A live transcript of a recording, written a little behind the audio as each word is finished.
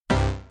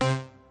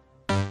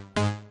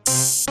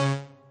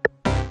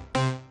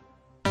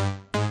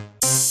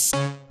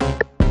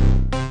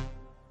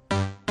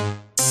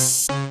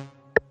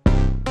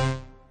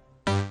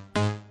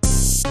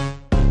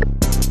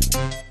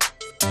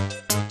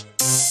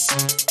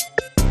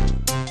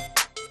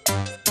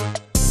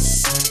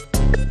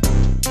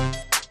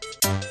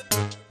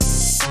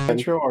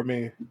intro or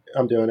me?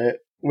 I'm doing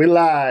it. We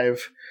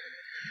live.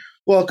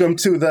 Welcome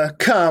to the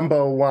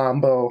Combo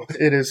Wombo.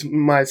 It is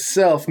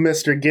myself,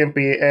 Mr.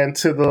 Gimpy, and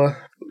to the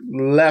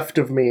left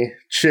of me,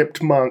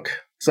 Chipped Monk.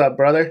 What's up,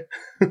 brother?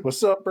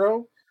 What's up,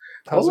 bro?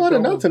 How's a lot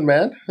of nothing,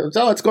 man.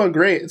 It's going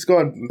great. It's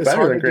going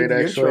better than great,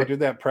 actually. Intro, dude,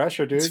 that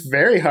pressure, dude. It's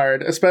very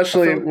hard,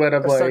 especially when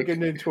I'm I start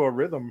getting into a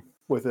rhythm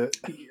with it.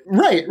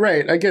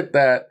 Right. I get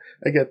that.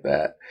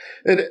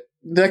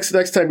 Next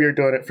time you're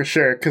doing it for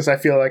sure, because I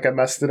feel like I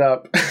messed it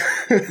up.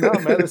 No,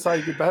 man, that's how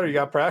you get better. You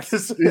got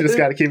practice. You just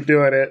got to keep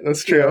doing it.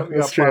 That's true. Yeah,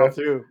 that's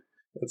true.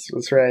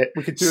 That's right.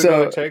 We could do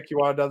another take. You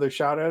want another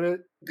shot at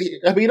it?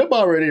 I mean, I'm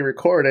already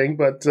recording,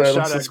 but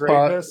let's just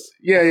pause.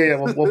 Yeah.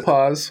 We'll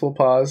pause. We'll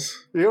pause.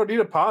 You don't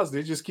need a pause,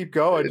 dude. Just keep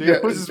going, dude.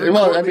 Yeah,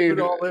 well, I mean,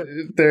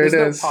 there's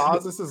no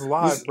pause. This is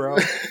live, bro.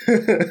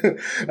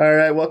 All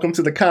right, welcome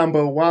to the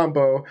Combo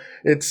Wombo.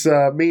 It's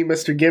me,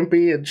 Mr.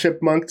 Gimpy, and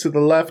Chipmunk to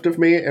the left of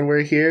me, and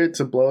we're here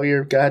to blow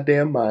your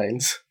goddamn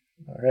minds.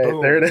 All right,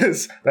 Boom. There it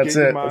is. That's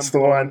it. That's the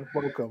one.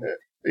 Welcome.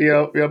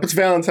 Yep. It's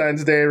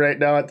Valentine's Day right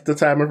now at the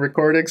time of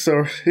recording,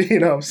 so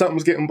if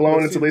something's getting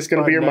blown, it's at least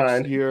going to be your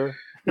mind. Year.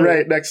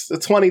 Right, next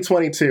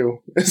 2022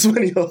 is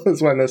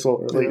when this will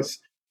release.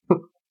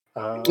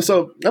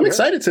 So I'm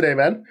excited today,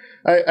 man.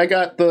 I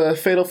got the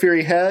Fatal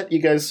Fury hat. You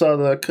guys saw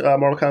the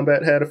Mortal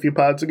Kombat hat a few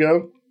pods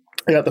ago.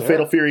 I got the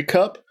Fatal Fury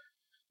cup.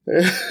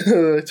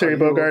 Terry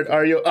Bogard,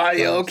 are you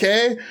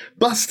okay?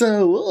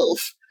 Busta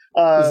Wolf.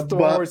 The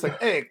one where it's like,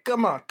 hey,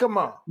 come on.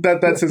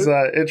 That's his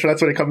intro.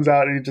 That's when he comes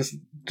out and he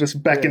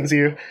just beckons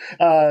you.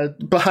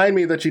 Behind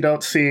me that you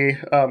don't see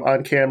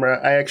on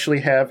camera, I actually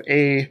have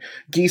a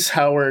Geese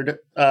Howard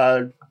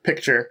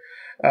picture.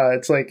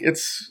 It's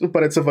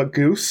of a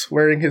goose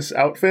wearing his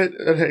outfit,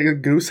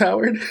 Goose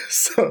Howard.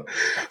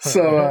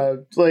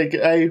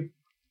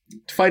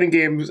 Fighting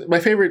games. My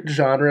favorite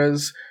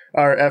genres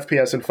are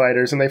FPS and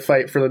fighters, and they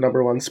fight for the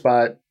number one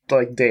spot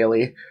like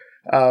daily.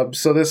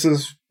 So this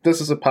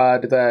is a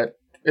pod that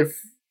if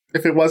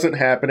it wasn't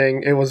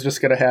happening, it was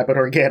just going to happen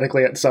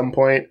organically at some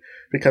point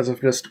because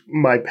of just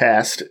my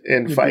past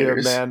in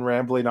fighters. Be a man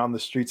rambling on the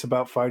streets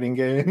about fighting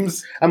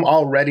games. I'm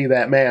already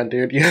that man,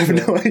 dude. You have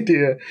no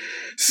idea.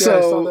 So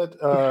I saw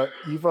that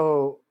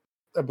Evo,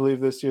 I believe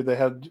this year, they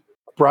had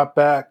brought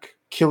back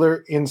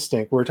Killer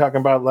Instinct. We were talking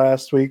about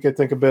last week, I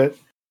think, a bit.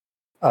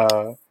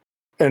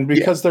 And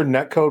because their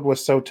netcode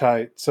was so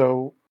tight,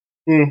 so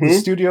the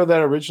studio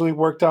that originally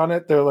worked on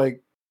it, they're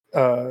like,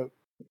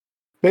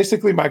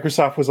 basically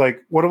Microsoft was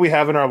like, what do we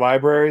have in our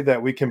library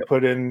that we can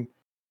put in?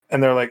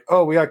 And they're like,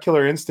 oh, we got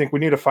Killer Instinct. We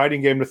need a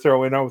fighting game to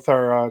throw in with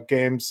our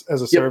games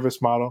as a service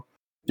model.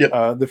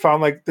 Yep. They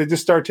found they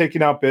just started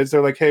taking out bids.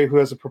 They're like, hey, who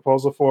has a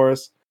proposal for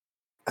us?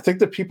 I think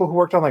the people who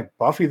worked on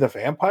Buffy the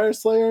Vampire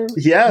Slayer.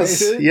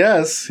 Yes.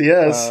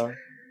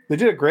 They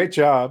did a great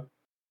job.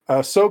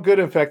 So good,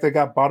 in fact, they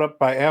got bought up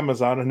by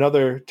Amazon.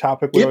 Another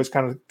topic we always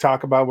kind of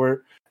talk about,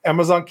 where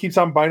Amazon keeps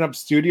on buying up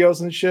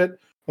studios and shit,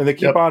 and they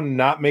keep on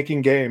not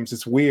making games.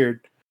 It's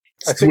weird.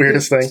 It's the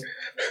weirdest thing.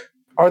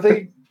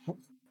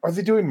 Are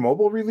they doing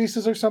mobile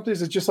releases or something?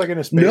 Is it just in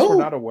a space we're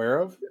not aware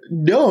of?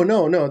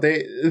 No.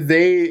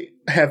 They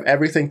have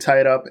everything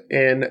tied up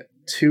in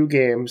two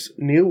games,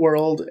 New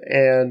World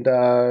and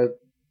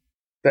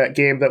that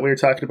game that we were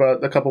talking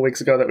about a couple weeks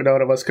ago that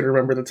none of us could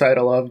remember the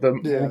title of,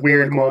 the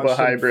weird MOBA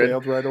hybrid.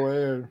 Failed right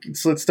away.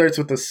 So it starts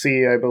with the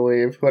C, I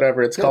believe,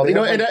 whatever it's called.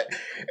 And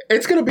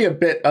it's going to be a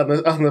bit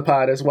on the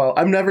pod as well.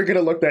 I'm never going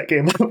to look that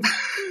game up.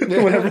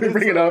 Whenever we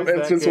bring it up,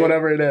 it's just game.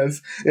 Whatever it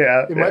is.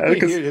 Yeah, it might be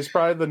huge. It's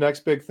probably the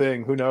next big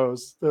thing. Who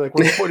knows? They're like,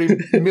 we're putting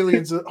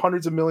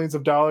hundreds of millions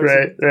of dollars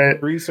in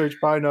research,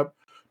 buying up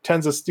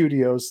tens of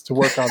studios to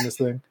work on this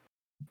thing.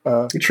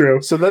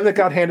 True. So then it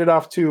got handed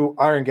off to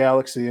Iron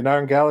Galaxy, and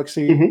Iron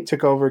Galaxy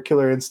took over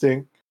Killer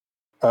Instinct.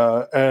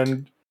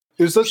 And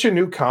it was such a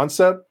new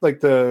concept, like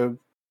the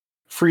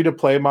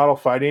free-to-play model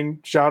fighting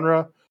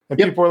genre. And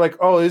people were like,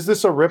 oh, is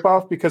this a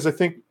ripoff? Because I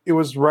think it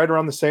was right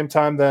around the same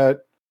time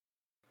that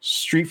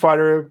Street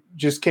Fighter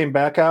just came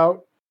back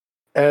out,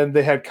 and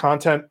they had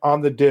content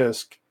on the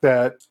disc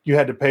that you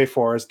had to pay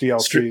for as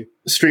DLC.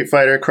 Street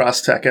Fighter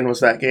Cross Tekken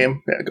was that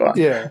game. Yeah, go on.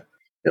 Yeah.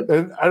 Yep.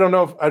 And I don't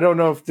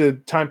know if the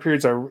time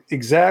periods are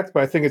exact,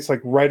 but I think it's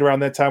right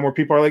around that time where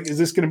people are like, is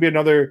this going to be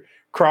another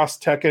Cross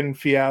Tekken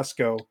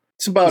fiasco?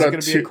 It's about a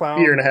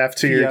year and a half,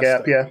 2 year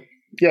gap. Yeah,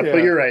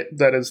 but you're right.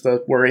 That is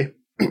the worry.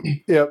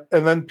 Yep.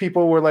 And then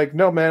people were like,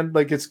 no, man,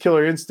 it's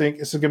Killer Instinct.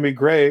 This is going to be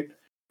great.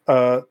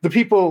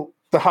 The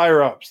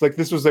higher ups,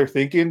 this was their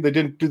thinking. They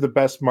didn't do the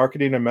best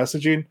marketing and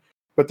messaging,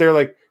 but they're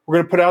like, we're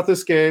going to put out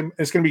this game. And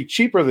it's going to be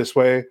cheaper this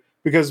way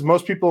because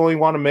most people only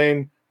want to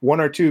main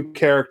one or two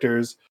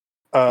characters.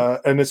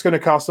 And it's going to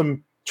cost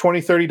them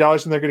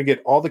 $20-$30, and they're going to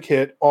get all the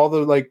kit, all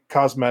the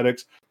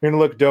cosmetics. They're going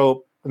to look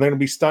dope, and they're going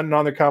to be stunting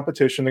on their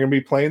competition. They're going to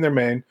be playing their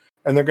main,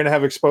 and they're going to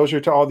have exposure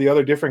to all the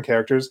other different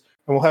characters.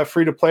 And we'll have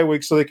free to play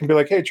weeks so they can be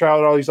like, hey, try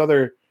out all these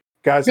other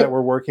guys that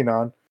we're working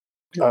on.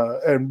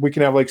 And we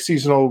can have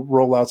seasonal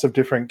rollouts of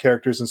different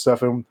characters and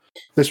stuff, and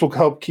this will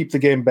help keep the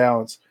game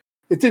balanced.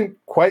 it didn't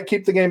quite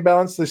keep the game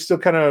balanced. They still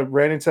kind of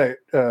ran into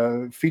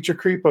feature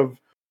creep of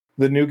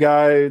the new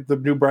guy, the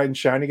new bright and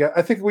shiny guy.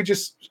 I think we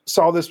just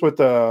saw this with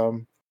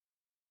Tekken.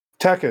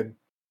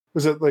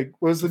 Was it like,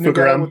 what was the new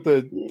guy with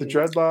the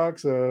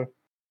dreadlocks?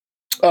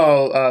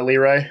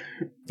 Leroy,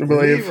 I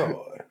believe. Leroy.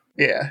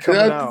 Yeah.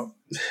 Coming out.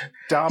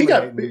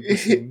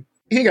 Dominating.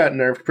 He got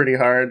nerfed pretty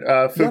hard.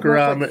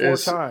 Fukuram like 4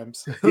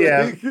 times.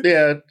 yeah.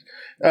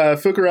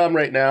 Fukuram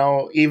right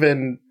now,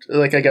 even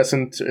like I guess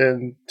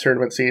in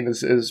tournament scene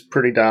is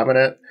pretty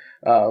dominant.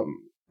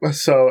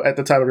 So at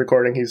the time of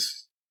recording,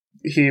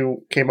 he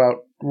came out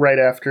right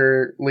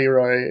after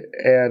Leroy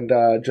and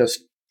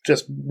just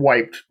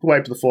wiped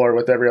the floor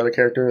with every other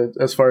character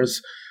as far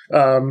as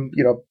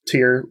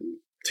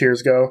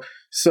tiers go.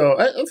 So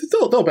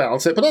they'll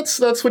balance it, but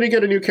that's when you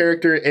get a new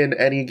character in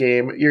any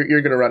game,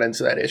 you're going to run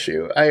into that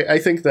issue. I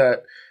think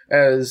that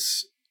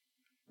as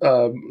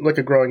like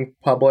a growing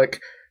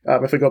public,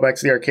 if we go back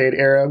to the arcade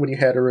era when you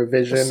had a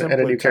revision and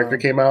a new character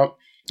came out,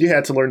 you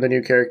had to learn the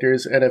new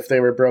characters, and if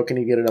they were broken,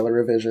 you get another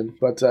revision.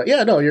 But you're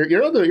on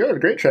a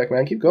great track,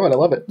 man. Keep going. I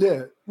love it.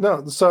 Yeah,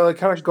 no. So like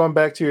kind of going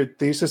back to your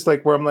thesis,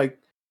 like where I'm like,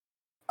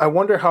 I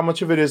wonder how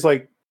much of it is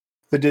like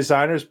the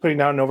designers putting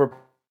out an over.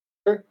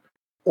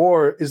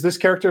 Or is this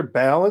character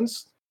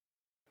balanced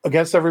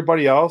against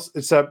everybody else,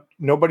 except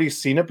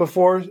nobody's seen it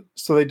before,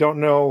 so they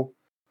don't know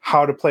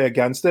how to play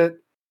against it?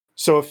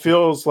 So it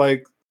feels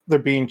like they're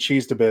being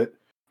cheesed a bit.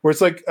 Where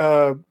it's like,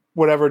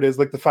 whatever it is,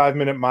 like the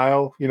 5-minute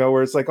mile,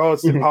 where it's like, oh,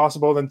 it's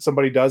impossible, then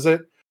somebody does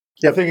it.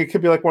 Yep. I think it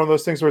could be like one of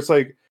those things where it's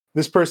like,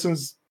 this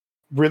person's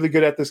really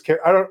good at this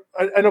character.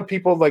 I know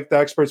people like the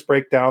experts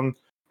break down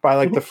by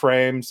like the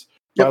frames,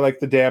 by like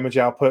the damage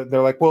output. And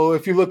they're like, well,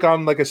 if you look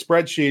on like a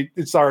spreadsheet,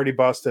 it's already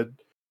busted.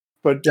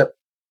 But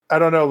I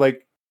don't know,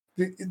 like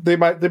they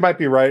might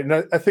be right, and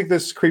I think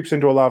this creeps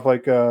into a lot of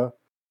like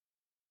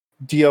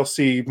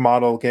DLC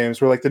model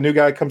games where like the new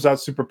guy comes out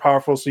super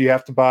powerful, so you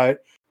have to buy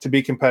it to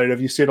be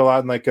competitive. You see it a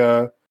lot in like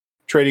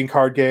trading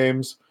card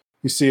games.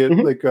 You see it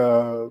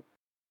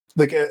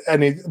like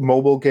any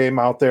mobile game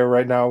out there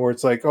right now where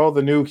it's like, oh,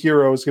 the new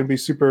hero is going to be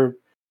super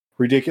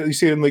ridiculous. You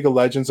see it in League of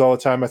Legends all the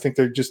time. I think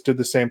they just did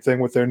the same thing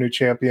with their new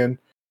champion,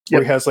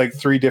 where he has like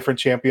 3 different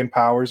champion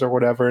powers or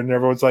whatever, and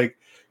everyone's like,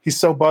 he's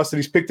so busted.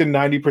 He's picked in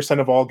 90%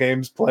 of all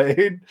games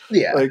played.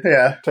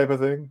 Type of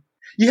thing.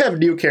 You have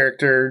new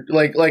character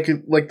like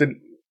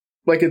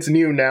it's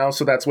new now,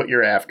 so that's what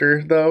you're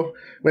after though.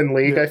 When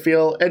League, I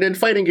feel, and in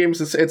fighting games,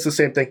 it's the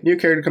same thing. New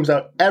character comes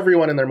out,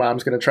 everyone and their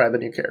mom's going to try the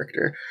new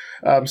character.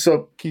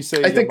 So can you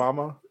say your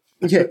mama?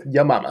 Yeah,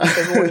 your mama.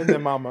 Everyone and their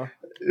mama.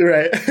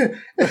 Right.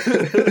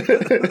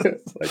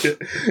 Like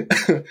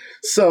it.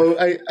 So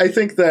I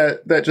think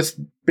that just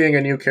being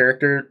a new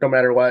character, no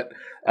matter what,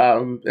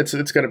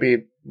 it's going to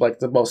be like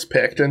the most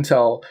picked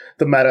until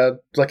the meta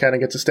like kind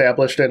of gets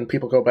established and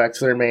people go back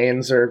to their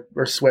mains or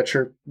switch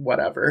or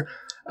whatever.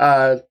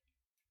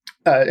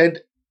 And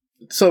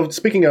so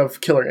speaking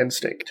of Killer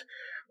Instinct,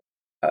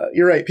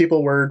 you're right.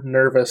 People were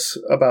nervous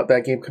about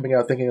that game coming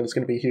out, thinking it was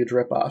going to be a huge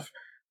ripoff.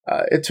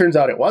 It turns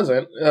out it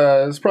wasn't.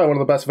 It's probably one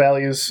of the best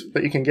values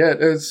that you can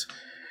get.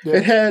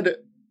 It had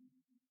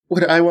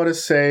what I want to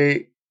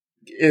say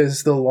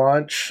is the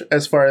launch,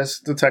 as far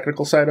as the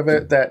technical side of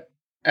it, that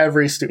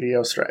every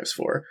studio strives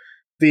for.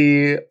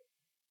 To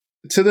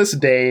this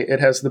day,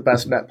 it has the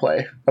best net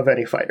play of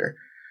any fighter.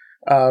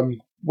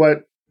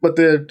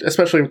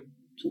 Especially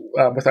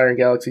with Iron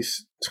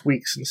Galaxy's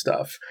tweaks and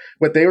stuff,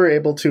 what they were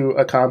able to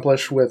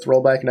accomplish with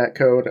rollback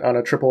netcode on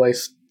a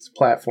AAA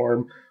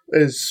platform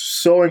is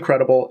so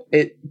incredible.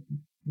 It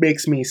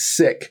makes me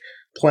sick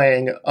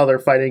playing other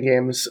fighting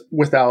games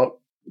without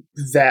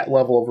that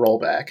level of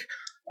rollback.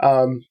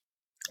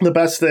 The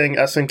best thing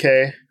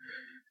SNK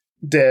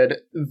did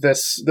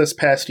this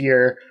past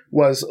year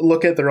was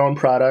look at their own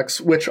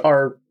products, which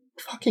are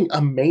fucking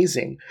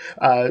amazing.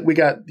 We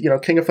got,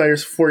 King of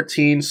Fighters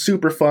 14,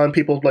 super fun.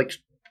 People like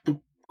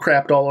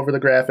crapped all over the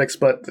graphics,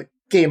 but the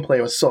gameplay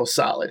was so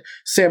solid.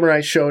 Samurai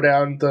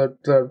Showdown, the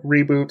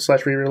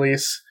reboot /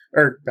 re-release,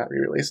 or not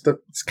re-release,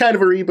 it's kind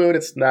of a reboot,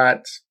 it's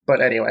not,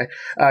 but anyway,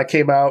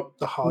 came out.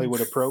 The Hollywood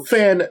approach.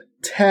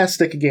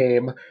 Fantastic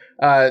game.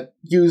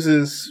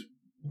 Uses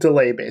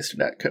delay-based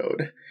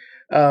netcode.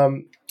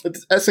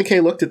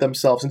 SNK looked at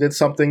themselves and did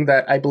something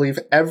that I believe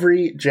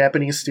every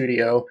Japanese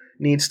studio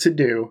needs to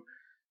do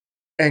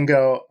and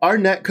go, our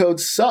netcode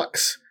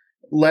sucks.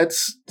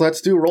 Let's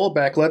do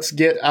rollback. Let's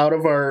get out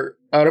of our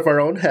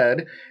own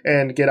head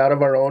and get out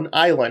of our own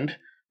island,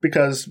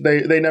 because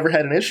they never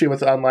had an issue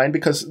with online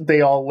because they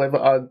all live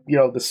on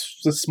this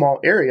small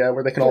area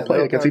where they can all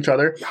play against each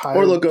other,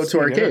 or they'll go to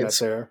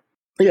arcades.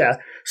 Yeah.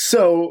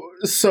 So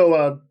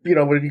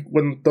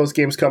when those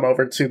games come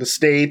over to the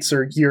States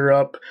or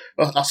Europe,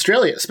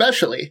 Australia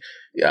especially,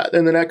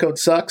 and the netcode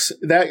sucks,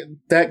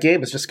 that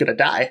game is just going to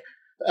die.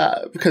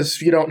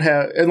 Because you don't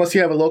have, unless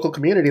you have a local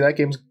community, that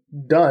game's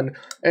done.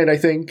 And I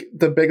think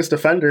the biggest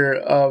offender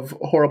of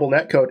horrible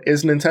netcode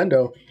is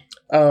Nintendo.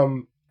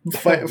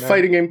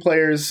 Fighting game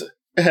players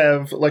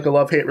have like a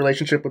love-hate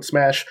relationship with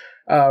Smash.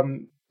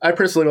 I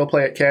personally will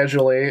play it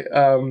casually.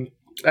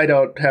 I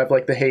don't have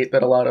like the hate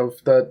that a lot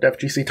of the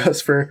FGC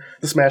does for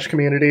the Smash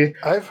community.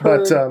 I've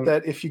heard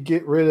that if you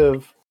get rid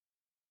of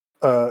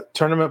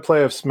tournament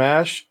play of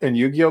Smash and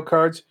Yu-Gi-Oh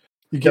cards,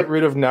 you get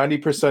rid of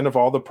 90% of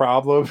all the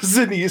problems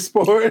in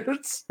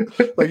esports.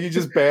 Like you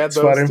just ban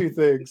those two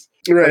things.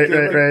 Right,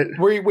 like,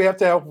 right. We have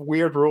to have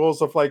weird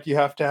rules of like you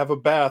have to have a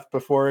bath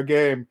before a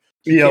game.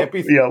 Yep.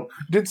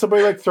 Did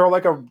somebody like throw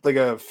like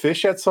a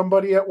fish at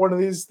somebody at one of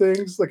these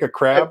things, like a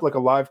crab, like a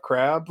live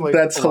crab? Like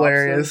that's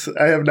hilarious.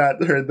 I have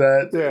not heard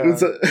that.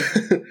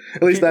 Yeah.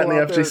 At least not on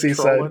the FGC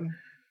side.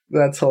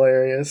 That's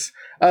hilarious.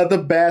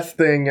 The bath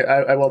thing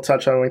I will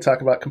touch on when we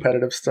talk about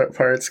competitive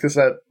parts because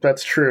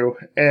that's true.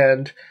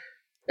 And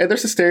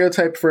there's a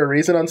stereotype for a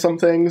reason on some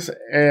things.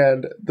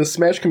 And the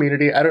Smash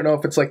community, I don't know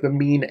if it's like the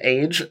mean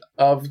age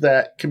of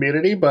that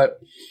community, but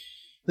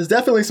there's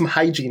definitely some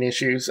hygiene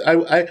issues.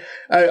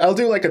 I'll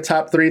do like a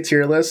top 3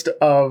 tier list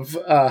of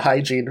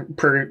hygiene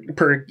per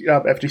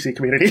FGC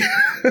community.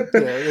 Yeah,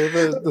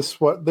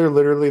 they're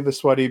literally the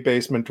sweaty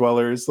basement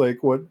dwellers. Like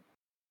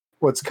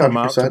what's come 100%.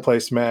 Out to play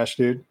Smash,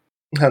 dude.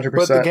 100%.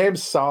 But the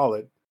game's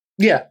solid.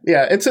 Yeah,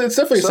 it's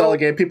definitely a solid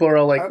game. People are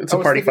all like, it's a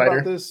party fighter.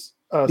 About this,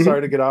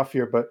 sorry to get off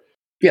here, but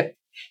yeah,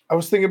 I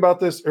was thinking about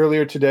this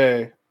earlier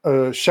today.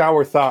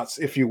 Shower thoughts,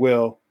 if you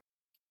will.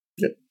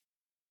 Yep.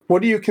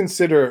 What do you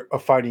consider a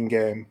fighting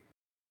game?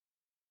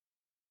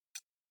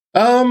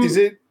 Is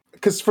it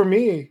because for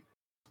me,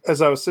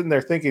 as I was sitting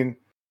there thinking,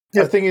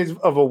 I think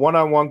of a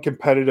one-on-one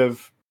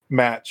competitive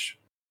match,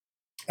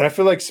 and I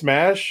feel like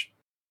Smash,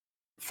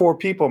 4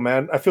 people,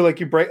 man. I feel like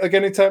you break like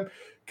anytime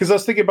because I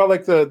was thinking about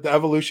like the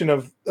evolution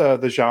of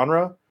the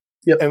genre,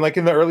 and like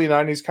in the early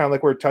 '90s, kind of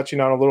like we're touching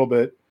on a little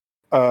bit.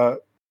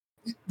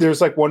 There's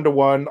like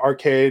 1-to-1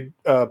 arcade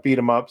beat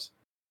 'em ups.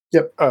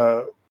 Yep.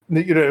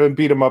 And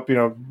beat 'em up,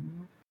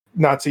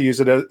 not to use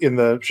it in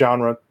the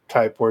genre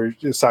type where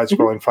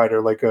side-scrolling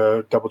fighter like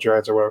Double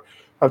Dragons or whatever.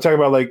 I'm talking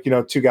about like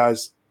 2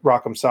 guys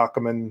rock'em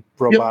sock'em and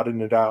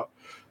roboting it out.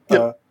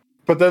 But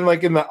then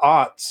like in the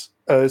aughts,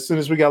 as soon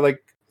as we got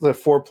like the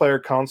 4-player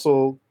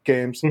console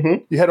games,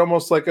 you had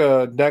almost like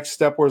a next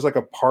step where it's like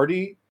a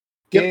party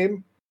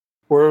game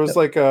where it was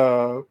like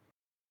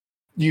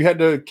you had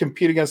to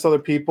compete against other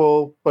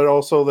people, but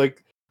also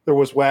like there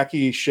was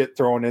wacky shit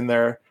thrown in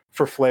there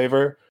for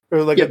flavor. It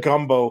was like a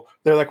gumbo.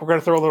 They're like, we're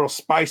going to throw a little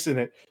spice in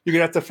it. You're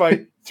going to have to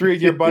fight 3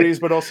 of your buddies,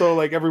 but also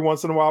like every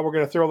once in a while, we're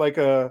going to throw like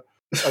a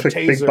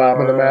taser, big bomb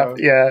on the map,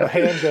 a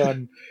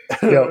handgun,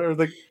 and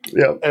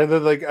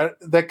then like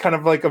that kind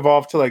of like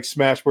evolved to like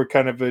Smash, where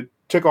kind of it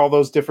took all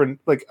those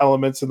different like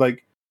elements and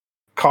like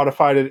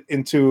codified it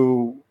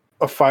into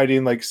a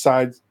fighting like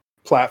side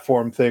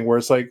platform thing, where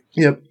it's like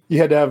you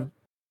had to have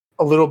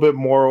a little bit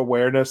more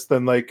awareness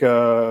than like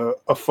a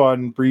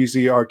fun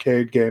breezy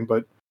arcade game,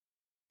 but.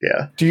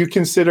 Yeah. Do you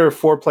consider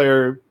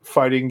 4-player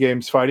fighting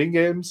games,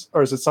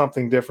 or is it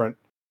something different?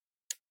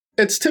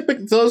 It's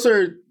typical. Those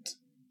are.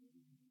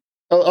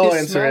 I'll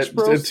answer Smash it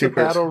Bros. In 2 the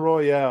Battle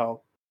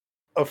Royale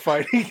of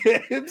fighting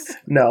games?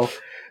 No.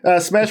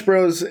 Smash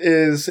Bros.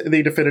 Is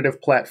the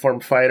definitive platform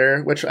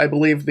fighter, which I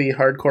believe the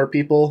hardcore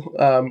people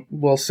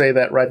will say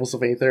that Rivals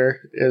of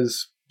Aether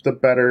is the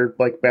better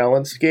like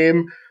balanced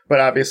game. But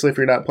obviously, if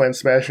you're not playing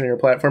Smash and you're a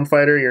platform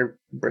fighter, you're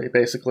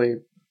basically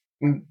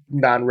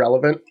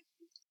non-relevant.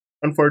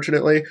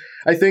 Unfortunately,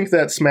 I think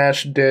that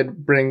Smash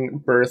did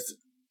bring birth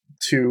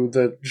to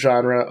the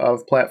genre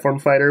of platform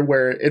fighter,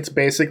 where it's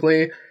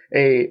basically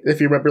if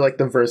you remember like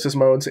the versus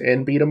modes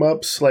in beat 'em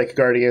ups, like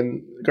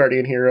Guardian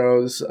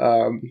Heroes,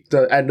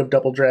 the end of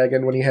Double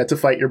Dragon when you had to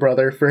fight your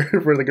brother for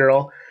the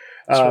girl,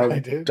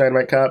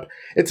 Dynamite Cop.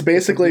 It's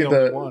basically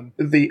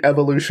the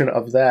evolution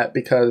of that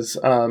because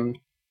the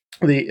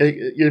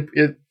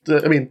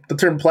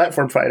term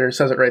platform fighter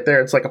says it right there.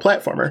 It's like a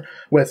platformer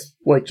with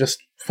like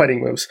just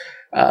fighting moves.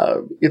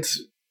 It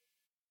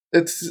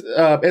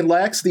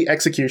lacks the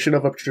execution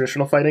of a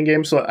traditional fighting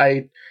game. So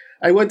I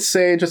would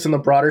say, just in the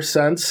broader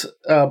sense,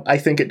 I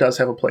think it does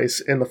have a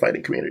place in the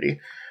fighting community.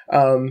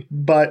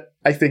 But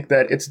I think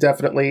that it's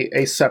definitely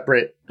a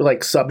separate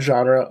like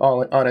subgenre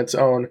on its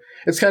own.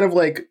 It's kind of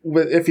like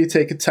if you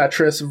take a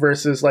Tetris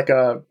versus like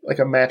a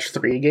match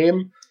 3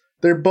 game.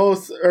 They're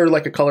both, or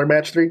like a color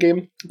match 3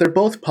 game. They're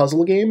both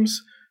puzzle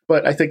games,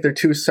 but I think they're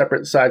 2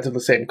 separate sides of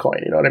the same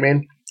coin. You know what I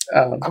mean?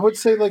 I would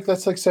say like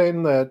that's like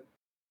saying that.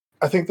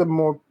 I think it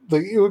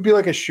would be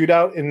like a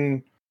shootout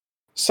in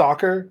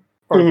soccer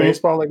or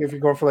baseball. Like if you're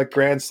going for like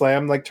Grand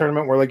Slam like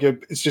tournament where like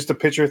it's just a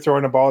pitcher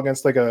throwing a ball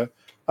against like a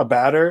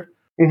batter.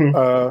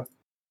 I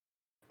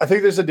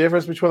think there's a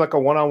difference between like a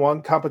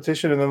one-on-one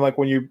competition and then like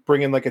when you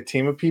bring in like a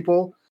team of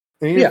people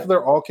and even if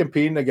they're all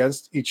competing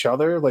against each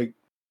other, like.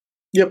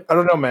 Yep. I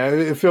don't know, man.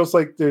 It feels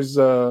like there's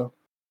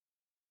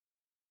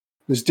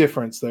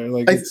difference there.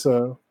 Like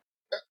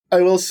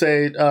I will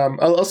say,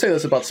 I'll say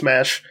this about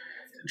Smash.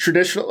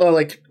 Traditional,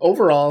 like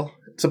overall,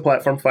 it's a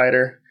platform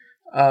fighter.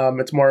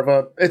 It's more of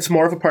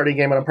a party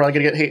game, and I'm probably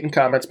gonna get hate in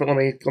comments. But let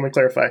me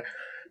clarify.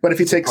 But if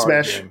you take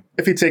Smash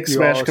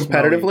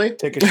competitively,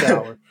 take a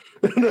shower.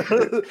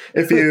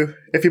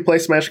 if you play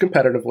Smash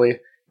competitively,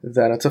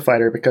 then it's a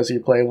fighter because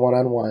you play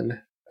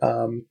 1-on-1.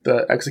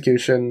 The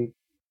execution,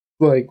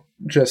 like,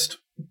 just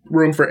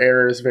room for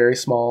error is very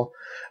small.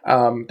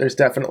 There's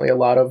definitely a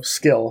lot of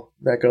skill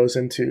that goes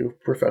into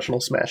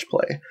professional Smash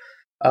play.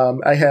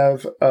 I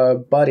have a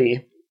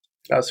buddy,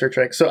 Sir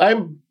Trek. So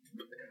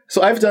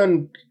I've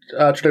done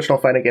traditional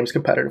fighting games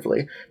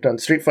competitively. Done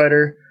Street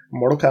Fighter,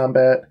 Mortal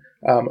Kombat,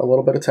 a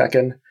little bit of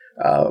Tekken.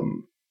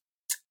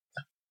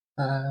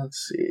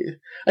 Let's see.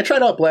 I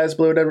tried out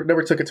BlazBlue.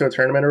 Never took it to a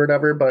tournament or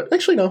whatever. But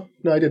actually, no,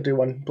 I did do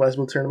one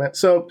BlazBlue tournament.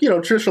 So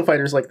traditional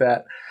fighters like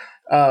that.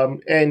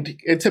 And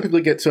it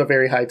typically get to a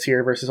very high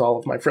tier versus all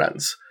of my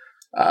friends.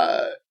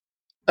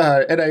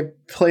 And I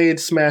played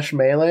Smash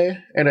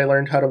Melee, and I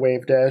learned how to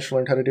wave dash,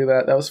 learned how to do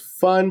that. That was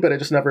fun, but I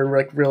just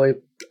never really...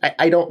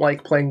 I don't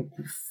like playing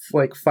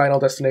like Final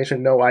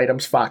Destination, no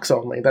items, Fox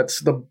only.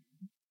 That's the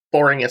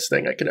boringest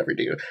thing I could ever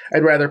do.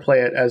 I'd rather play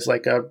it as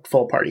like a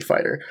full party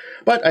fighter.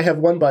 But I have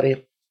one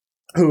buddy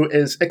who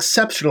is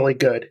exceptionally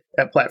good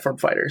at platform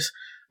fighters.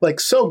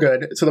 Like, so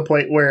good to the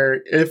point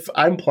where if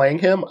I'm playing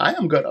him, I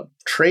am going to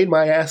train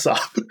my ass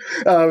off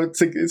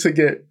to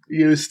get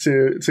used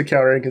to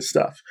countering his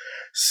stuff.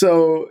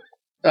 So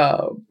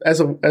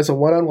as a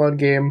one-on-one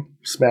game,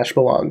 Smash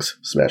belongs.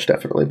 Smash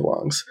definitely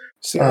belongs.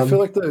 See, I feel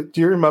like do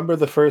you remember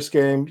the first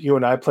game you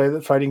and I played,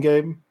 the fighting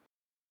game?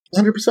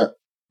 100%.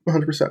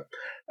 100%.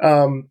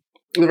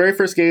 The very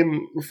first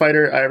game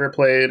fighter I ever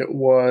played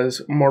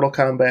was Mortal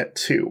Kombat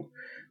 2.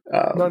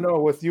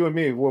 No, with you and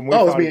me. When we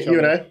it was me, you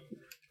and I.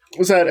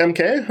 Was that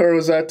MK or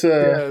was that?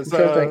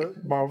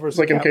 Marvel vs.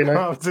 like Capcom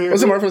MK9?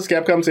 Was it Marvel vs.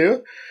 Capcom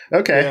 2?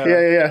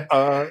 Okay,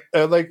 yeah.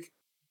 And like,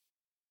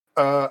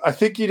 I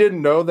think you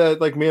didn't know that.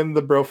 Like, me and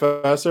the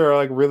Professor are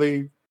like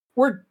really.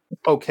 We're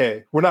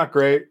okay. We're not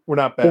great. We're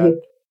not bad.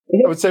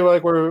 Mm-hmm. I would say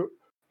we're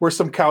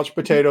some couch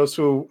potatoes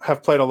who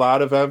have played a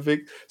lot of MV.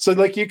 So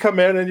like, you come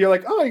in and you're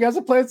like, oh, you guys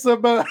have played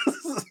some. We're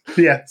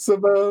like,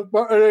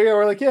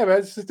 yeah,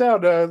 man, sit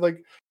down. And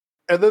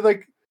then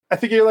like. I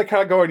think you're like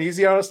kind of going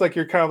easy on us, like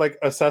you're kind of like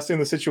assessing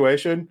the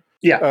situation.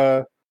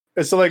 Yeah.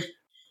 And so like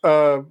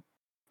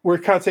we're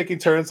kind of taking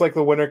turns, like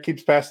the winner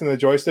keeps passing the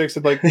joysticks,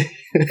 and like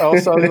all of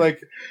a sudden, like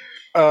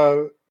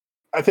I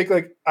think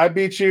like I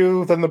beat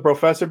you, then the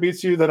Professor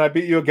beats you, then I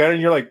beat you again,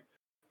 and you're like,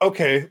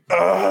 okay,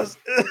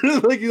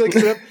 like you like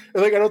sit up,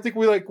 and like I don't think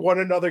we like won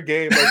another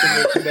game like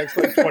in the next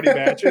like 20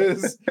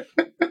 matches.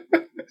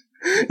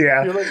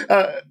 Yeah. You're like,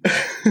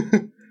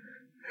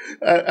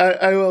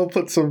 I will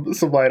put some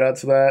light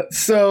onto that.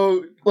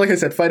 So, like I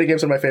said, fighting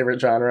games are my favorite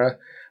genre.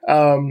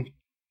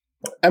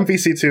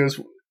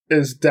 MVC2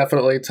 is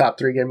definitely top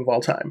 3 game of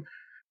all time.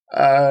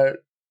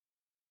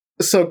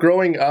 So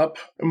growing up,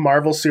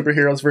 Marvel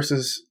Superheroes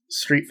versus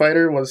Street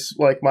Fighter was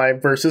like my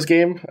versus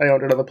game. I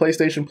owned it on the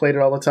PlayStation, played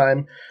it all the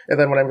time, and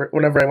then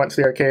whenever I went to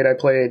the arcade, I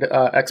played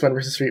X-Men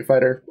versus Street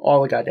Fighter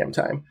all the goddamn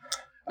time.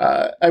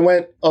 I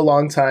went a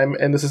long time,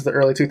 and this is the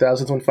early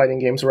 2000s when fighting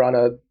games were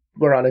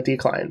on a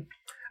decline.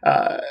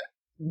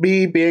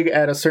 Me being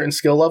at a certain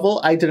skill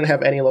level, I didn't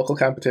have any local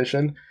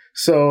competition.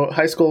 So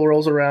high school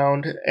rolls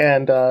around,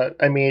 and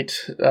I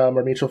meet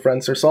our mutual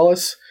friend Sir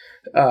Solus,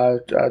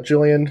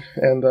 Julian,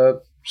 and the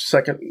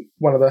second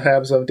one of the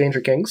halves of Danger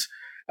Kings.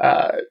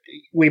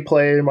 We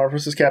play Marvel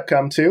vs.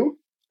 Capcom 2.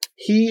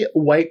 He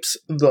wipes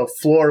the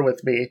floor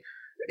with me.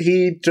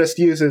 He just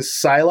uses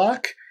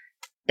Psylocke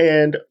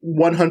and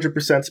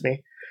 100%s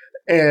me,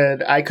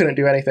 and I couldn't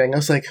do anything. I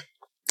was like,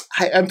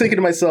 I'm thinking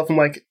to myself, I'm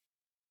like,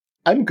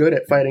 I'm good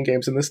at fighting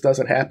games and this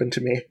doesn't happen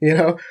to me, you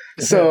know?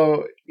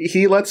 So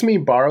he lets me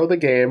borrow the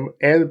game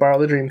and borrow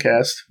the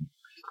Dreamcast.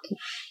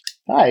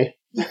 Hi.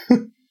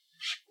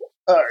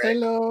 All right.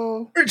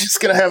 Hello. We're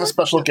just going to have a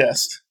special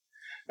guest.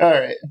 All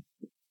right.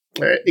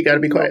 You got to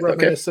be quiet, okay?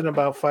 Reminiscing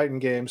about fighting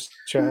games,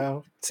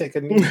 child. Take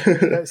a knee,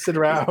 sit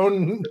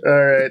around. All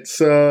right.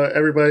 So,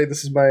 everybody,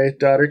 this is my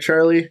daughter,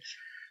 Charlie.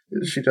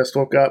 She just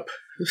woke up.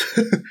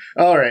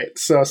 All right.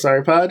 So,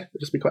 sorry, Pod.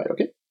 Just be quiet,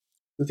 okay?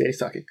 The daddy's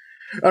talking.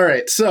 All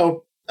right,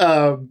 so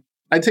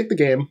I take the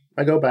game,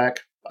 I go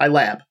back, I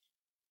lab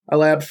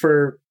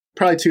for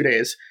probably 2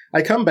 days.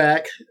 I come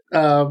back,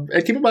 and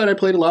keep in mind I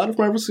played a lot of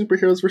Marvel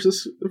Superheroes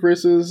versus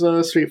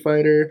Street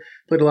Fighter,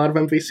 played a lot of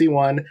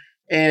MVC1,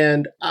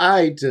 and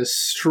I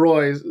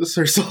destroy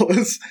Sir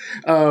Solus.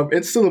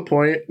 It's to the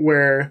point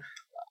where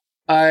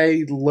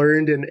I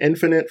learned an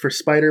Infinite for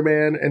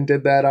Spider-Man and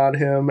did that on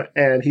him,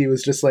 and he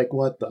was just like,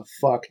 what the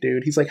fuck,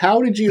 dude? He's like,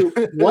 how did you,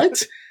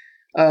 what?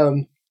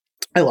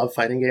 I love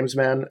fighting games,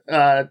 man.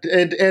 And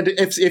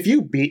if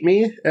you beat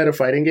me at a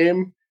fighting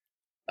game,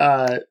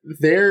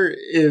 there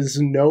is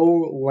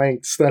no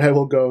lengths that I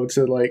will go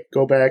to like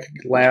go back,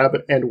 lab,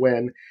 and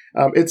win.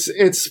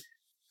 It's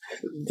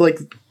like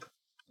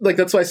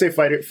that's why I say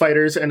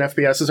fighters and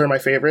FPSs are my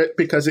favorite,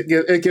 because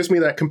it gives me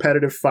that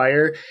competitive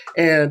fire,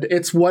 and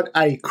it's what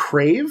I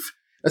crave,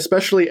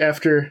 especially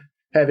after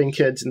having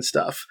kids and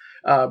stuff.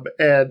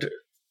 And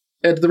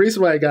the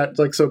reason why I got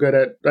like so good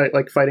at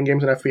like fighting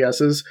games and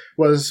FPSs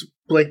was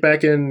like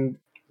back in,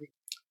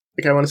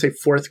 like, I want to say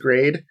 4th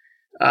grade,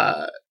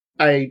 I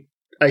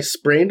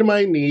sprained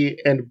my knee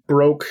and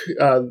broke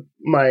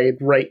my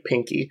right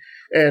pinky,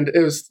 and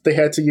they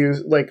had to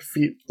use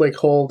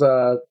hold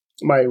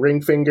my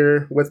ring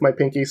finger with my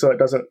pinky so it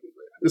doesn't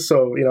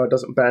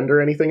bend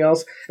or anything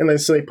else, and then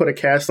so they put a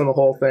cast on the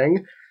whole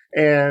thing,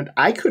 and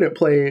I couldn't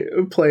play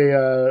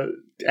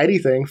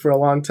anything for a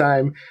long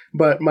time,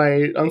 but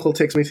my uncle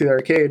takes me to the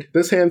arcade.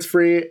 This hand's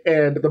free,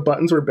 and the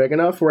buttons were big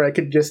enough where I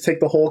could just take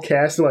the whole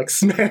cast and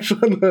smash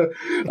on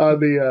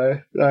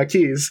the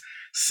keys.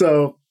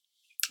 So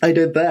I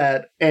did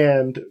that,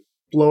 and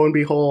lo and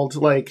behold,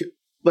 like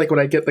when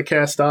I get the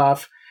cast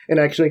off and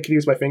actually I can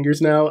use my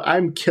fingers now,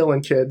 I'm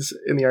killing kids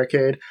in the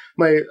arcade.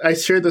 I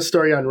shared this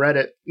story on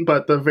Reddit,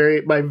 but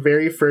my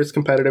very first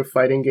competitive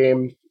fighting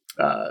game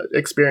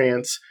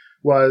experience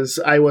was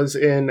I was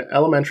in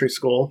elementary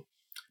school.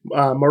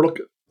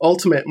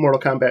 Ultimate Mortal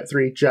Kombat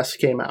 3 just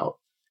came out.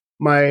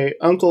 My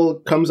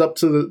uncle comes up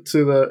to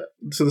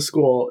the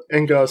school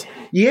and goes,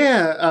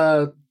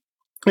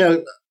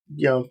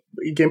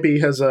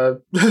 Gimpy has a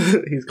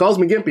he calls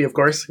me Gimpy, of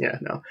course. Yeah,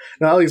 no,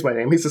 I'll use my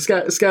name. He says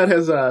Scott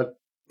has a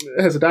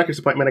doctor's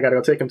appointment. I gotta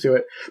go take him to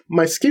it.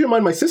 My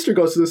sister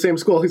goes to the same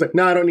school. He's like,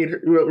 no, I don't need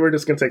her. We're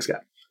just gonna take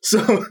Scott.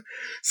 So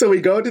we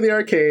go to the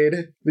arcade.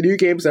 The new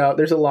game's out.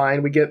 There's a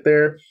line. We get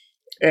there,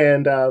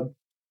 and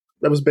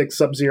that was big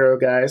Sub-Zero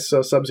guys.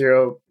 So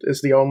Sub-Zero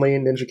is the only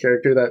ninja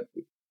character that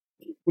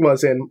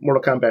was in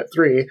Mortal Kombat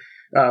 3.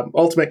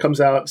 Ultimate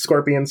comes out,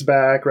 Scorpion's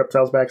back,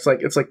 Reptile's back.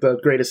 It's like the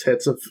greatest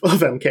hits of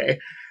MK.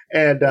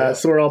 And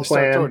so we're all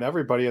playing. Start throwing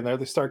everybody in there.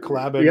 They start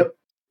collabing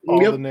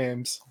the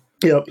names.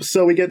 Yep.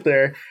 So we get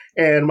there,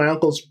 and my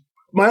uncle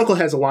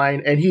has a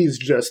line, and he's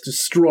just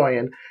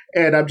destroying.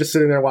 And I'm just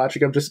sitting there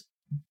watching. I'm just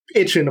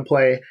itching to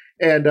play.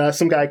 And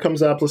some guy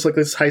comes up, looks like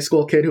this high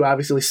school kid who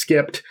obviously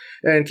skipped.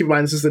 And keep in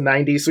mind, this is the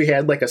 90s, so he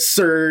had a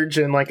surge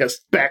and a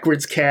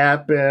backwards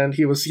cap, and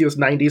he was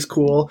 90s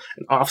cool,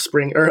 an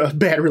Offspring or a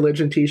Bad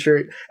Religion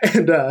t-shirt.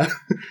 And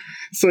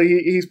so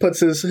he puts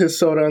his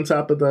soda on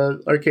top of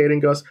the arcade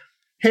and goes,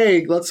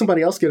 hey, let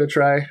somebody else get a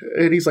try.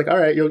 And he's like, all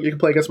right, you can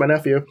play against my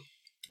nephew.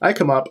 I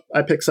come up,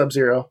 I pick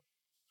Sub-Zero.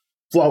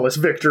 Flawless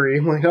victory.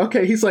 I'm like,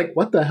 okay. He's like,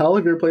 what the hell?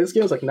 Have you ever played this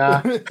game? I was like,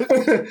 nah.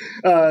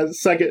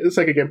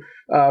 Second game,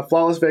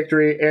 flawless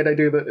victory, and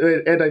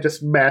I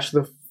just mash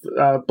the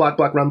block,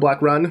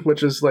 run,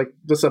 which is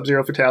the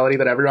Sub-Zero fatality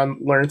that everyone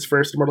learns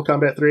first in Mortal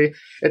Kombat 3.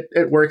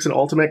 It works in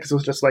Ultimate because it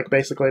was just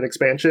basically an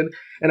expansion.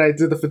 And I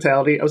did the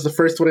fatality. I was the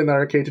first one in the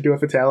arcade to do a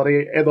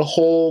fatality, and the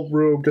whole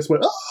room just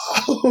went,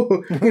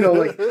 oh!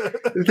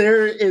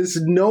 There is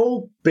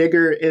no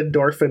bigger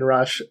endorphin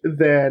rush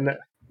than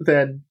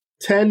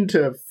 10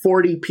 to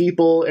 40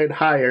 people and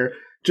higher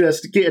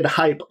just getting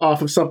hype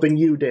off of something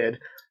you did.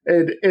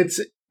 And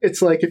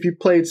it's like if you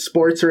played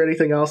sports or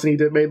anything else and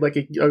you made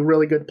a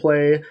really good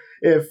play,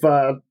 if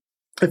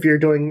you're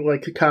doing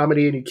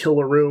comedy and you kill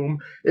a room,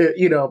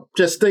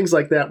 just things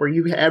like that where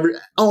you have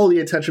all the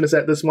attention is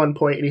at this one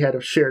point and you had a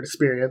shared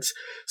experience.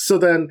 So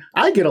then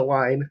I get a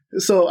line.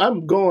 So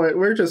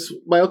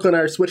my uncle and I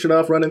are switching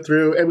off, running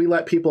through, and we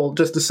let people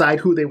just decide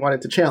who they wanted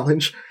to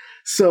challenge.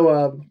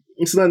 So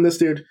then this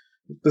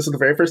is the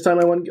very first time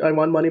I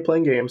won money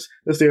playing games.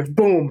 This dude,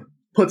 boom,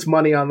 puts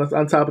money on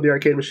top of the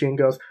arcade machine,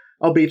 goes,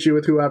 I'll beat you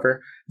with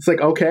whoever. It's like,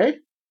 okay,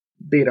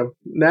 beat him.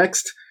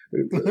 Next,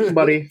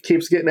 money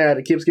keeps getting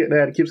added.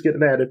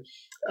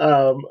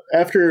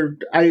 After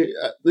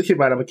keep in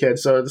mind I'm a kid,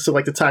 so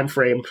the time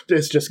frame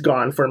is just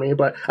gone for me.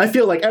 But I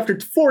feel like after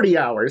 40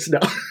 hours,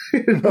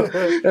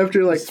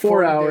 after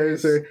 4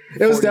 hours, or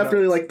it was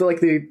definitely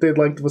the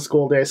length of a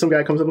school day. Some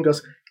guy comes up and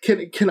goes,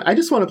 "Can I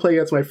just want to play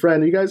against my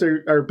friend? You guys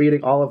are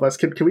beating all of us.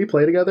 Can we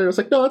play together?" I was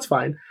like, "No, that's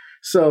fine."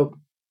 So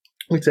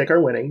we take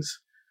our winnings.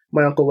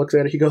 My uncle looks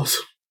at it. He goes,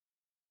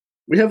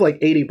 "We have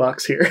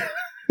 $80 here."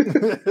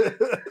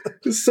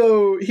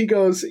 So he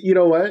goes, "You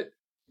know what?"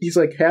 He's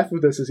like, half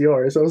of this is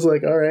yours. I was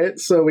like, all right.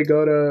 So we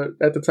go to,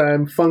 at the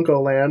time, Funko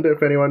Land.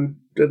 If anyone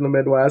in the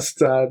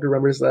Midwest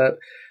remembers that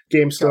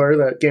game store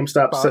that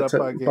GameStop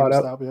bought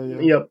up.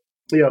 Yeah.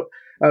 Yep.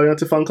 We went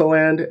to Funko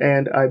Land,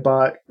 and I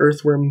bought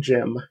Earthworm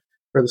Jim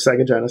for the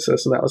Sega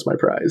Genesis, and that was my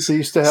prize. They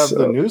used to have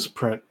the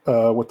newsprint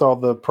with all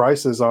the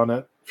prices on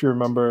it, if you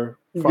remember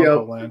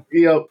Funko Land.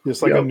 Yep.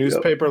 Just a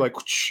newspaper,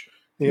 whoosh.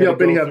 And you have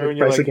the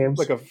price of games.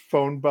 Like a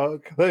phone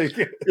book.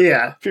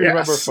 Yeah. If you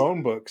remember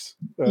phone books.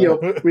 Yep.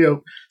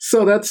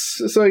 So that's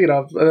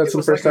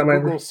the first time I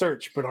Google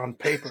search, but on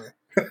paper.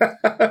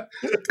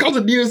 It's called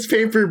a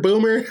newspaper,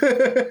 boomer.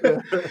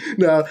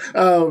 No.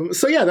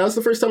 So yeah, that was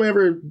the first time I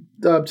ever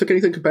took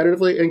anything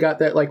competitively and got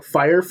that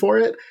fire for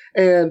it.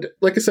 And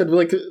like I said,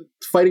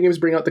 fighting games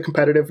bring out the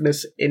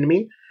competitiveness in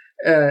me.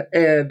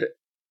 And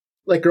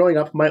growing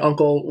up, my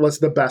uncle was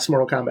the best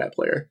Mortal Kombat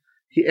player.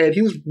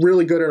 He was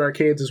really good at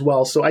arcades as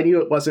well, so I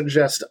knew it wasn't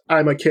just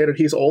I'm a kid and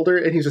he's older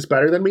and he's just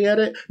better than me at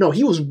it. No,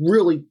 he was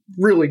really,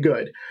 really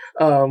good.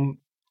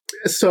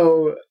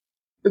 So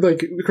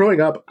growing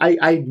up,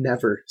 I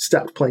never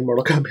stopped playing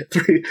Mortal Kombat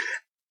 3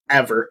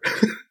 ever.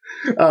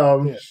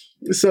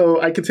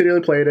 So I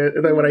continually played it,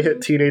 and then when I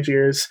hit teenage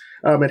years,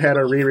 it had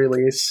a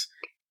re-release,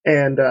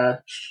 and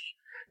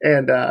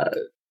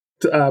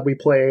we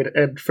played,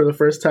 and for the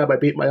first time I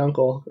beat my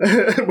uncle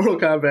in Mortal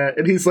Kombat,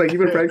 and he's like,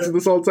 "You've been practicing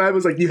this whole time?" I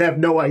was like, "You have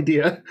no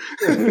idea."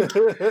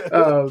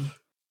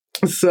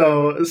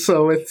 So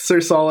with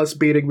Sir Solus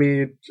beating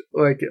me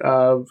like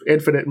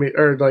infinite me,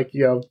 or like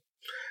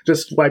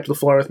just wiped the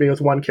floor with me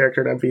with one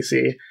character at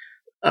MVC.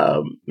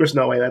 There's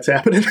no way that's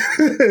happening.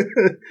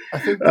 I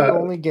think the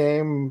only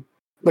game,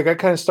 like I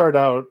kind of started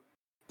out,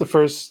 the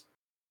first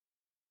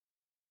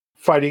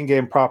fighting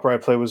game proper I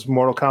played was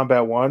Mortal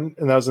Kombat 1,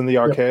 and that was in the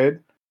arcade.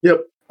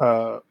 Yep.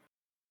 I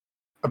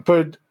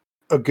put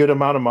a good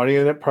amount of money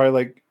in it, probably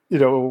like,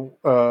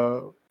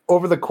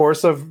 over the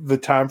course of the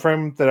time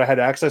frame that I had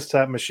access to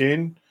that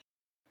machine,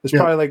 there's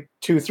probably like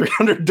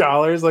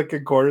 $200-$300 like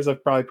in quarters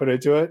I've probably put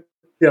into it.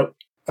 Yep.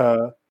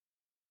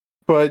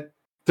 But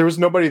there was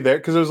nobody there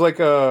because it was like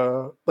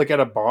at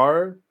a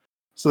bar,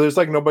 so there's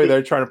like nobody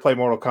there trying to play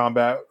Mortal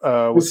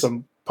Kombat with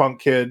some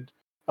punk kid,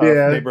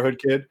 neighborhood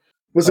kid.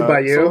 Was it by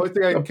you? So the only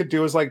thing I could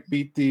do was like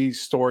beat the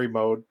story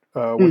mode,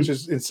 which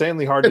is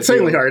insanely hard.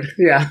 Insanely hard,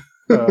 yeah.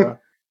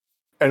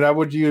 And I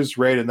would use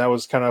Raiden. That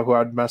was kind of who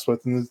I'd mess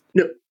with. And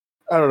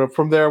I don't know.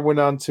 From there, I went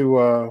on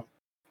to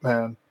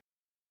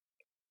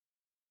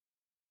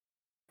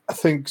I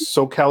think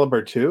Soul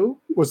Calibur 2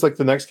 was like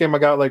the next game I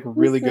got like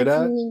really good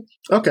at.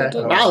 Okay,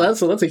 wow,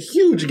 that's a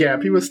huge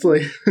gap. You must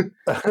like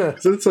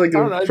so it's like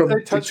I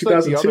touched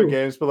like the other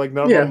games, but like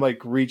none of them like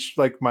reached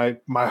like my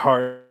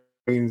heart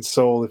and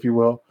soul, if you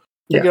will.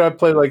 Like, I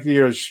played like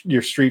your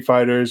Street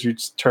Fighters, your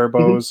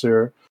Turbos,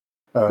 or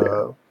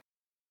I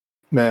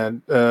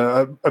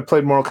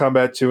played Mortal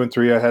Kombat 2 and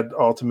 3. I had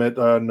Ultimate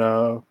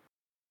on.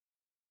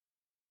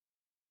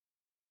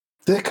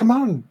 Did it come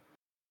out on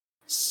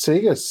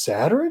Sega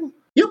Saturn?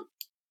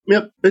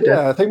 Yep.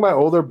 I think my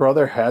older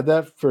brother had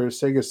that for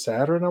Sega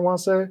Saturn, I want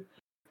to say.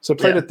 So I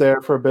played it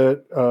there for a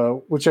bit,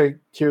 which I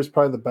hear is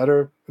probably the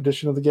better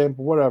edition of the game,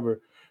 but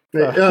whatever.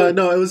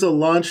 No, it was a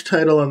launch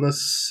title on the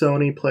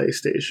Sony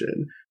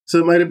PlayStation. So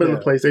it might have been the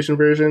PlayStation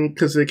version,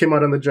 because it came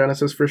out on the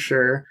Genesis for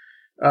sure.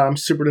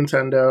 Super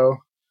Nintendo.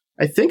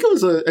 I think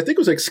it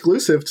was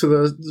exclusive to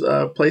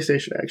the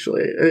PlayStation,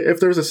 actually. If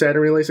there was a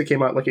Saturn release, it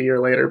came out like a year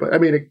later. But I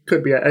mean, it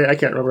could be. I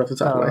can't remember off the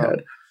top of my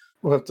head.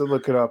 We'll have to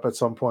look it up at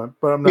some point,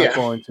 but I'm not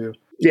going to.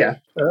 Yeah.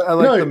 I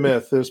like the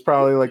myth. There's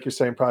probably, like you're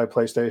saying, probably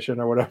PlayStation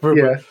or whatever.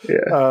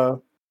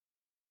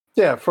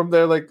 But, from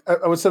there, like,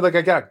 I would say, like,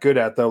 I got good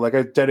at, though. Like,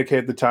 I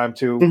dedicated the time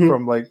to,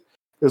 from, like, it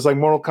was, like,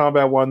 Mortal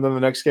Kombat 1, then the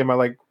next game I,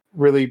 like,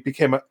 really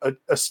became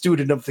a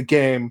student of the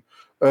game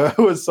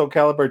was Soul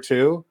Calibur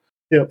 2.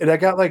 Yeah. And I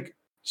got, like,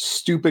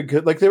 stupid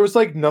good. Like, there was,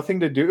 like,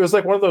 nothing to do. It was,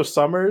 like, one of those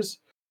summers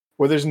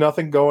where there's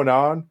nothing going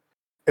on.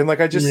 And,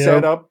 like, I just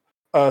sat up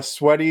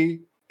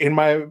sweaty in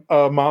my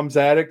mom's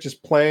attic,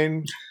 just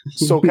playing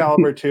Soul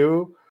Calibur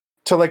 2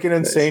 to like an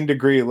insane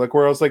degree, like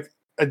where I was like,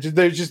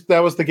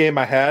 that was the game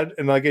I had,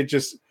 and like it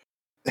just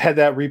had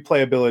that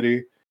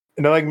replayability,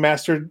 and I like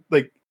mastered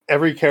like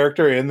every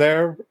character in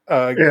there,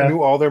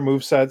 knew all their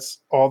movesets,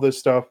 all this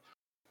stuff,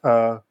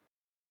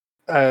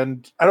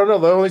 and I don't know.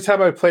 The only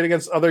time I played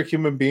against other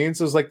human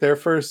beings was like their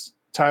first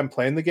time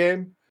playing the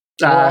game.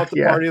 We're all at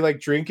the party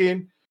like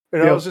drinking,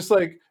 and I was just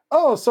like,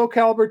 "Oh, Soul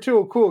Calibur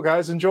 2, cool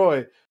guys,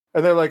 enjoy."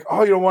 And they're like,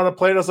 "Oh, you don't want to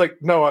play it?" I was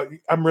like, "No,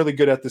 I'm really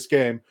good at this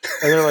game."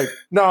 And they're like,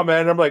 "No,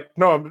 man." And I'm like,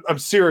 "No, I'm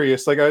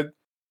serious. Like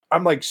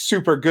I'm like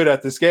super good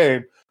at this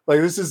game.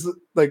 Like this is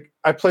like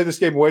I play this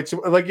game way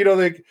too like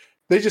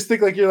they just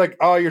think like you're like,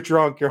 oh, you're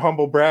drunk, you're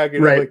humble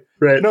bragging." Right.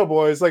 No,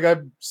 boys, like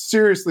I'm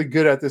seriously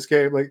good at this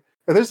game. Like,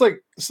 and there's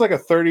like it's like a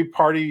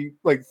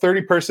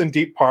 30-person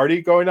deep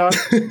party going on,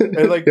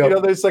 and like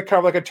there's like kind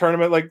of like a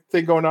tournament like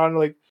thing going on.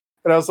 Like,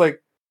 and I was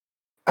like,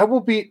 I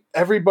will beat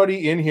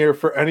everybody in here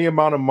for any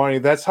amount of money.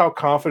 That's how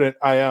confident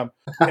I am.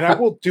 And I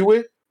will do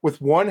it with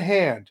one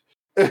hand.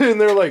 And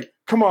they're like,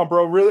 come on,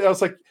 bro. Really? I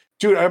was like,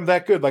 dude, I'm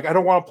that good. Like, I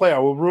don't want to play. I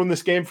will ruin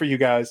this game for you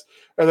guys.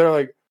 And they're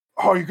like,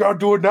 oh, you got to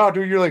do it now,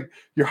 dude. You're like,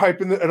 you're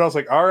hyping it. And I was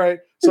like, all right.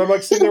 So I'm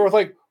like sitting there with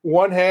like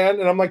one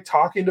hand and I'm like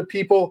talking to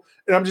people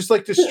and I'm just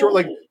like destroyed.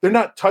 Like, they're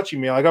not touching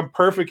me. Like, I'm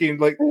perfecting,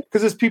 like,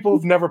 because there's people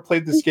who've never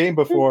played this game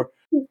before.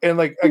 And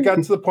like, I got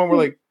to the point where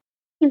like,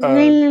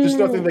 there's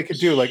nothing they could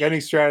do, like any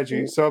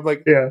strategy. So I'm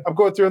like, I'm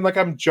going through and like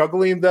I'm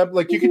juggling them.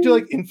 Like you could do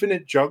like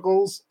infinite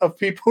juggles of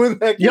people in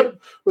that game,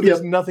 but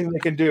there's nothing they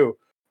can do.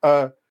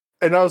 And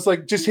I was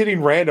like just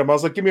hitting random. I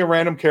was like, give me a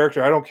random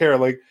character. I don't care.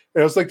 Like,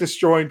 and I was like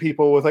destroying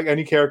people with like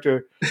any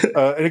character.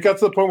 And it got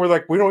to the point where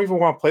like we don't even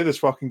want to play this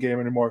fucking game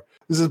anymore.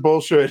 This is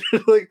bullshit.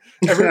 Like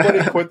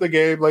everybody quit the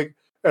game. Like,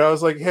 and I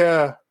was like,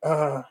 that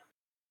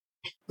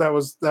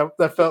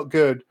felt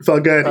good. It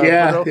felt good.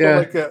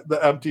 Like the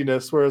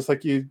emptiness, where it's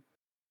like you.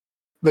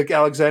 Like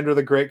Alexander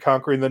the Great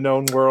conquering the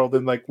known world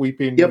and like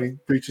weeping when he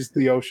reaches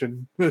the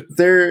ocean.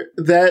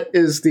 That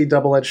is the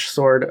double-edged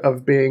sword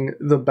of being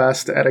the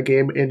best at a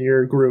game in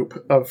your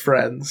group of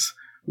friends,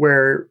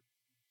 where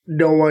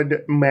no one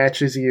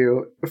matches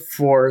you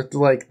for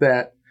like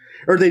that,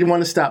 or they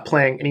want to stop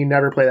playing and you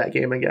never play that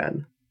game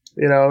again.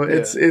 You know,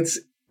 it's or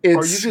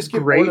you just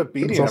get bored of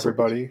beating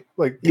everybody.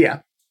 Like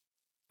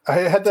I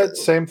had that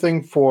same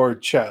thing for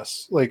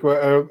chess. Like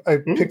I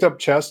picked up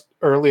chess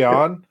early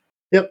on.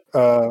 Yep.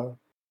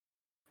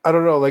 I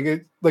don't know,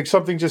 like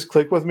something just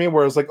clicked with me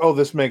where I was like, oh,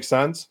 this makes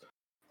sense.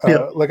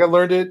 Like I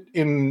learned it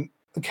in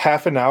like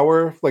half an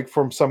hour, like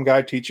from some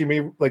guy teaching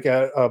me, like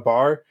at a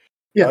bar.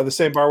 The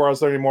same bar where I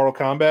was learning Mortal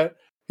Kombat.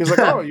 He's like,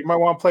 oh, you might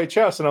want to play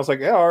chess. And I was like,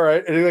 yeah, all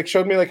right. And he like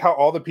showed me like how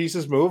all the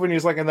pieces move. And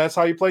he's like, and that's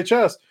how you play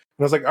chess.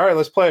 And I was like, all right,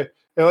 let's play.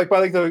 And like by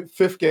like the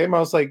 5th game, I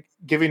was like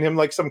giving him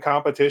like some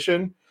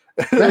competition.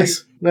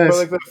 Nice. By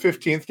like the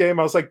 15th game,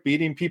 I was like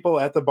beating people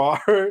at the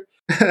bar.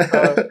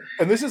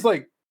 And this is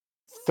like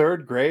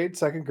 3rd grade,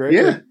 2nd grade.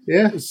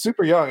 Yeah. It's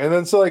super young. And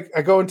then so like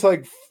I go into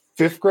like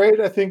 5th grade,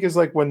 I think is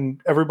like when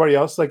everybody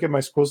else like in my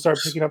school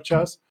started picking up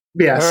chess.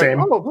 Yeah, same.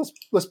 Like, oh,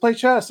 let's play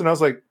chess. And I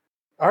was like,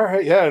 all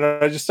right, yeah. And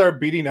I just started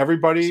beating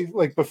everybody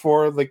like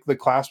before like the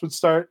class would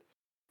start.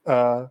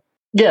 But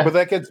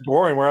that gets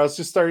boring where I was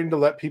just starting to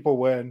let people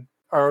win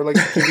or like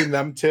giving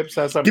them tips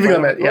as I'm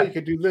playing. Like, oh, you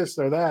could do this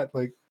or that.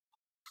 Like,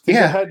 I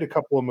had a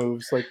couple of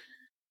moves. Like,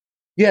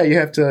 yeah, you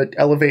have to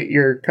elevate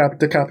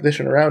the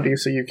competition around you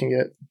so you can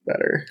get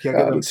better. Yeah,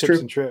 get them tips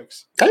and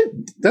tricks.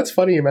 That's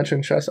funny you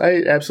mentioned chess.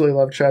 I absolutely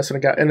love chess,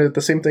 and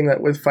the same thing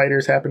that with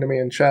fighters happened to me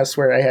in chess,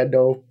 where I had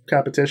no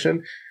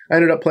competition. I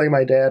ended up playing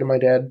my dad, and my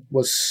dad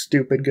was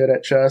stupid good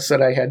at chess,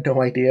 and I had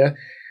no idea.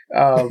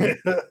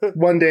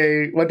 One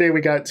day we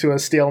got to a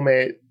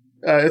stalemate.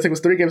 I think it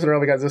was 3 games in a row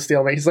we got to a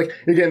stalemate. He's like,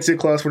 "You're getting too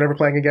close. We're never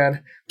playing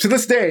again." To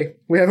this day,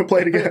 we haven't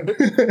played again.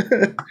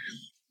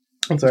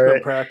 He's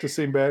been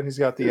practicing, man. He's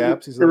got the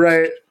apps. He's like,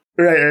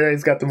 right.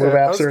 He's got the move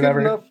apps or whatever.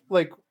 Enough,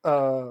 like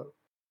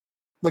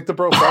the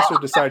professor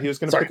decided he was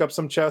going to pick up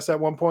some chess at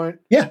one point.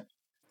 Yeah.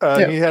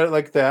 He had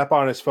like the app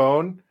on his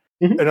phone,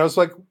 and I was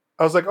like,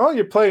 oh,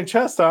 you're playing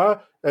chess, huh?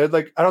 And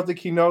like, I don't think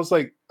he knows.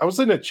 Like, I was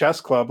in a chess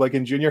club, like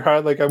in junior high.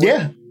 Like,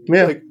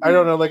 like I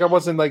don't know, like I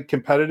wasn't like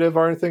competitive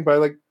or anything, but I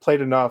like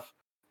played enough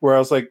where I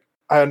was like,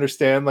 I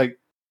understand like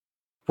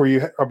where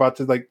you are about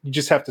to like, you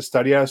just have to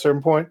study at a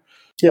certain point.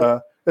 Yeah.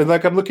 And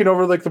like I'm looking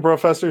over like the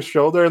professor's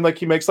shoulder, and like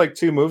he makes like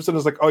 2 moves, and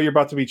it's like, oh, you're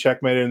about to be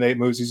checkmated in 8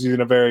 moves. He's using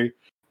a very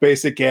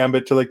basic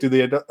gambit to like do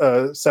the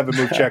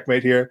 7-move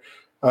checkmate here.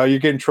 You're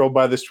getting trolled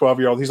by this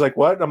 12-year-old. He's like,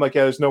 what? And I'm like,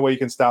 yeah, there's no way you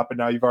can stop it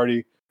now. You've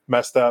already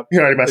messed up.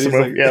 You already messed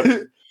up. Yeah.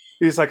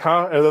 He's like,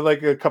 huh? And then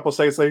like a couple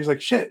seconds later, he's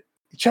like, shit,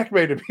 you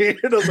checkmated me.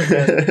 And I was like,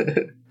 yeah,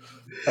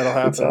 that'll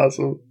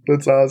happen.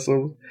 That's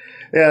awesome.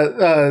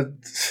 Yeah.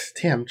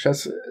 Damn,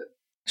 chess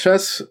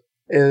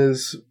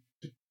is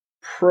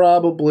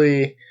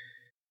probably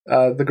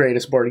the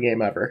greatest board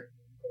game ever,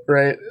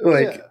 right?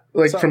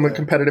 Like from a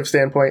competitive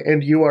standpoint,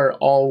 and you are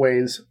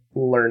always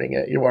learning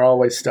it. You are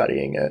always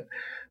studying it.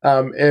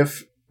 I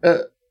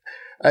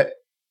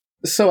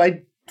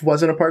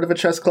wasn't a part of a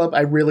chess club.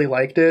 I really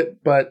liked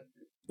it, but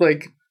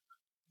like,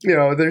 you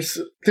know, there's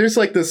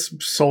like this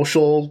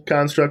social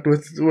construct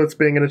with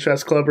being in a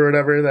chess club or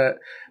whatever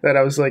that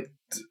I was like,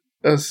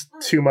 I was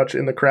too much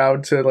in the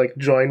crowd to like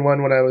join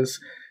one when I was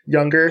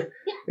younger,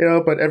 you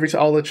know. But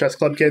all the chess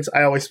club kids,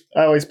 I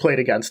always played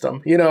against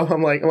them, you know.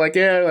 I'm like,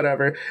 yeah,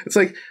 whatever. It's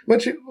like,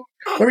 what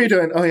were you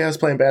doing? Oh yeah, I was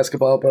playing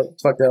basketball, but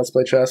fuck that, let's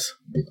play chess.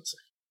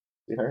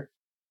 You heard?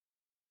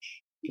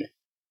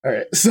 All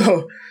right,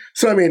 so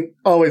I mean,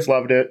 always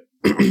loved it,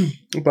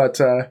 but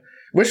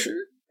we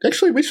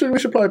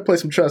should probably play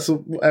some chess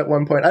at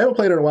one point. I haven't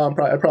played it in a while.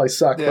 I'd probably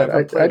suck, but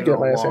I'd get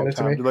my ass handed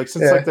to me. Like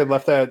since like they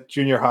left that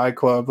junior high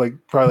club, like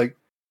probably like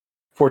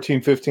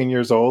 14, 15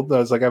 years old. I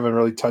was like, I haven't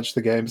really touched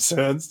the game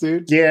since,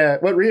 dude. Yeah,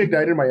 what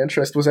reignited my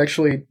interest was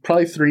actually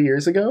probably 3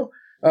 years ago.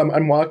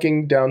 I'm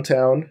walking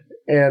downtown,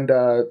 and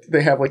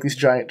they have like these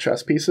giant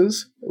chess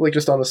pieces, like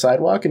just on the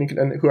sidewalk, and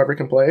whoever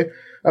can play.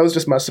 I was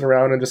just messing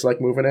around and just like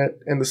moving it,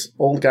 and this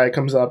old guy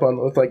comes up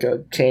with like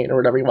a cane or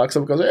whatever. He walks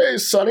up and goes, "Hey,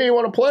 Sonny, you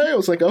want to play?" I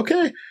was like,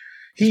 "Okay."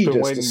 He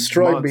just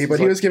destroyed me, but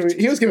he was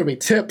giving me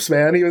tips,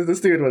 man. This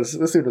dude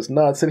was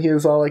nuts, and he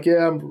was all like,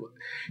 "Yeah, I'm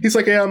this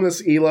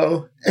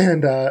Elo,"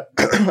 and I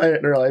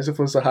didn't realize if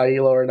it was a high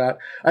Elo or not.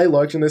 I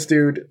looked, and this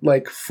dude,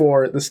 like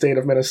for the state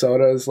of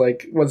Minnesota, was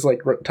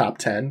like top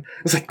 10.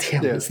 I was like,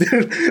 damn, this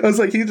dude. I was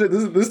like,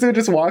 this dude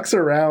just walks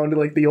around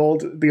like the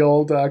old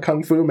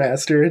kung fu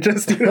master, and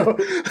just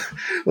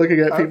looking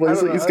at people.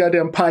 He's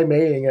goddamn Pai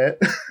Meiing it.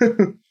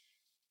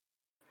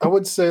 I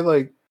would say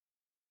like.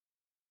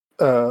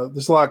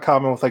 There's a lot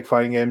common with like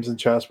fighting games and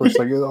chess where it's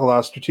like a lot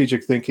of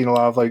strategic thinking, a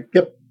lot of like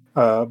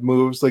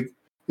moves. Like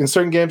in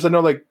certain games, I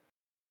know like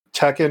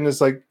Tekken is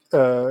like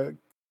no,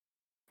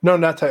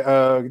 not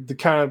the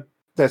kind of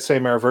that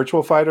same era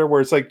Virtual Fighter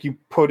where it's like you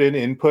put in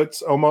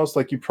inputs almost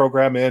like you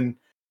program in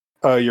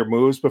your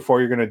moves before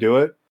you're going to do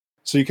it.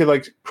 So you could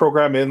like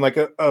program in like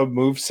a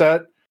move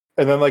set,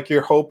 and then like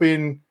you're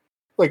hoping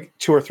like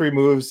 2 or 3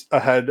 moves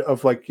ahead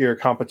of like your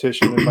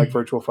competition in like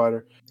Virtual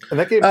Fighter, and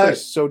that game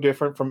plays so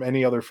different from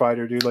any other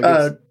fighter, dude.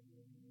 Like,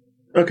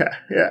 okay,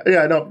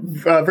 yeah, no.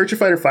 Virtua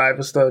Fighter 5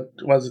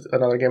 was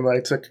another game that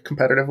I took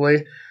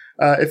competitively.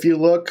 If you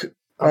look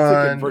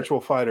I'm thinking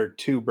Virtual Fighter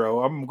 2,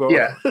 bro. I'm going.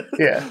 Yeah.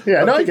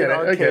 No, I get it.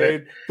 Arcade, I get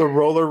it. The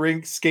roller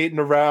rink, skating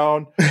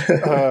around,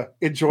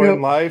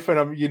 enjoying life,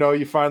 and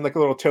you find like a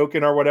little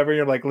token or whatever. And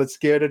you're like, let's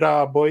get it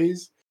on,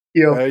 boys.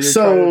 You're trying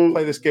to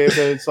play this game, and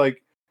it's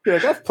like, you're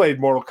like, I've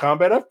played Mortal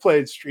Kombat, I've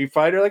played Street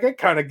Fighter, like I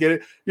kind of get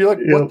it. You're like,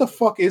 what the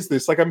fuck is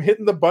this? Like I'm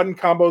hitting the button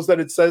combos that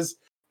it says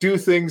do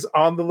things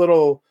on the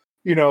little,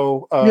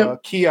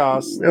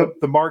 kiosk,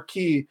 the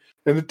marquee,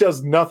 and it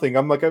does nothing.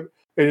 I'm like, and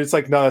it's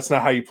like, no, that's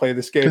not how you play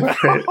this game.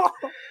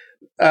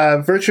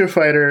 Virtua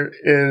Fighter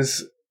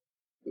is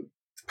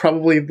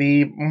probably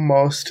the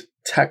most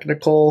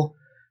technical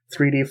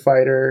 3D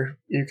fighter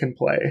you can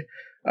play.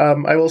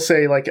 I will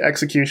say, like,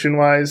 execution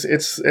wise,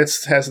 it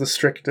has the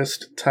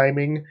strictest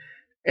timing,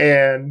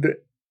 and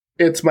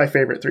it's my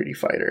favorite 3D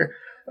fighter.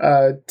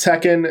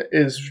 Tekken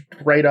is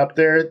right up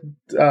there.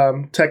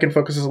 Tekken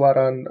focuses a lot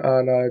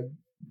on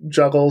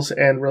juggles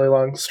and really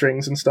long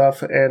strings and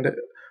stuff, and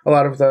a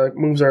lot of the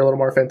moves are a little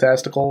more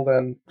fantastical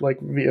than like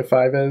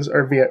VF5 is,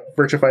 or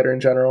Virtua Fighter in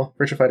general.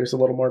 Virtua Fighter is a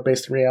little more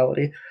based in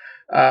reality.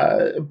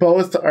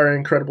 Both are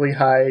incredibly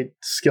high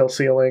skill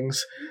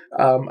ceilings,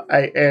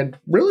 and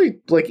really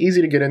like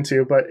easy to get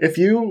into. But if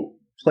you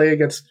play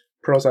against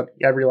pros on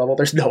every level,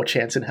 there's no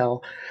chance in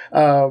hell.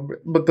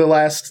 But the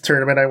last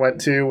tournament I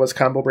went to was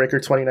Combo Breaker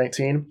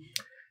 2019,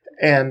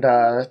 and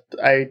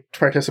I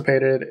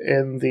participated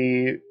in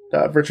the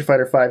Virtua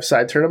Fighter 5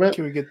 side tournament.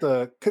 Can we get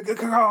the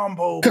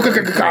combo?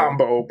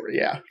 Combo,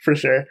 yeah, for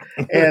sure.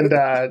 And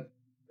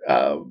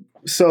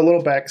so a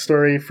little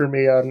backstory for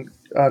me on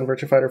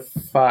Virtua Fighter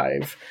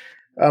 5.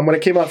 When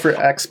it came out for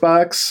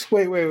Xbox...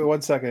 Wait,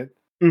 1 second.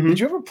 Mm-hmm. Did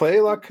you ever play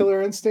a lot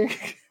Killer Instinct?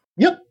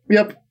 Yep.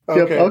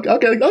 Okay. I'll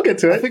get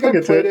to it. I think I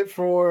played it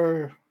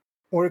for...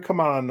 What did it come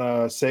out on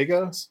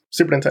Sega?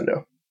 Super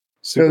Nintendo.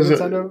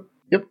 Nintendo?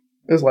 Yep.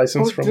 It was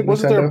licensed from Nintendo.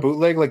 Wasn't there a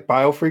bootleg like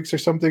BioFreaks or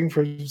something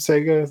for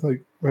Sega?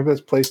 Like maybe that's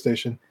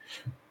PlayStation.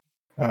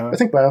 I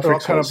think BioFreaks it all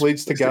kind of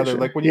bleeds together.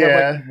 Like when you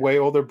have like way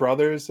older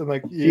brothers and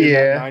like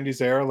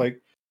 90s era,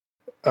 like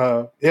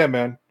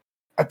man.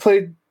 I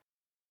played.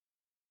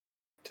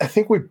 I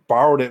think we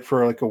borrowed it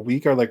for like a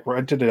week or like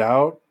rented it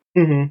out,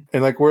 and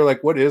like we're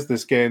like, what is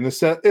this game? It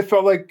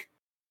felt like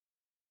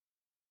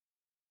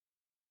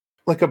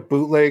a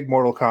bootleg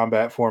Mortal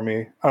Kombat for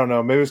me. I don't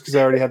know. Maybe it's because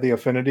I already had the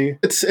affinity.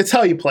 It's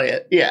how you play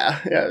it.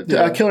 Yeah.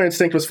 Killer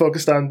Instinct was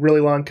focused on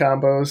really long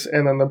combos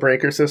and then the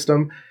breaker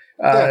system.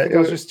 I think I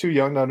was just too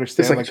young to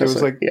understand. Like it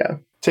was like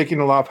taking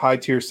a lot of high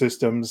tier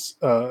systems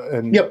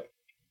and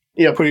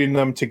putting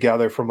them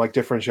together from like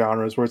different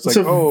genres. Where it's like,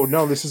 oh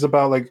no, this is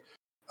about like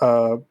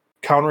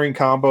countering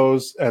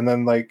combos and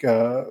then like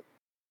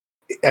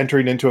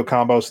entering into a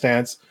combo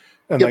stance.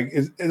 And like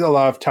it's a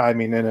lot of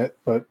timing in it,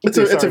 but it's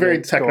a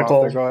very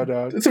technical.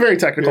 It's a very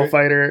technical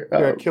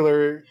fighter.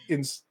 Killer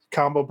in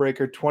Combo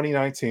Breaker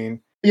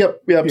 2019.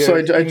 Yep. So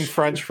I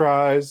French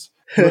fries,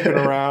 looking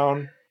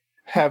around,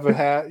 have a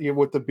hat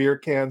with the beer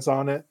cans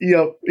on it.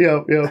 Yep.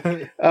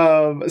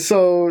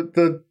 So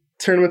the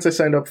tournaments I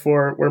signed up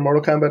for were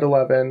Mortal Kombat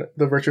 11,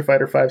 the Virtua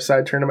Fighter 5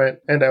 side tournament,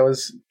 and I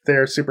was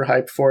there super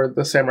hyped for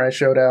the Samurai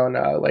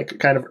Showdown, like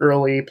kind of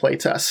early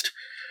playtest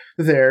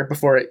there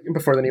before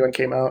the new one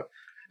came out.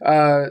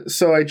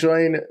 So I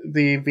joined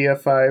the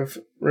VF5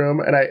 room,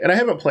 and I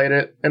haven't played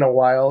it in a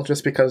while,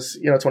 just because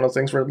it's one of those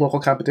things where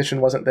local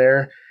competition wasn't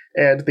there,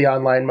 and the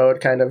online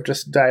mode kind of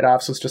just died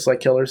off. So it's just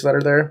like killers that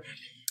are there.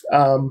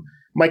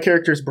 My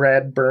character's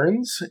Brad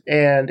Burns,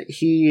 and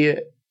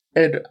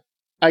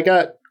I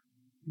got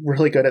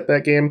really good at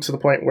that game to the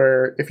point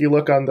where if you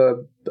look on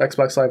the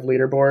Xbox Live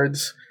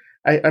leaderboards,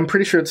 I'm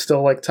pretty sure it's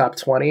still like top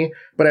 20.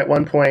 But at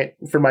one point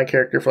for my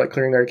character, for like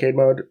clearing the arcade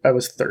mode, I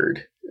was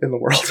third in the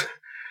world.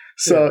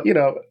 So,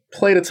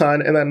 played a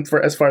ton. And then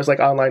as far as like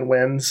online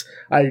wins,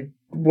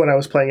 when I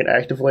was playing it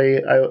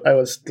actively, I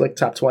was like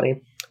top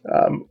 20.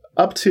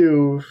 Up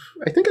to,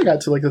 I think I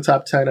got to like the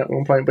top 10 at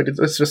one point, but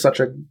it's just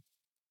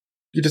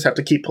you just have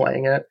to keep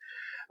playing it.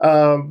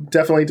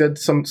 Definitely did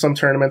some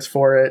tournaments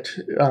for it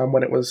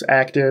when it was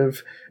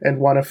active and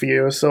won a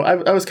few. So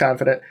I was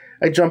confident.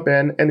 I jump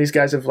in and these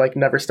guys have like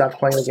never stopped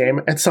playing the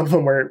game. And some of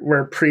them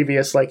were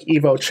previous like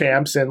Evo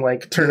champs and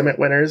like tournament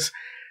winners.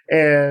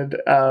 And,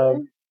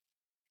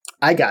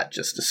 I got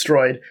just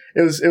destroyed.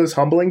 It was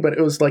humbling, but it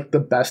was like the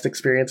best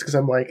experience because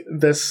I'm like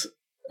this.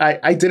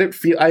 I didn't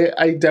feel.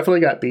 I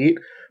definitely got beat,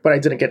 but I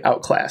didn't get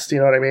outclassed. You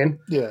know what I mean?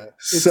 Yeah.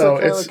 So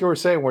it's like you were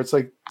saying, where it's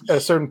like at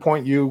a certain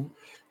point you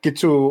get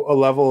to a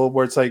level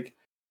where it's like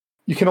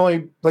you can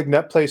only like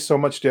net play so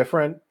much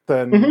different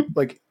than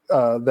like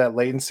that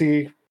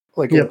latency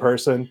like in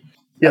person,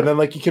 and then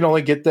like you can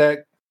only get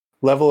that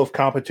level of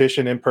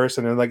competition in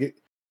person, and like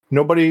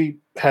nobody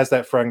has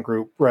that friend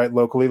group, right?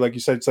 Locally, like you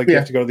said, it's like you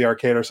have to go to the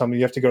arcade or something.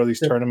 You have to go to these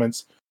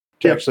tournaments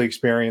to actually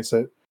experience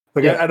it.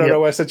 Like I don't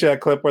know. I sent you that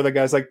clip where the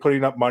guy's like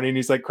putting up money and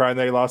he's like crying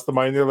that he lost the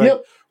money. And they're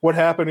like, "What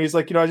happened?" He's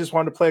like, I just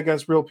wanted to play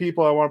against real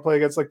people. I want to play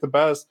against like the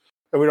best,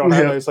 and we don't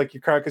have it. It's like you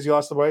cry because you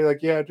lost the money.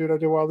 Like, yeah, dude, I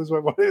did well. This is my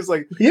money. It's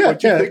like, what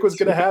do you think was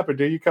going to happen?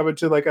 Dude, you come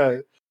into like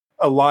a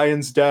a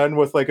lion's den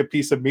with like a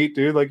piece of meat,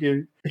 dude. Like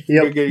you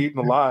get eaten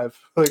alive.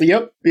 Like,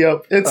 yep.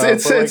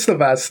 It's the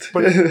best.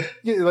 But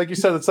like you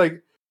said,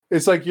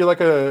 it's like you're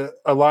like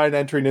a lion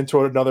entering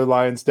into another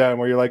lion's den,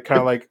 where you're like kind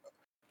of like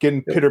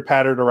getting pitter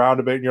pattered around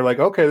a bit, and you're like,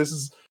 okay,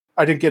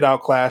 I didn't get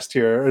outclassed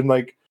here, and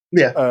like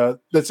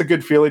that's a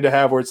good feeling to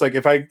have. Where it's like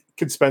if I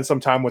could spend some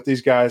time with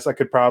these guys, I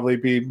could probably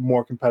be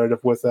more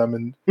competitive with them,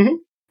 and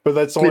but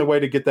that's the only way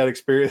to get that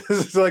experience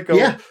is like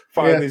go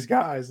find these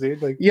guys,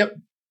 dude. Like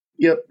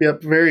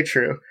Yep. Very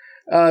true.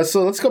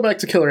 So let's go back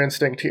to Killer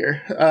Instinct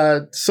here.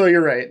 So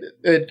you're right.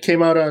 It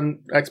came out on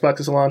Xbox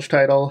as a launch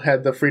title,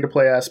 had the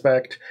free-to-play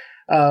aspect.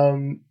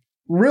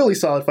 Really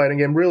solid fighting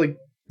game, really,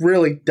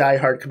 really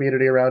die-hard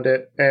community around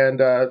it. And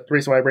the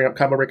reason why I bring up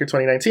Combo Breaker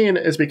 2019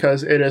 is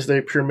because it is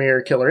the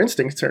premier Killer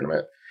Instinct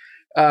tournament.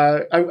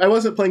 I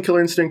wasn't playing Killer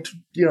Instinct,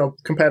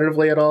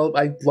 competitively at all.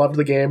 I loved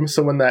the game,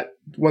 so when that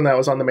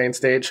was on the main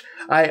stage,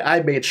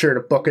 I made sure to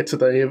book it to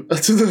the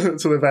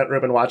to the event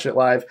room and watch it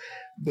live.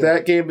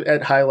 That game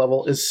at high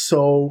level is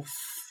so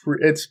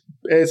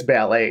it's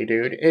ballet,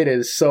 dude. It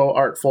is so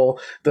artful.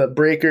 The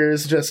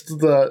breakers, just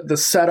the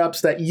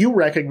setups that you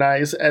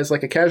recognize as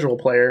like a casual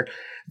player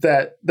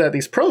that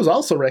these pros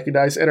also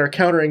recognize and are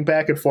countering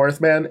back and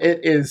forth, man. It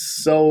is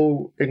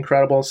so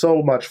incredible,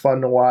 so much fun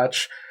to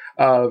watch.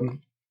 And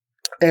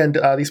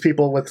these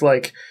people with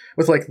the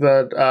it's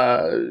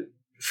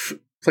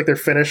like their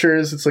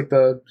finishers. It's like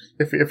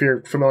if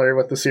you're familiar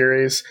with the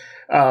series,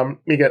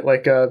 you get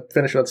like a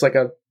finisher that's like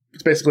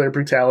it's basically a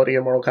brutality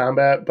in Mortal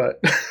Kombat,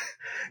 but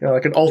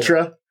like an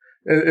ultra.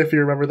 If you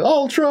remember the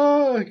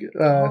ultra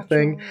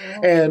thing,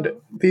 and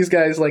these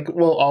guys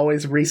will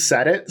always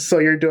reset it, so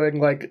you're doing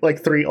like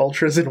 3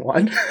 ultras in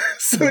one,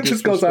 so it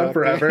just goes on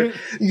forever.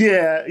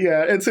 Yeah,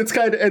 it's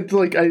kind of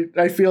like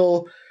I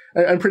feel.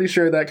 I'm pretty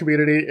sure that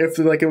community, if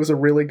it was a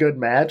really good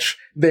match,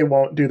 they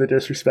won't do the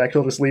disrespect.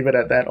 They'll just leave it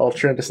at that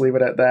ultra and just leave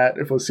it at that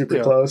if it was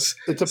super close.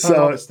 It depends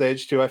on the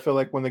stage too. I feel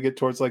like when they get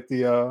towards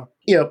the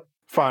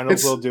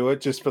finals, they'll do it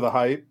just for the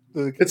hype.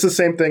 It's the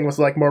same thing with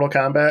Mortal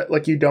Kombat.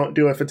 Like you don't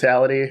do a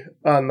fatality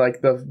on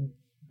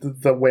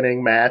the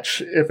winning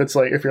match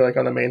if you're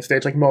on the main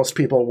stage. Like most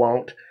people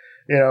won't.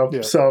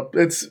 So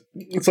it's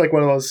like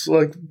one of those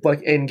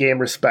like in-game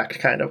respect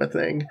kind of a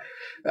thing.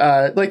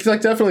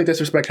 Definitely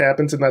disrespect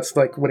happens, and that's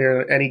when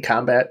you're in any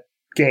combat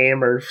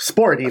game or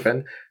sport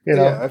even.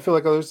 I feel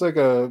like there's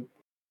a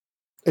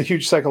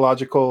huge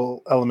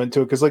psychological element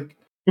to it because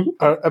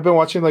I've been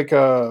watching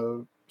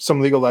some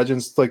League of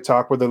Legends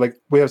talk where they're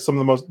we have some of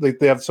the most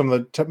they have some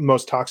of the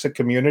most toxic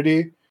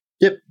community.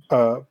 Yep.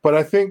 But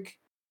I think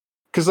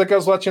because I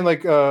was watching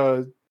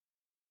I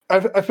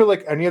feel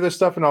like any other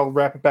stuff, and I'll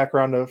wrap it back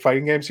around to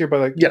fighting games here,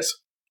 but yes,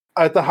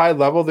 at the high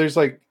level, there's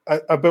I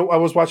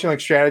was watching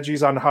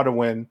strategies on how to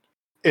win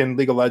in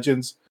League of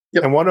Legends,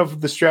 and one of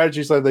the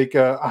strategies a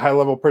high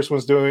level person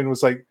was doing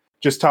was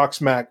just talk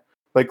smack.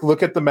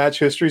 Look at the match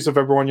histories of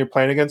everyone you're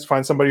playing against,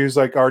 find somebody who's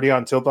already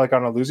on tilt,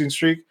 on a losing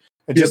streak,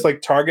 and just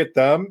target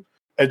them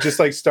and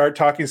just start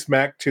talking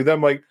smack to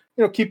them.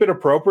 Keep it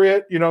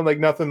appropriate,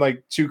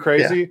 nothing too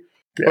crazy.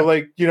 Yeah.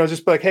 But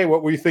just be hey,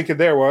 what were you thinking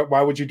there?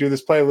 Why would you do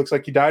this play? It looks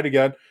like you died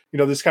again.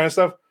 This kind of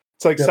stuff.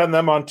 It's send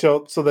them on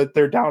tilt so that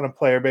they're down a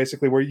player,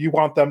 basically, where you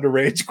want them to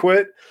rage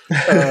quit.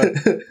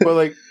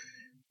 But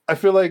I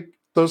feel like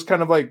those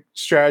kind of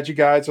strategy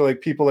guides or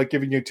people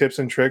giving you tips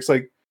and tricks.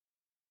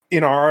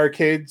 In our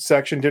arcade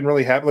section, didn't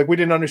really have we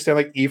didn't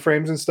understand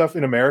E-frames and stuff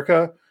in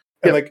America,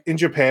 and in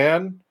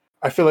Japan,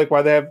 I feel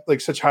why they have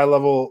such high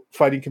level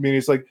fighting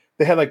communities.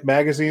 They had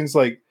magazines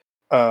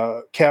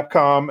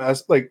Capcom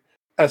as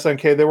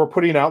SNK. They were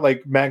putting out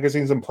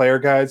magazines and player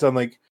guides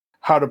on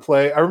how to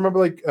play. I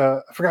remember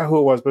I forgot who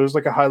it was, but it was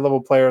a high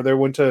level player. They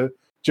went to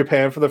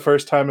Japan for the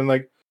first time, and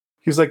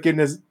he was getting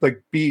his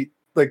beat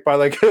by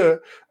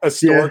a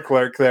store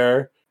clerk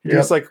there.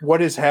 He's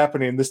what is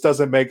happening? This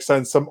doesn't make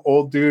sense. Some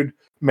old dude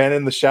man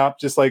in the shop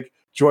just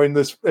joined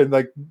this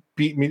and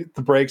beat me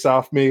the brakes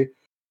off me.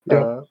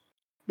 There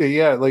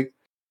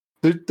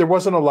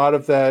wasn't a lot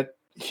of that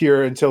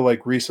here until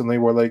recently,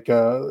 where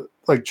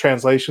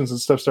translations and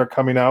stuff start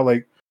coming out.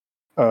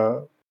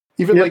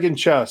 Even in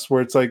chess,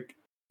 where it's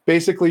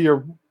basically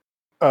you're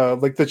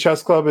the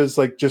chess club is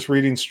just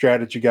reading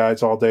strategy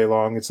guides all day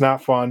long. It's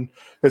not fun.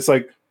 It's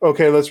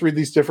okay, let's read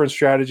these different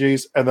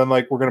strategies, and then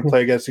we're going to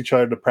play against each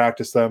other to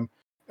practice them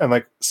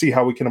and see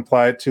how we can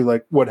apply it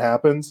to what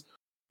happens.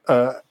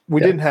 We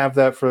didn't have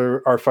that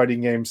for our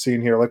fighting game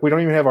scene here. We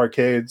don't even have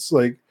arcades.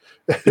 So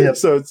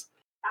it's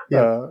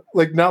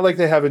not like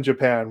they have in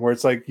Japan, where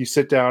it's you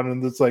sit down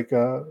and it's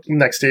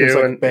next to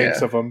you and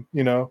banks of them,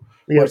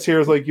 Whereas here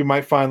is you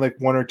might find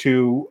 1 or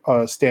 2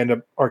 stand-up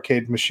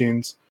arcade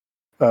machines.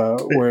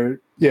 So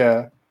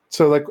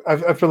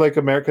I feel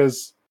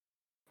America's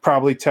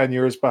probably 10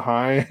 years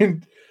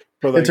behind.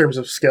 But in terms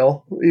of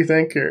skill, you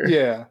think? Or?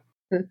 Yeah.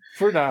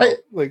 For now,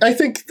 I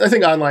think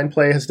online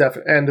play has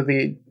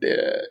definitely,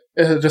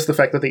 and just the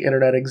fact that the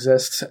internet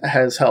exists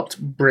has helped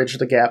bridge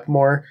the gap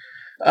more.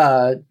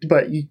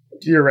 But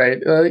you're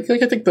right. I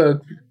think the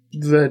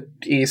the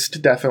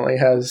East definitely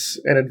has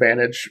an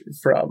advantage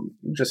from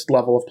just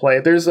level of play.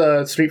 There's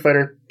a Street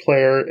Fighter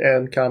player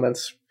and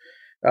comments.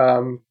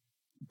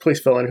 Please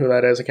fill in who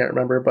that is. I can't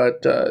remember,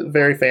 but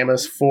very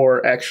famous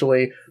for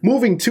actually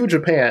moving to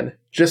Japan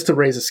just to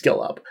raise his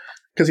skill up.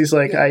 Because he's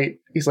like, I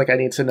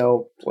need to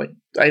know, like,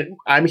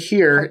 I'm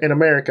here in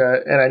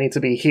America and I need to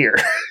be here,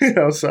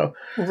 so.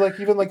 Like,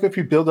 even like if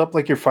you build up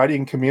like your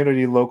fighting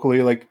community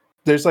locally, like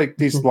there's like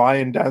these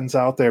lion dens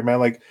out there,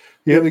 man. Like,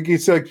 like you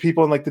see like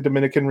people in like the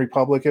Dominican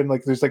Republic, and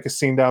like there's like a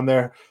scene down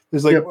there.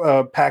 There's like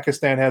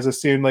Pakistan has a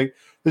scene. Like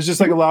there's just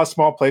like a lot of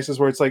small places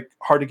where it's like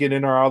hard to get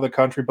in or out of the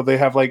country, but they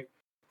have like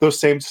those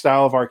same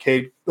style of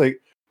arcade,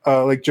 like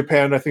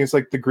Japan. I think it's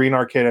like the Green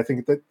Arcade. I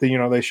think that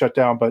they shut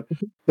down, but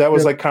that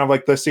was like kind of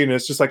like the scene.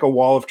 It's just like a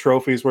wall of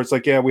trophies where it's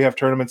like, we have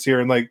tournaments here,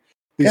 and like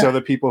these are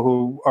the people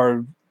who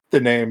are the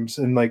names,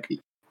 and like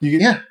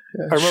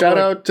shout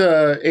out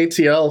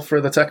ATL for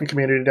the Tekken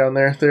community down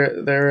there.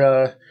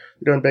 They're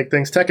doing big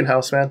things. Tekken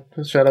House, man.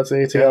 Shout out to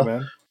ATL. Yeah,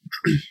 man.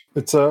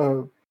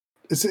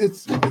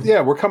 It's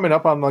we're coming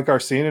up on like our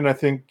scene, and I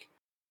think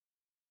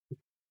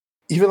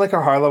even like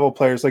our high level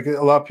players, like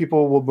a lot of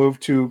people will move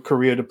to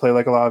Korea to play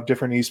like a lot of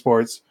different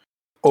esports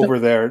over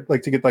there,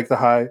 like to get like the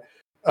high.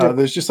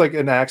 There's just like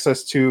an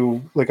access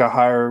to like a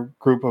higher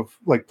group of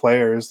like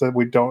players that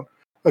we don't.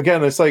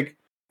 Again, it's like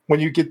when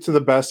you get to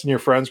the best in your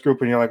friends group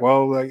and you're like,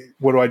 well, like,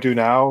 what do I do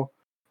now?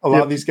 A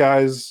lot of these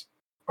guys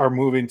are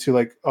moving to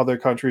like other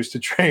countries to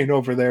train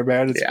over there,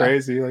 man. It's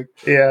crazy. Like,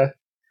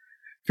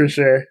 for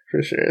sure.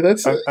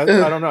 That's I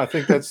don't know. I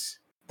think that's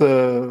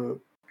the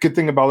good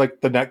thing about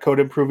like the netcode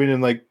improving,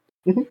 and like,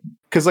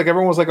 because like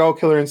everyone was like, oh,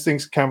 Killer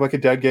Instinct's kind of like a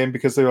dead game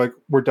because they're like,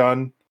 we're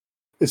done,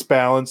 it's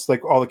balanced,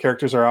 like all the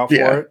characters are out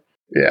for it,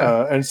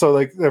 and so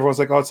like everyone's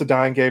like, oh, it's a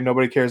dying game,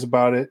 nobody cares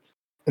about it.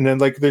 And then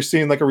like they're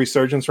seeing like a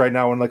resurgence right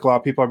now when like a lot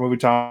of people are moving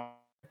to, and,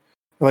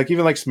 like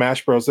even like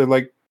Smash Bros, they're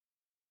like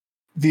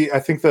I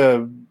think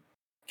the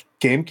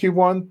GameCube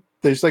one,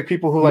 there's like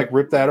people who like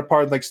rip that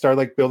apart and like start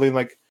like building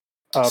like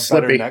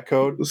better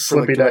netcode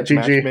for like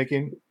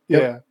matchmaking.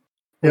 They're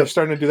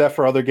starting to do that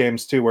for other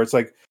games too, where it's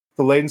like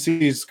the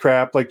latency is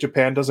crap. Like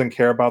Japan doesn't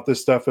care about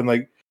this stuff, and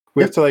like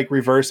we have to like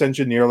reverse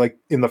engineer like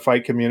in the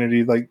fight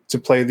community, like to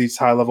play these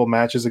high level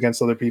matches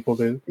against other people.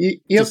 The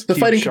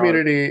fighting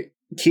community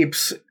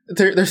keeps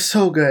they're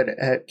so good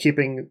at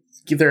keeping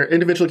their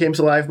individual games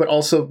alive, but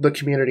also the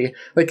community.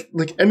 Like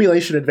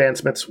emulation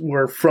advancements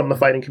were from the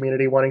fighting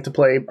community wanting to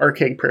play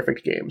arcade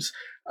perfect games.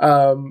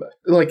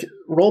 Like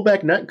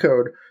rollback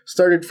netcode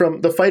started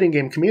from the fighting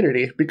game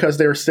community because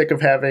they were sick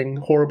of having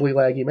horribly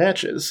laggy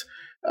matches.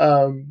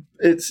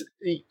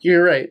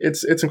 You're right.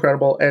 It's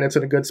incredible, and it's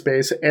in a good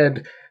space.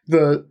 And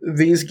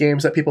these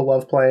games that people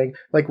love playing,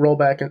 like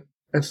rollback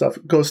and stuff,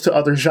 goes to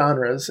other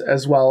genres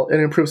as well,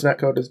 and improves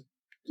netcode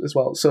as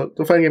well. So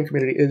the fighting game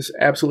community is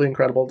absolutely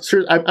incredible.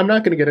 Sure, I'm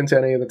not going to get into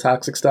any of the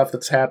toxic stuff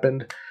that's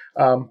happened,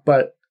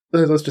 but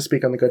let's just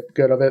speak on the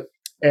good of it.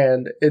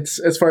 And it's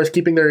as far as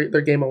keeping their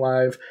game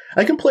alive.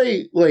 I can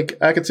play like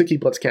Akatsuki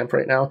Blitzcamp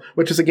right now,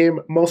 which is a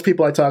game most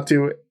people I talk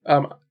to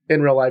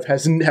in real life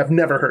have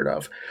never heard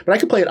of. But I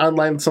can play it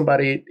online with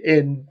somebody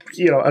in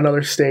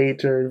another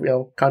state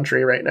or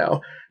country right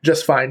now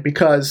just fine,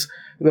 because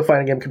the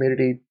fighting game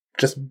community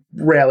just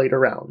rallied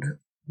around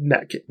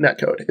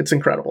netcode. It's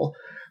incredible.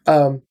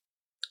 I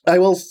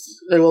will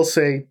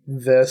say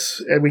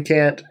this, and we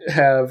can't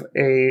have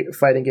a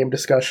fighting game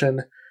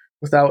discussion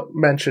without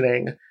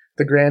mentioning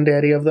the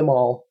granddaddy of them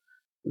all,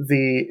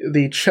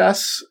 the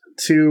chess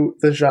to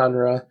the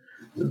genre,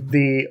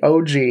 the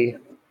OG,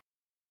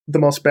 the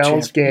most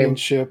balanced game.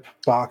 Championship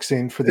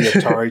boxing for the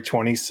Atari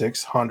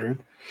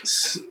 2600.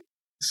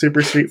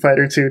 Super Street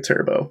Fighter 2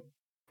 Turbo.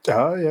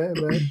 Oh, yeah,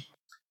 man.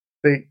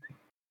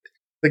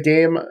 The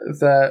game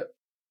that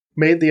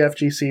made the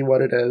FGC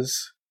what it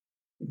is,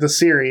 the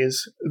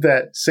series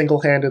that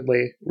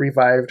single-handedly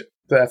revived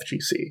the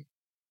FGC,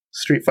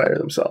 Street Fighter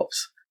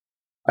themselves.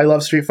 I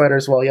love Street Fighter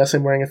as well. Yes,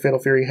 I'm wearing a Fatal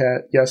Fury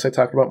hat. Yes, I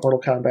talked about Mortal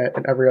Kombat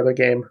in every other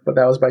game, but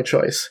that was by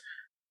choice.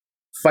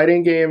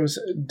 Fighting games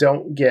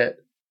don't get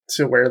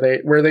to where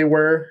they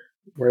were,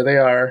 where they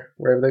are,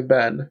 wherever they've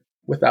been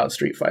without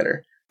Street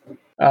Fighter.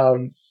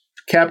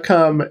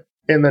 Capcom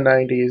in the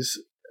 90s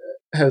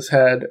has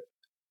had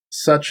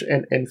such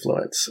an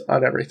influence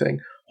on everything.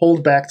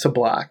 Hold back to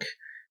block.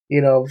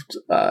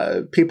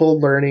 People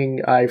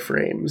learning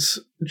iframes.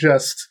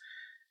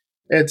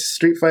 It's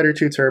Street Fighter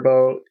 2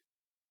 Turbo.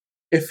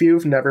 If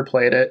you've never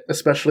played it,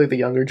 especially the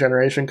younger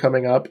generation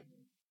coming up,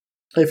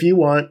 if you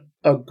want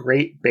a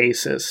great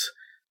basis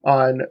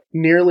on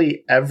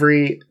nearly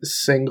every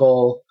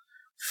single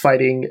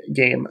fighting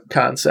game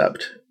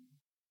concept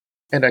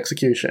and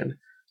execution,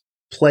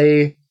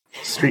 play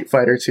Street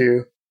Fighter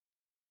 2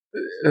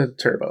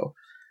 Turbo.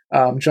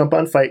 Jump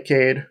on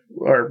Fightcade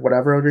or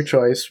whatever of your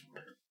choice.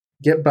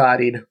 Get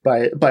bodied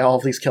by all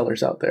of these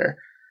killers out there.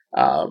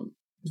 I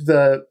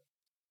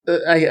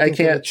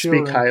can't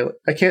speak highly.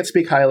 I can't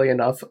speak highly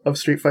enough of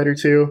Street Fighter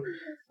 2.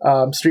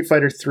 Street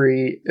Fighter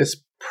 3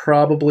 is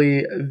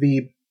probably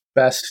the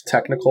best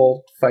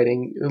technical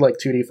fighting, like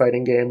 2D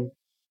fighting game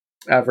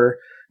ever.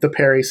 The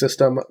parry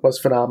system was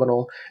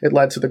phenomenal. It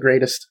led to the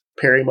greatest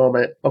parry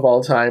moment of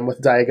all time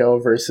with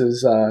Daigo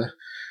versus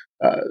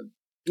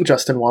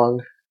Justin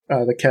Wong,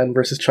 the Ken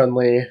versus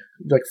Chun-Li,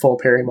 like full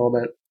parry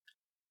moment.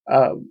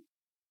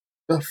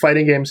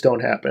 Fighting games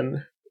don't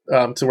happen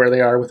to where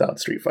they are without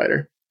Street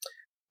Fighter.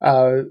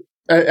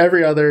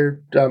 Every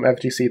other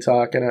FGC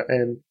talk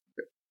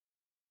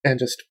and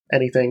just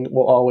anything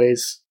will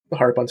always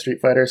harp on Street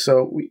Fighter.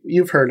 So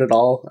you've heard it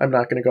all. I'm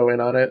not going to go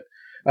in on it.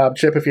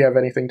 Chip, if you have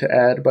anything to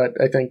add, but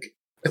I think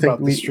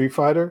about the Street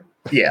Fighter.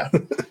 Yeah,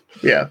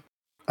 yeah.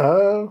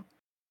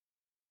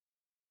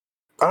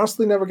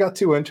 Honestly, never got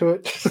too into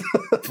it.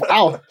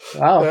 Wow.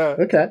 Yeah.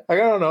 Okay. I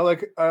don't know.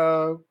 Like,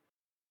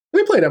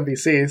 we played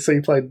MVC, so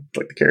you played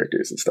like the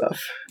characters and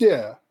stuff.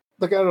 Yeah.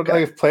 Like, I don't know.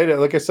 I've played it.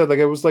 Like I said, like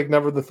it was like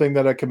never the thing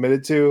that I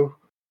committed to.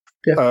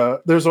 Yeah.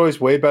 There's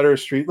always way better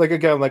Street. Like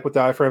again, like with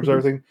the iframes,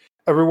 everything.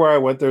 Everywhere I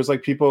went, there's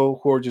like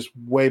people who are just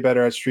way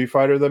better at Street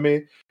Fighter than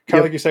me. Kind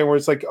of like you're saying, where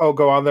it's like, oh,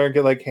 go on there and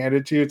get like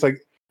handed to you. It's like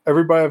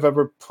everybody I've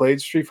ever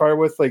played Street Fighter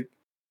with, like,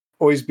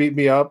 always beat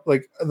me up.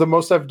 Like the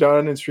most I've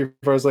done in Street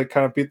Fighter is like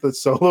kind of beat the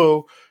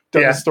solo,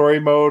 done the story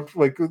mode,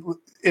 like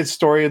its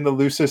story in the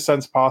loosest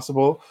sense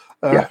possible.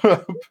 But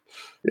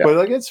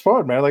like it's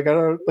fun, man. Like I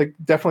don't like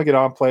definitely get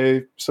on,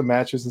 play some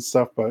matches and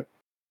stuff. But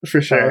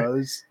for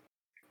sure,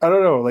 I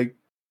don't know. Like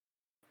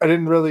I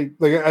didn't really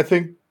like. I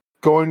think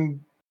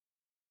going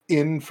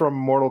in from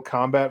Mortal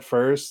Kombat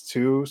first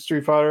to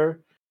Street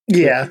Fighter,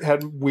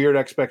 had weird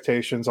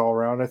expectations all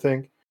around. I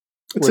think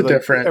it's a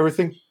different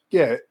everything.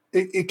 Yeah.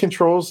 It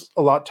controls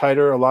a lot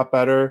tighter, a lot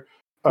better.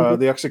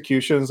 The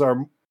executions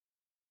are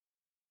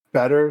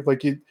better.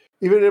 Like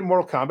even in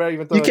Mortal Kombat,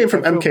 even though you came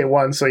from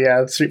MK1, so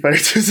yeah, Street Fighter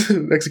 2's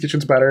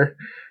execution's better.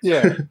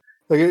 Yeah,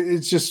 like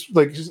it's just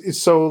like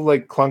it's so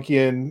like clunky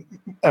in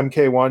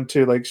MK1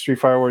 to like Street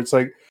Fighter, where it's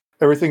like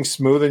everything's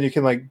smooth and you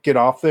can like get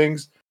off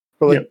things,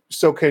 but like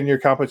so can your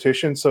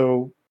competition.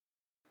 So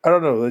I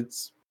don't know.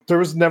 There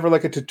was never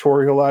like a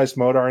tutorialized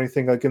mode or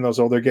anything like in those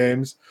older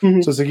games. So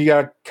it's like you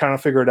got to kind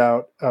of figure it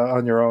out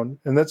on your own.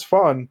 And that's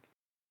fun.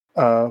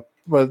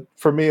 But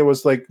for me, it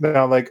was like,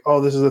 now like, oh,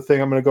 this is the thing.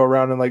 I'm going to go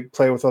around and like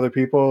play with other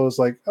people. It was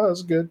like, oh,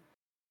 that's good.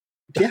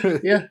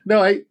 Yeah.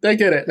 No, I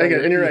get it. I get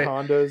it. And you're right.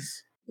 Hondas.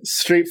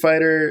 Street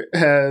Fighter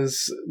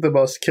has the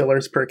most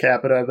killers per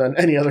capita than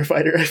any other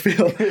fighter, I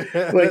feel.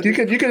 Like you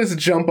could just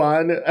jump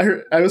on.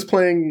 I was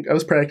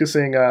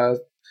practicing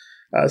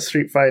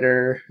Street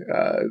Fighter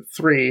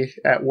 3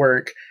 at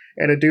work,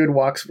 and a dude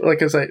walks, like,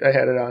 cause I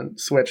had it on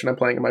Switch and I'm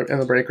playing in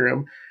the break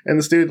room, and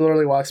this dude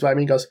literally walks by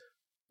me and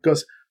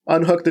goes,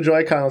 unhook the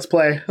Joy-Con, let's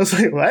play. I was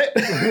like, what?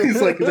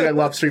 He's like, I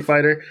love Street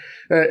Fighter,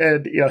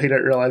 and he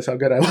didn't realize how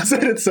good I was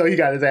at it, so he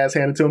got his ass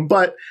handed to him.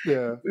 But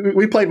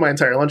we played my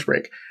entire lunch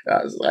break.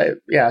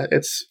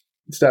 It's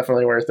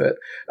definitely worth it.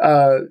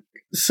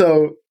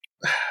 So.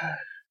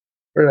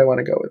 Where did I want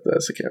to go with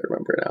this? I can't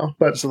remember now.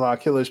 But there's a lot of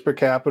killers per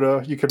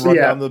capita. You can run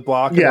down the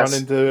block and run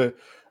into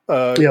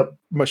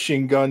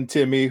Machine Gun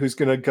Timmy, who's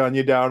going to gun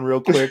you down real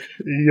quick.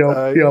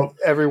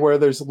 Everywhere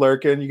there's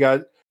lurking. You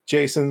got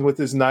Jason with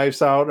his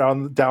knives out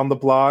down the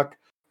block.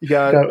 You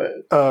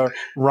got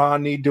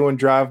Ronnie doing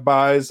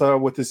drive-bys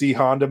with his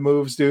E-Honda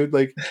moves, dude.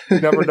 Like,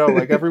 you never know.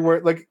 Like,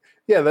 everywhere. Like,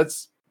 yeah,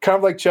 that's kind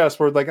of like chess,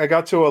 where like I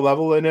got to a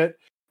level in it,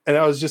 and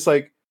I was just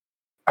like,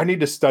 I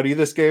need to study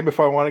this game if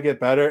I want to get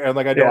better, and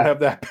like I don't have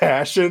that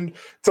passion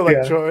to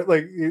like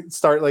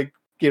start like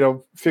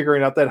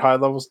figuring out that high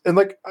levels. And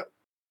like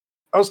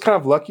I was kind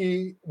of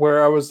lucky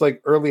where I was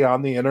like early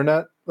on the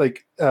internet,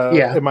 like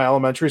in my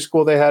elementary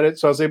school they had it,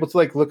 so I was able to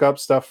like look up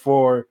stuff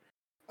for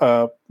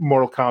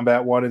Mortal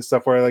Kombat 1 and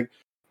stuff where like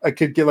I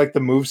could get like the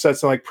move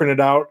sets and like print it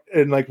out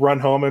and like run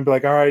home and be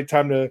like, all right,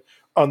 time to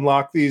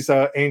unlock these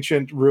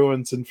ancient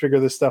ruins and figure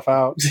this stuff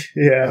out.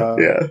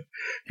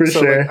 For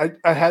sure. Like,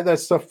 I had that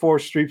stuff for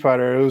Street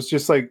Fighter. It was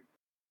just like,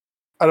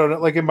 I don't know,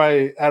 like in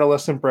my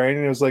adolescent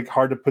brain, it was like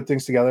hard to put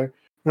things together.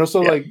 And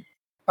also like,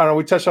 I don't know,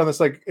 we touched on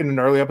this like in an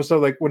early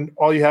episode, like when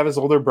all you have is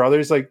older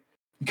brothers, like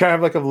you kind of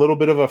have like a little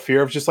bit of a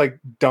fear of just like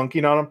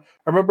dunking on them.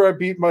 I remember I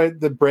beat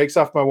the brakes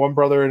off my one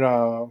brother in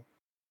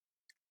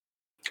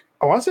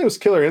I want to say it was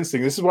Killer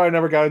Instinct. This is why I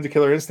never got into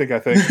Killer Instinct, I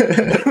think.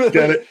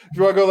 Got it. If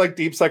you want to go like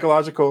deep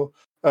psychological,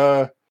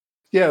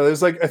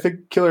 there's like I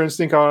think Killer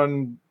Instinct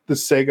on the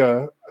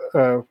Sega.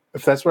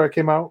 If that's where it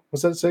came out,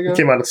 was that Sega? It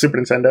came out on Super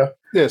Nintendo.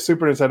 Yeah,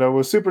 Super Nintendo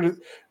was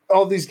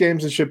all these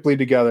games and shit bleed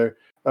together.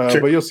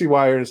 But you'll see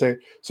why in a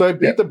second. So I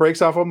beat the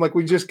brakes off them. Like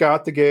we just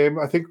got the game.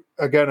 I think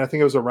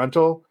it was a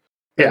rental.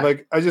 And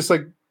like I just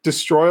like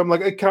destroy them.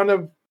 Like I kind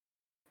of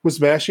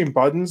was mashing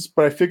buttons,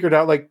 but I figured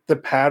out like the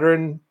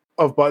pattern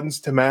of buttons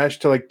to mash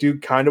to like do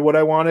kind of what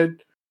I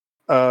wanted.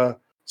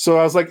 So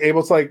I was like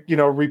able to like,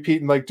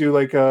 repeat and like do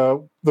like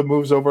the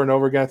moves over and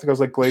over again. I think I was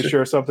like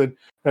Glacier or something. And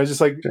I was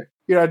just like,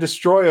 I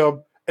destroy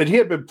him. And he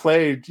had been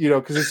played,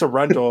 because it's a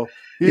rental.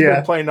 He'd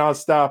been playing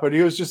nonstop. And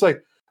he was just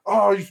like,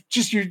 oh,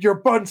 you're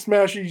a button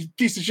smasher, you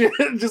piece of shit.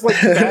 Just like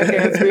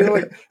backhands me.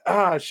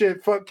 Like,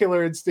 shit, fuck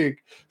Killer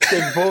Instinct. It's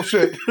like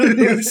bullshit.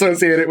 You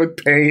associate it with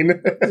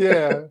pain.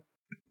 Yeah.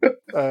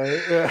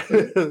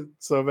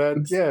 So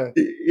man,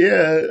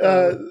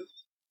 yeah.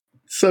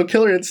 So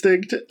Killer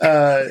Instinct,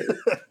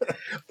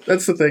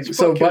 that's the thing.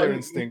 So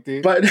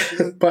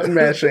button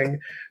mashing,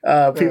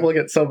 people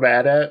get so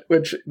mad at,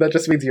 which that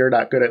just means you're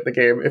not good at the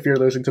game if you're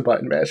losing to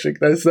button mashing.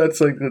 That's like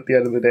at the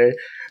end of the day.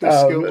 They're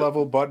skill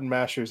level button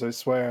mashers, I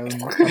swear. I'm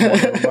one of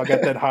them. I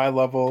got that high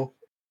level.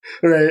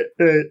 Right.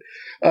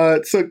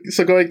 So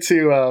going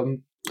to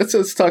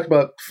let's talk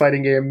about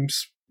fighting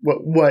games.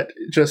 What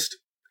just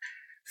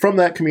from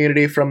that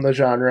community, from the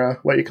genre,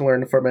 what you can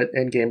learn from it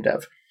in game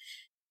dev.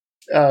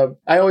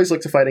 I always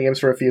look to fighting games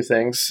for a few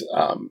things: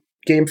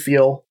 game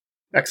feel,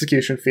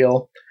 execution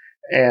feel,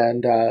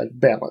 and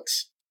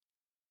balance.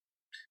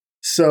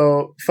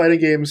 So fighting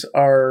games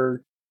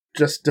are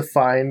just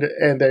defined,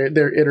 and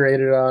they're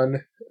iterated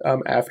on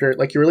after.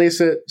 Like, you release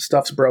it,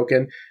 stuff's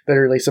broken, then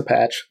you release a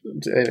patch,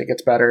 and it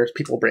gets better.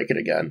 People break it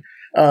again.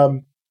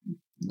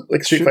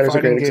 Like Street Fighter's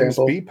a great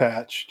example. Be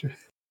patched.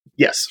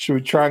 Yes. Should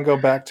we try and go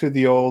back to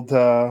the old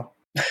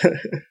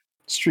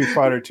Street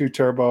Fighter 2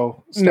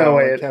 Turbo style? No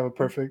way. Like, have a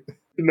perfect.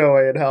 No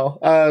way in hell.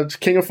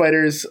 King of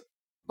Fighters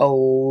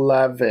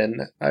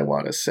 11, I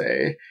want to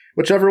say.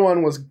 Whichever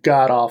one was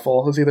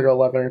god-awful. It was either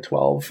 11 or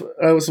 12.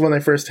 It was when they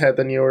first had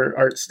the newer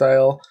art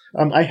style.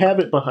 I have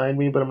it behind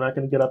me, but I'm not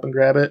going to get up and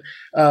grab it.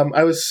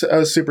 I was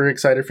super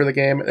excited for the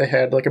game. It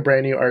had like a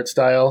brand new art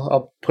style.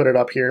 I'll put it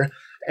up here.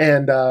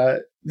 And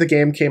the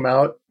game came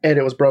out, and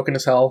it was broken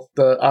as hell.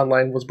 The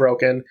online was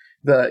broken.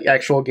 The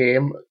actual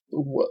game,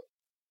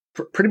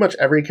 pretty much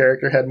every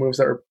character had moves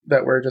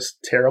that were just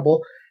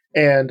terrible.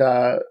 And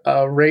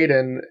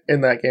Raiden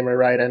in that game,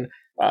 Raiden,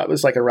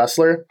 was like a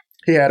wrestler.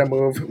 He had a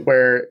move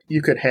where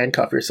you could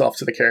handcuff yourself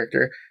to the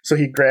character. So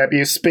he'd grab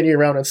you, spin you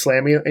around, and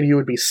slam you, and you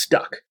would be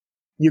stuck.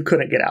 You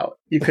couldn't get out.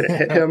 You couldn't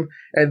hit him,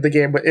 and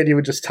he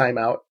would just time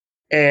out.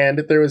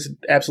 And there was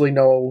absolutely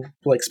no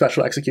like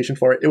special execution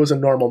for it. It was a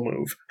normal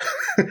move,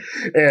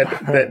 and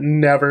that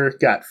never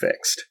got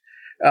fixed.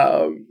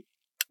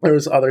 There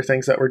was other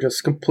things that were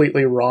just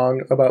completely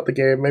wrong about the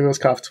game. Maybe it was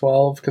KOF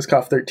 12, because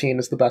KOF 13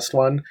 is the best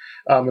one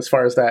as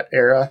far as that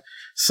era.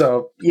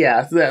 So,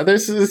 yeah,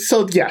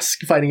 yes,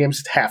 fighting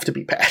games have to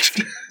be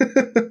patched.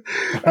 But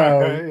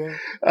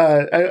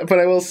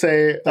I will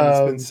say...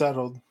 it's been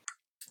settled.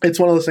 It's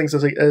one of those things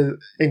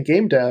in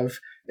game dev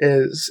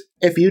is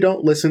if you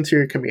don't listen to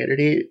your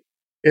community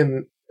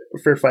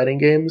for fighting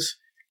games,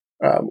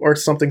 or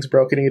something's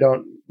broken and you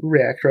don't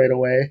react right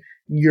away,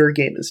 your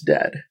game is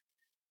dead.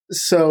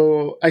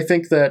 So I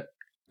think that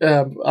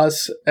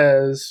us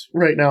as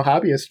right now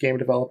hobbyist game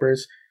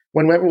developers,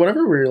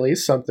 whenever we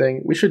release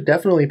something, we should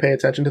definitely pay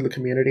attention to the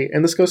community,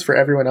 and this goes for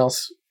everyone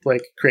else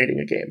like creating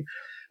a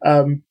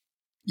game.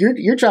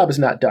 Your job is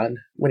not done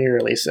when you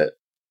release it.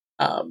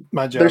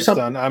 My job's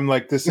done. I'm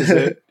like, this is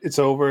it. It's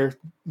over.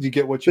 You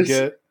get what you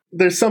get.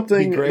 There's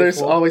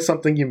always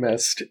something you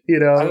missed. You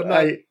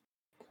know,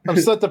 I'm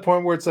still at the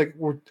point where it's like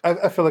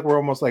I feel like we're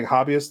almost like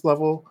hobbyist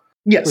level.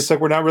 Yes. It's like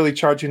we're not really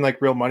charging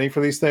like real money for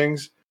these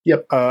things.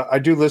 Yep. I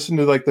do listen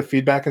to like the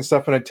feedback and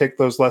stuff, and I take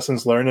those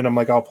lessons learned, and I'm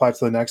like, I'll apply it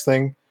to the next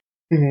thing.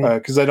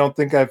 Because I don't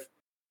think I've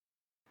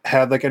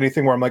had like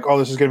anything where I'm like, oh,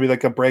 this is going to be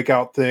like a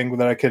breakout thing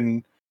that I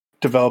can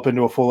develop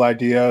into a full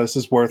idea. This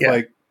is worth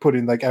like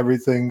putting like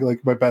everything,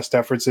 like my best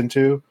efforts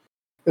into.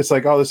 It's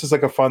like, oh, this is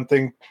like a fun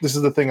thing. This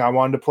is the thing I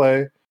wanted to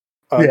play.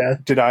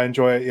 Did I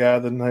enjoy it? Yeah.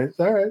 Then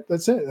all right,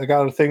 that's it. I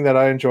got a thing that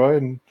I enjoy,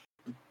 and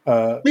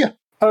I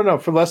don't know.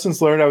 For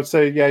lessons learned, I would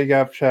say, yeah, you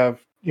have to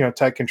have,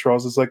 tight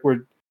controls. It's like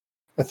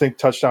I think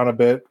touched on a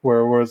bit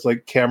where it's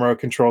like camera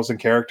controls and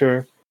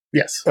character.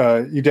 Yes.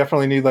 You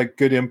definitely need like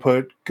good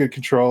input, good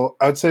control.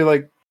 I would say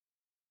like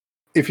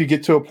if you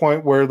get to a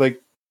point where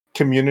like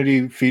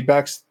community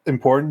feedback's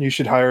important, you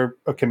should hire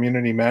a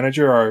community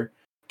manager or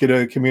get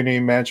a community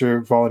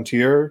manager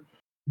volunteer.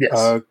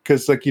 Yes.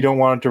 Because like you don't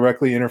want to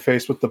directly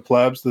interface with the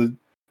plebs, the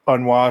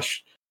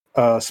unwashed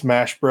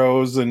Smash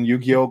Bros and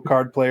Yu-Gi-Oh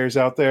card players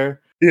out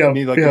there. Yeah, you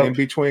need like an in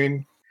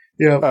between.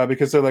 Yeah,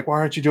 because they're like, why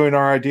aren't you doing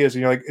our ideas?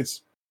 And you're like,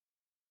 it's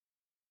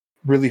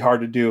really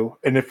hard to do.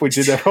 And if we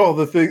did that, all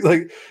the things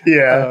like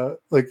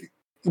like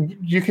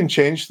you can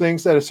change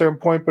things at a certain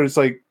point, but it's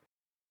like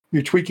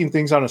you're tweaking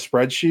things on a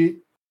spreadsheet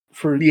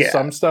for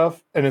some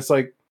stuff, and it's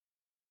like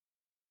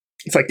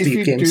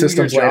deep game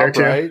systems later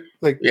too. Right?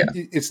 Like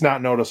it's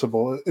not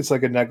noticeable. It's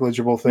like a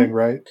negligible thing,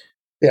 right?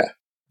 Yeah.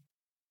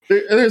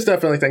 There's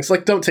definitely things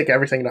like don't take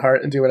everything to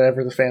heart and do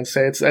whatever the fans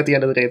say. It's at the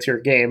end of the day, it's your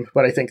game.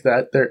 But I think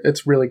that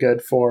it's really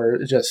good for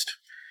just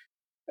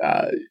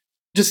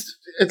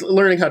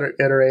learning how to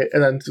iterate,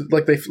 and then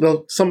like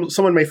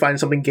someone may find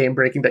something game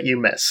breaking that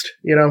you missed.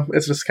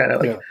 It's just kind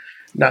of like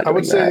not. I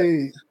would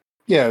say,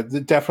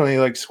 definitely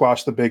like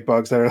squash the big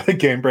bugs that are like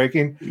game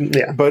breaking.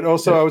 Yeah, but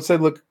also I would say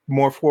look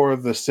more for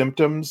the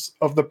symptoms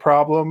of the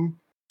problem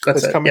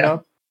that's coming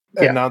up,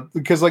 and not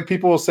because like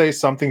people will say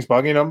something's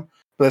bugging them.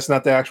 But that's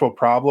not the actual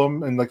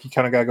problem, and like you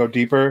kind of gotta go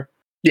deeper.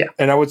 Yeah,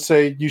 and I would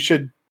say you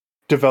should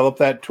develop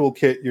that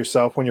toolkit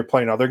yourself when you're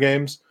playing other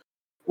games.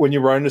 When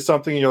you run into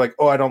something and you're like,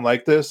 "Oh, I don't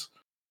like this,"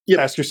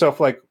 ask yourself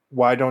like,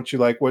 why don't you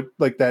like what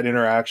like that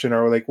interaction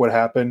or like what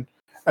happened,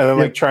 and then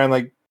like try and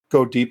like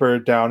go deeper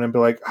down and be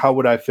like, how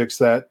would I fix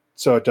that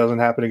so it doesn't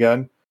happen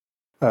again?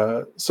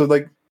 So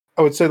like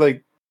I would say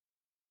like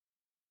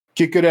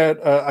get good at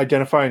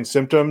identifying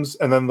symptoms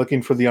and then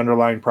looking for the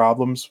underlying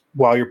problems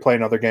while you're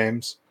playing other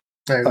games.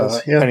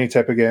 Any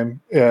type of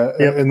game.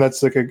 And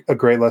that's like a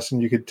great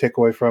lesson you could take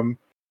away from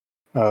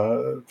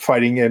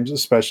fighting games,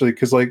 especially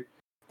because like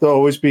there'll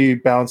always be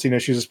balancing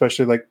issues,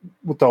 especially like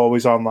with the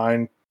always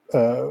online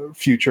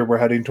future we're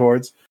heading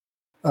towards.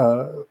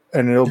 And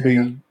it'll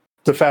be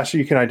the faster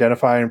you can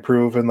identify,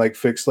 improve, and like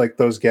fix like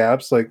those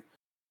gaps, like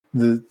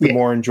the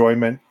more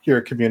enjoyment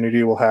your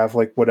community will have,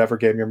 like whatever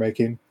game you're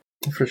making.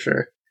 For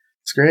sure.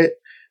 It's great.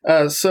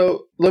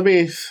 So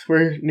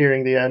we're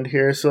nearing the end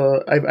here.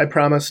 So I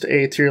promised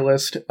a tier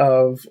list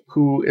of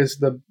who is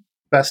the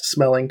best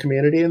smelling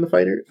community in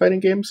the fighting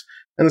games.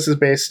 And this is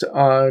based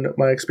on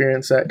my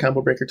experience at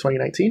Combo Breaker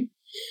 2019.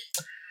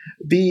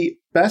 The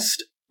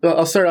best,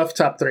 I'll start off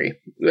top 3.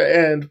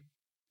 And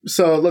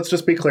so let's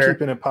just be clear.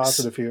 Keeping it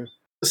positive here.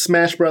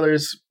 Smash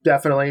Brothers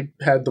definitely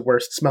had the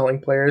worst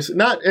smelling players.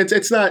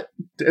 It's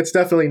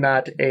definitely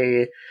not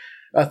a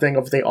thing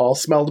of they all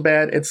smelled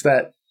bad. It's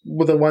that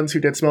the ones who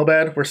did smell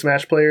bad were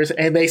Smash players,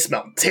 and they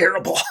smelled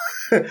terrible.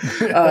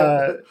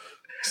 I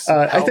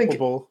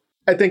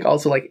think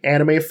also like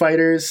anime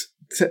fighters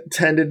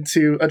tended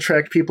to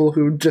attract people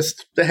who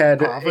just had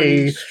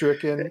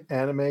poverty-stricken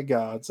anime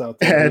gods out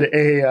there. Had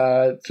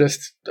a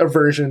just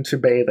aversion to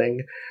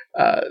bathing.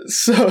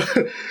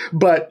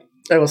 But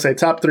I will say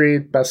top 3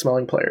 best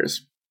smelling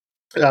players.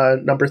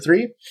 Number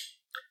 3,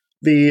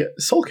 the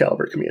Soul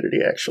Calibur community.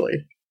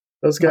 Actually,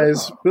 those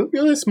guys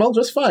really smell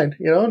just fine.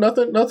 You know,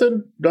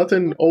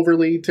 nothing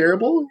overly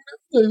terrible.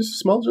 They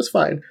smell just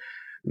fine.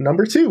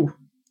 Number 2,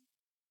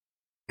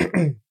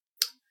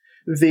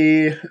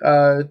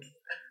 the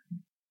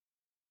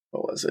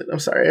what was it? I'm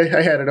sorry,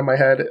 I had it in my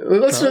head.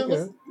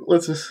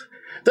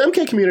 The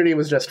MK community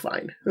was just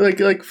fine.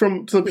 Like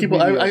from the people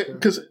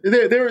because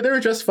they were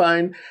just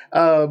fine.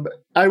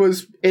 I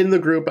was in the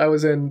group. I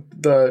was in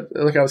I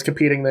was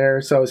competing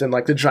there, so I was in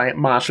like the giant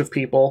mosh of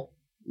people.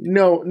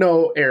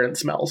 No errand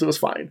smells. It was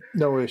fine.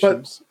 No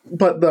issues.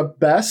 But the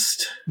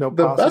best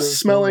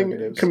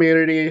smelling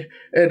community,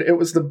 and it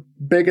was the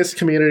biggest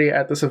community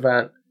at this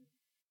event,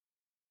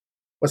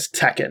 was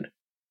Tekken.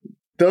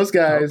 Those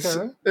guys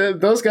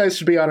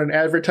should be on an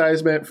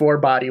advertisement for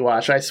body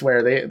wash. I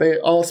swear, they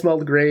all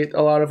smelled great.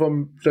 A lot of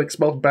them like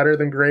smelled better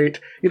than great.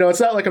 You know,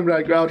 it's not like I'm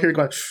like out here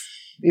going,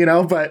 you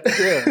know, but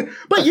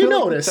but you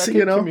notice, like the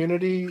you know,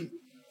 community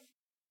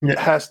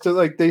has to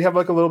like they have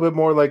like a little bit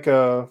more like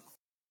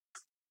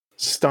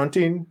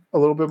stunting a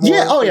little bit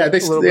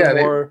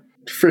more.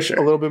 For sure,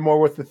 a little bit more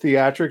with the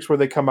theatrics where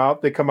they come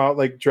out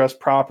like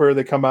dressed proper.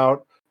 They come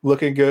out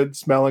looking good,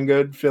 smelling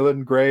good,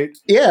 feeling great.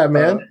 Yeah,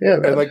 man.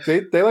 And like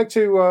they like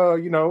to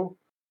you know,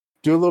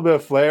 do a little bit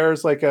of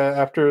flares. Like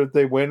after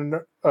they win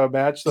a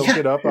match, they'll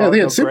get up. They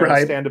get super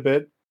hype. Stand a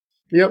bit.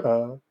 Yep.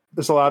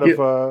 There's a lot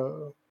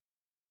of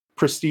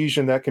prestige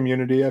in that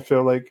community. I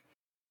feel like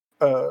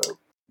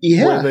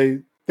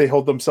where they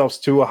hold themselves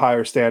to a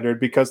higher standard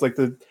because like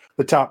the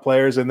top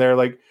players in there,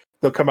 like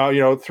they'll come out, you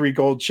know, 3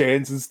 gold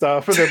chains and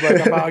stuff, and they're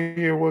like, "I'm out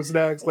here. What's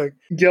next?" Like,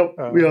 yep.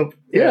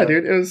 Yeah,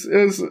 dude. It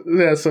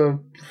was. So,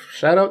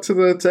 shout out to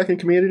the Tekken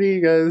community,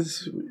 you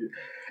guys.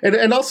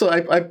 And also,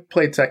 I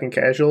played Tekken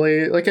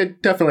casually. Like, I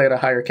definitely had a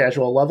higher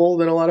casual level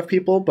than a lot of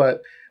people,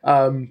 but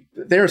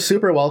they were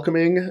super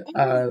welcoming.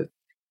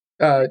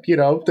 You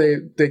know,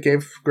 they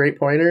gave great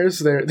pointers.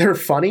 They're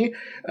funny.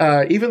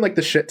 Even like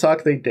the shit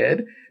talk they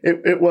did,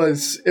 it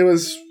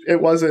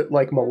wasn't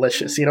like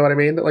malicious. You know what I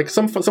mean? Like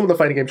some of the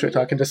fighting game shit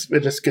talk it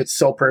just gets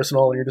so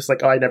personal, and you're just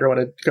like, oh, I never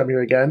want to come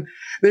here again.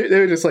 They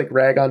would just like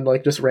rag on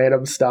like just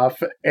random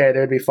stuff, and it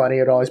would be funny.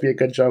 It'd always be a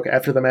good joke.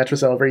 After the match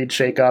was over, you'd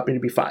shake up and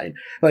you'd be fine.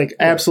 Like,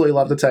 absolutely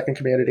love the Tekken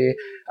community.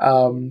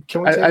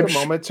 Can we take a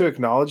moment to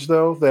acknowledge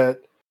though that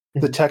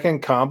the Tekken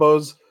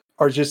combos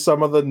are just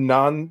some of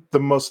the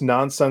most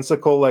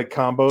nonsensical like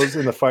combos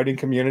in the fighting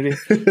community.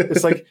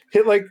 It's like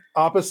hit like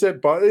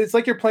opposite button. It's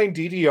like you're playing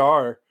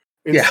DDR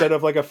instead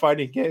of like a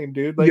fighting game,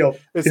 dude. Like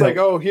like,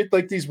 oh, hit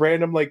like these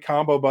random like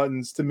combo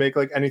buttons to make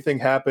like anything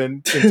happen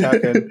in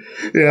Tekken.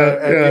 And you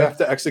have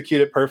to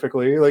execute it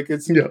perfectly. Like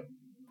it's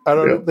I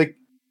don't know, like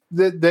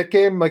that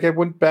game. Like I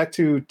went back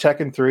to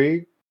Tekken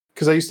 3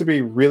 because I used to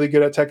be really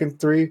good at Tekken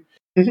 3.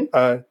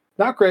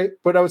 Not great,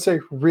 but I would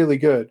say really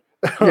good.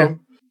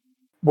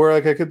 Where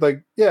like I could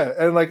like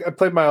and like I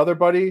played my other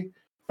buddy,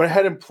 but I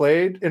hadn't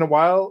played in a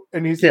while,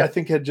 and he's I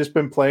think had just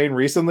been playing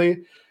recently,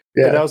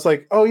 and I was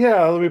like, oh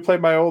yeah, let me play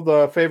my old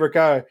favorite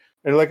guy,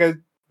 and like I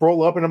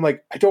roll up and I'm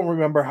like, I don't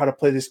remember how to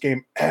play this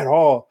game at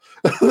all.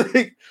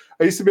 Like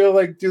I used to be able to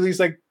like do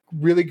these like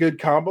really good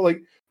combo,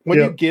 like when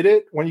you get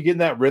in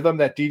that rhythm,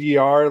 that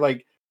DDR,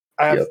 like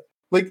I have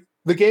like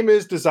the game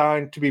is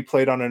designed to be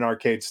played on an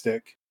arcade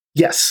stick.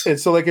 Yes, and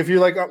so like if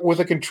you're like with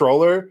a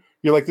controller,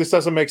 you're like, this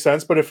doesn't make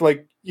sense. But if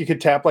like you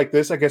could tap like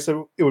this, I guess it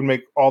would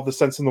make all the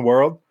sense in the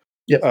world.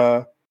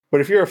 Yeah.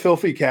 But if you're a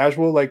filthy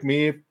casual like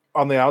me,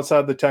 on the outside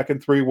of the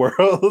Tekken 3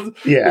 world.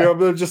 Yeah. You know,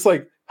 they're just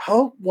like,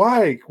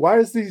 why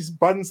is these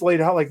buttons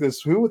laid out like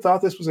this? Who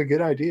thought this was a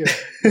good idea?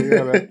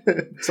 Yeah, man.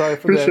 Sorry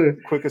for that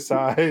quick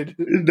aside.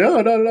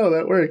 No,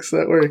 that works.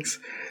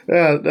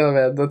 No,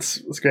 man,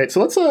 that's great.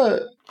 So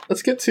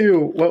let's get to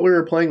what we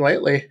were playing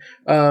lately.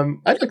 I'd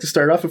like to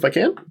start off if I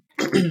can.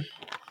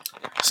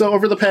 So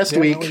over the past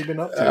week, what have you been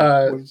up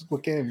to?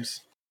 What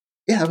games?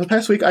 Yeah, the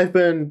past week I've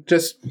been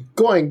just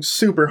going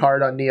super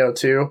hard on Nioh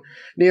 2.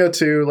 Nioh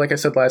 2, like I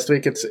said last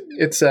week, it's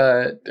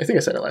I think I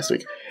said it last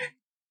week.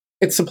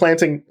 It's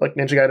supplanting like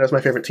Ninja Gaiden as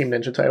my favorite Team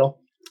Ninja title.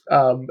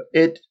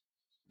 It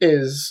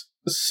is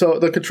so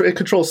it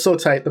controls so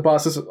tight. The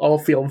bosses all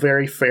feel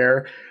very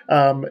fair,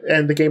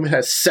 and the game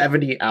has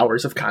 70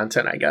 hours of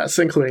content, I guess,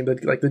 including the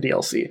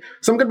DLC.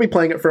 So I'm going to be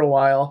playing it for a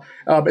while.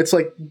 It's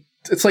like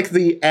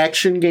the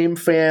action game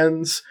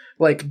fans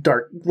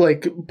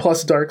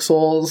plus Dark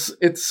Souls.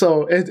 It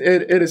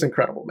is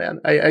incredible, man.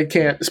 I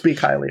can't speak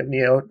highly of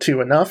Nioh 2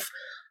 enough,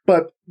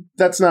 but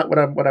that's not what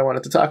I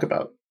wanted to talk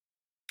about.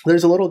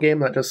 There's a little game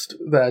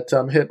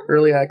that hit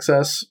early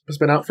access, has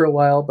been out for a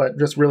while, but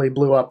just really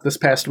blew up this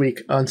past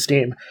week on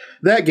Steam.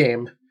 That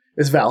game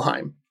is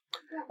Valheim.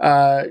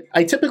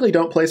 I typically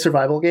don't play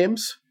survival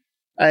games.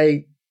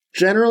 I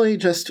generally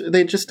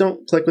they just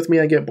don't click with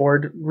me. I get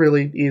bored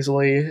really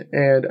easily,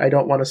 and I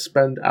don't want to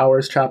spend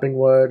hours chopping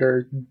wood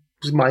or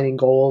mining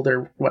gold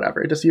or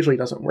whatever. It just usually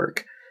doesn't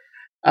work.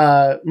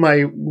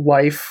 My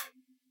wife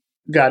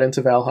got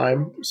into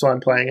Valheim, so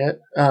I'm playing it.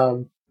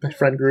 My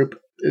friend group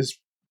is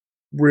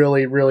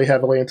really, really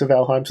heavily into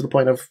Valheim to the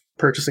point of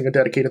purchasing a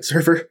dedicated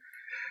server.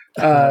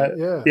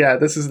 Yeah,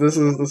 this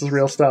is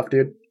real stuff,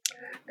 dude.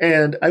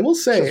 And I will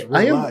say,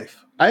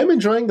 I am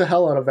enjoying the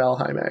hell out of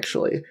Valheim,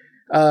 actually.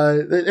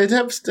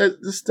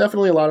 There's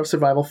definitely a lot of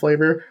survival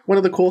flavor. One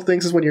of the cool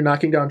things is when you're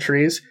knocking down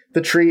trees,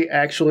 the tree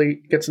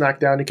actually gets knocked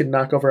down. You can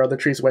knock over other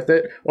trees with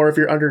it, or if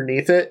you're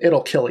underneath it,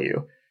 it'll kill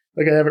you.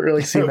 Like, I haven't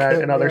really seen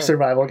that in other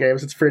survival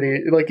games. It's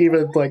pretty,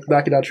 even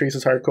knocking down trees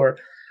is hardcore.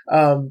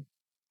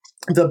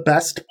 The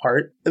best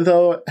part,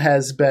 though,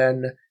 has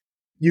been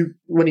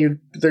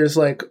there's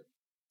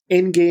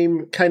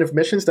in-game kind of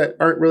missions that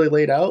aren't really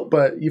laid out,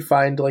 but you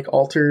find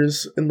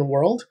altars in the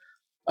world.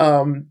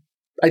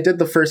 I did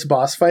the first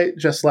boss fight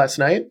just last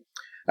night.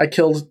 I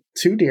killed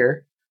 2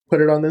 deer,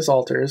 put it on these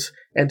altars,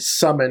 and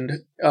summoned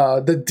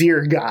the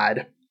deer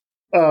god.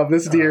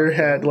 This deer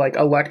had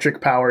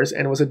electric powers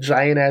and was a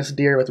giant ass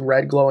deer with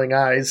red glowing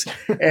eyes,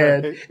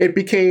 and it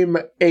became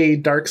a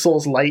Dark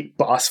Souls light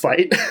boss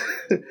fight.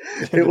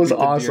 It was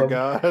awesome.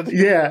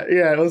 Yeah,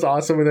 it was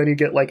awesome. And then you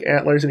get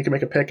antlers and you can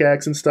make a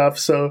pickaxe and stuff.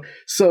 So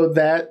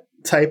that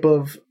type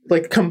of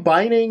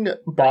combining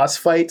boss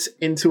fights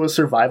into a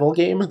survival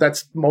game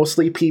that's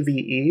mostly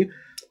PvE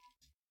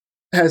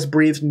has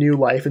breathed new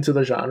life into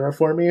the genre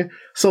for me.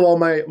 So while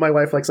my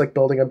wife likes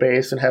building a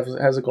base and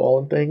has a goal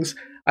and things,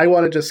 I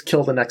want to just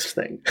kill the next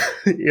thing,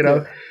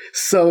 Yeah.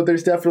 So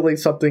there's definitely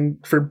something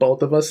for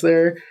both of us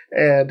there.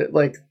 And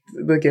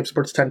the game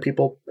supports 10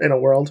 people in a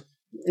world.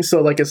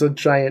 So it's a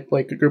giant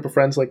group of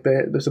friends.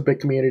 There's a big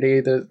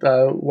community.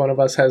 That one of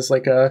us has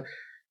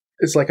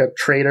is a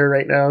trader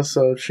right now,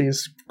 so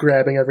she's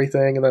grabbing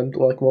everything, and then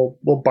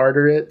we'll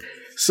barter it.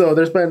 So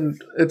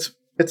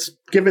it's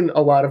given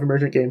a lot of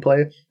emergent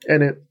gameplay,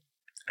 and it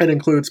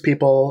includes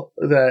people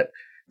that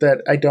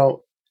I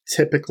don't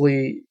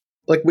typically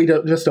we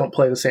don't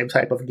play the same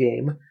type of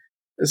game.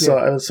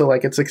 So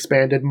it's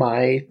expanded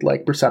my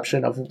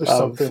perception of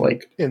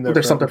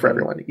there's something for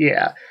everyone.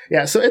 Yeah.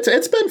 So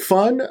it's been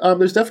fun.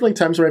 There's definitely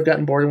times where I've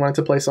gotten bored and wanted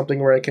to play something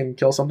where I can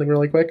kill something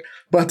really quick,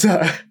 but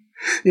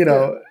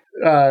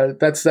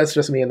that's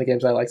just me in the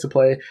games I like to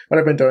play. What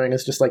I've been doing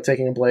is just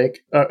taking a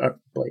break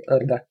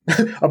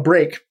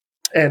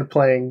and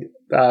playing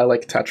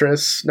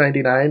Tetris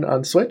 99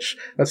 on Switch.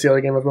 That's the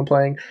other game I've been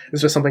playing.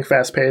 It's just something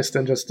fast paced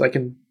and just I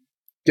can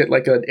get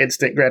an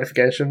instant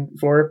gratification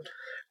for.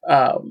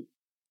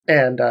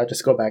 And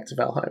just go back to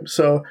Valheim.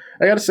 So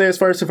I got to say, as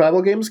far as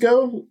survival games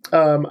go,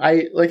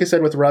 I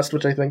said with Rust,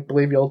 which I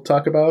believe you'll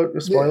talk about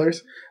with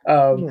spoilers.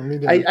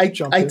 I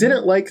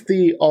didn't like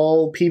the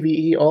all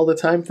PvE all the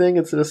time thing.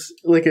 It's just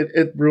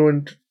it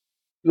ruined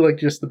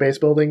just the base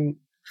building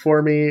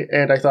for me,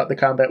 and I thought the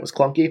combat was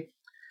clunky.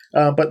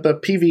 But the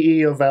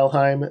PvE of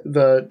Valheim,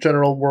 the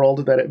general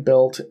world that it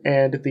built,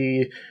 and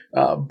the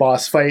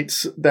boss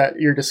fights that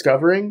you're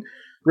discovering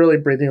really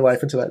breathe new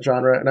life into that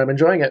genre, and I'm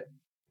enjoying it.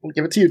 I'll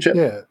give it to you, Chip.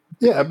 Yeah.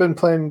 I've been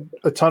playing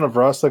a ton of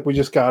Rust. We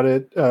just got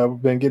it. We've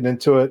been getting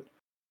into it.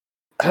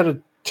 I had a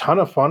ton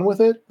of fun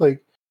with it.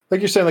 Like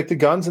you're saying, the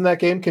guns in that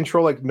game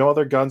control no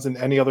other guns in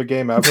any other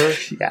game ever.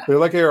 Yeah,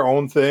 they're their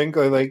own thing.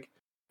 I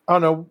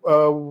don't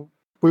know.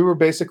 We were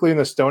basically in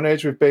the Stone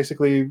Age. We've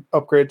basically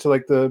upgraded to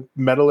the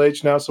Metal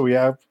Age now, so we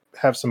have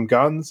some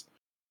guns.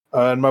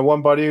 And my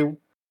one buddy,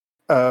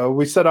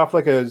 we set off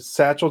a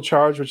satchel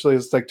charge, which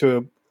is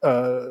to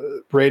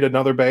raid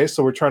another base.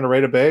 So we're trying to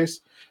raid a base.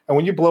 And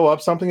when you blow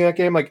up something in that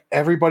game,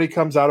 everybody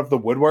comes out of the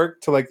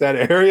woodwork to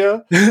that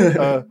area.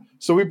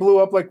 So we blew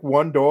up like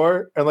one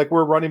door, and like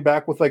we're running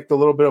back with like the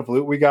little bit of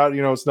loot we got.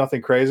 It's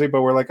nothing crazy,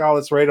 but we're like, oh,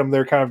 let's raid them.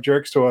 They're kind of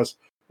jerks to us.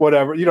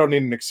 Whatever. You don't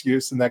need an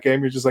excuse in that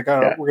game. You're just like,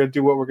 oh, we're gonna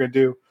do what we're gonna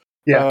do.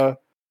 Yeah.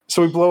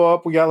 So we blow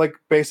up. We got like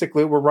basic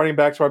loot. We're running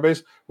back to our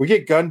base. We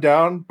get gunned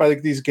down by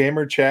like these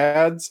gamer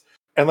chads,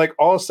 and like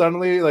all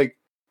suddenly like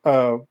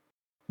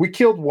we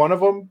killed one of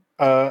them.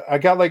 I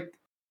got like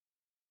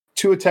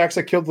 2 attacks.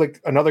 I killed like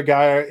another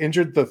guy. I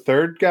injured the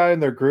third guy in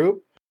their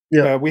group.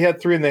 Yeah. We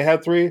had 3 and they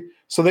had 3.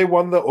 So they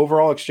won the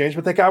overall exchange.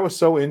 But that guy was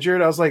so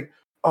injured. I was like,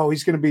 oh,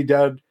 he's going to be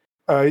dead.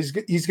 He's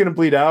going to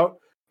bleed out.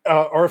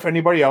 Or if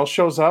anybody else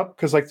shows up,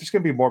 because like there's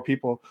going to be more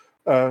people.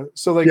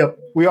 So like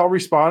we all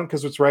respawn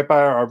because it's right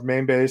by our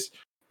main base.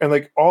 And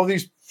like all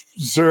these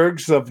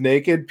zergs of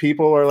naked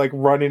people are like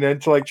running in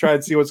to like try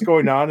and see what's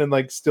going on and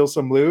like steal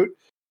some loot.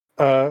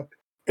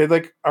 And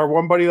like our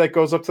one buddy like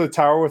goes up to the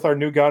tower with our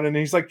new gun and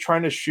he's like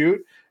trying to shoot.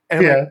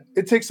 And like,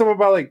 it takes him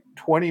about like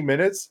 20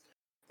 minutes.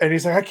 And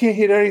he's like, I can't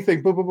hit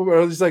anything. Boom, boom, boom.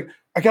 And he's like,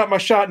 I got my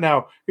shot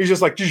now. He's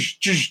just like,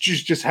 just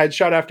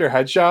headshot after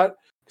headshot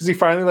because he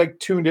finally like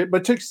tuned it.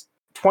 But it took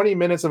 20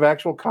 minutes of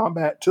actual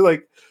combat to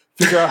like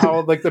figure out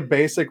how like the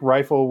basic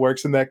rifle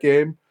works in that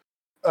game.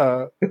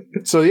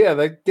 So yeah,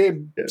 that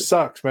game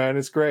sucks, man.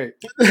 It's great.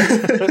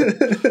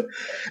 I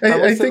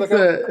think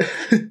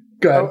that.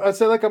 I'd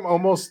say like I'm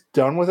almost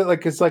done with it.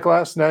 Like it's like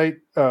last night,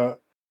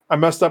 I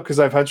messed up because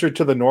I've ventured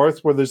to the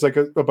north where there's like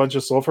a bunch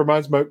of sulfur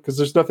mines, but because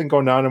there's nothing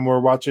going on and we're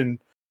watching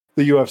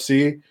the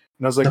UFC.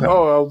 And I was like,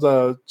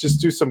 I'll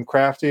just do some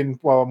crafting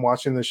while I'm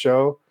watching the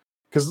show.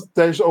 Because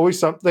there's always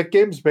something. That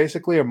game's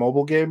basically a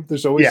mobile game.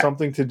 There's always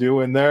something to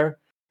do in there.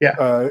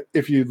 Yeah.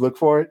 If you look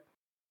for it.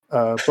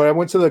 But I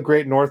went to the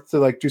Great North to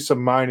like do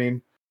some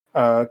mining.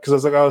 Because I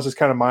was like, oh, this is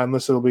kind of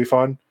mindless. It'll be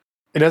fun.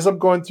 And as I'm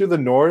going through the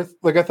north,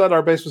 like I thought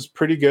our base was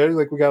pretty good.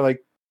 Like we got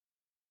like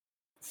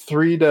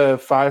 3 to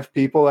 5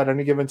 people at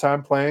any given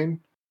time playing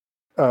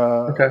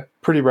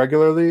pretty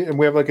regularly. And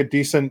we have like a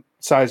decent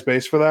size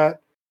base for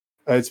that.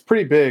 It's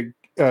pretty big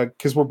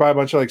because we're by a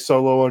bunch of like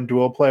solo and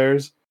duo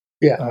players.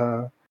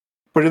 Yeah.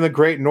 But in the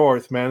Great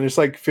North, man, there's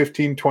like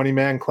 15, 20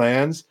 man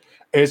clans.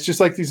 And it's just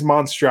like these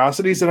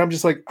monstrosities. And I'm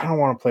just like, I don't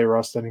want to play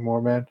Rust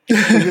anymore, man.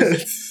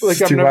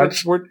 Like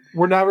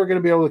we're never going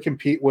to be able to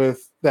compete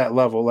with that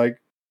level. Like,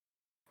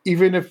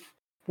 even if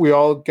we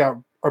all got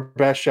our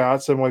best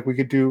shots and like we'd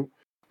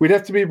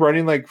have to be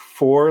running like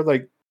 4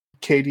 like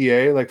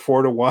KDA, like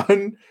 4 to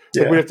 1.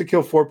 Like we'd have to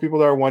kill 4 people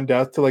to our 1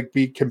 death to like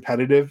be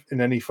competitive in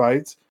any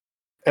fights.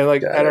 And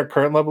like at our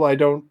current level, I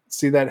don't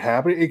see that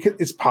happening.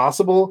 It's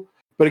possible,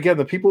 but again,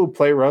 the people who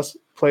play Rust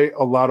play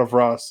a lot of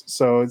Rust,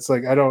 so it's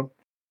like I don't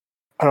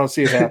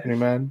see it happening,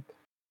 man.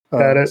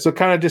 So it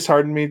kind of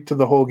disheartened me to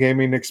the whole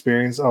gaming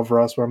experience of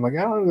Rust, where I'm like,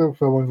 I don't know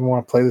if I even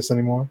want to play this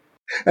anymore.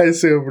 I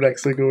assume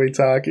next week when we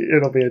talk,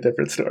 it'll be a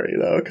different story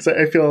though, because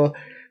I feel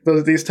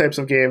these types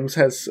of games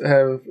have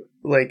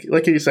like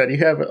you said, you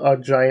have a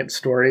giant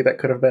story that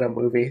could have been a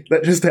movie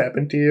that just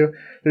happened to you.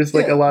 There's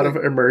like a lot of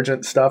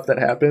emergent stuff that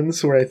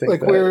happens where I think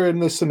like we're in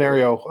this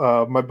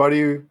scenario. My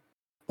buddy,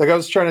 like I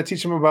was trying to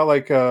teach him about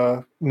like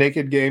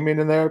naked gaming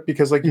in there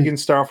because like you can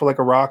start off with like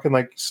a rock and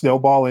like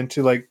snowball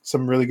into like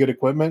some really good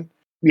equipment.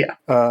 Yeah.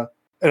 And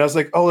I was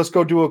like, oh, let's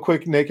go do a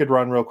quick naked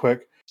run real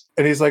quick.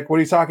 And he's like, what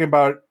are you talking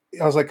about?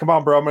 I was like, come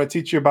on, bro, I'm going to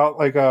teach you about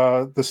like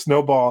the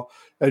snowball.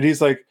 And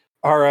he's like,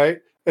 all right.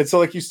 And so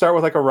like you start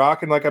with like a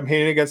rock and like I'm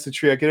hitting against the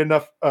tree. I get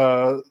enough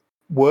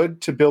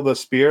wood to build a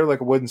spear, like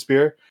a wooden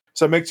spear.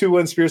 So I make 2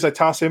 wooden spears. I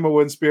toss him a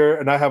wooden spear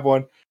and I have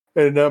one.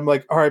 And I'm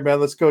like, all right,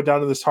 man, let's go down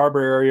to this harbor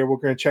area. We're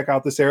going to check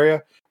out this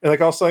area. And like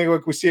all of a sudden,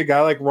 like, we see a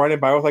guy like running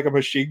by with like a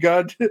machine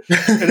gun.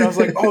 And I was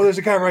like, oh, there's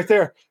a guy right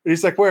there. And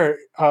he's like, where?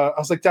 I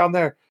was like, down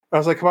there. And I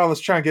was like, come on,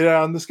 let's try and get it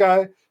on this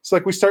guy. So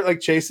like we start like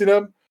chasing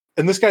him.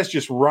 And this guy's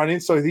just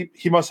running, so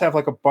he must have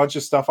like a bunch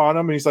of stuff on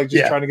him, and he's like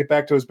just trying to get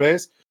back to his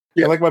base.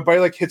 Yeah. And like my buddy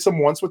like hits him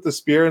once with the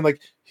spear, and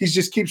like he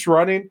just keeps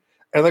running,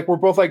 and like we're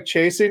both like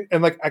chasing,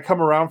 and like I come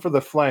around for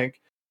the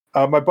flank.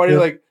 My buddy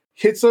like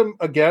hits him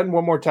again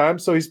one more time,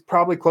 so he's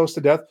probably close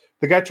to death.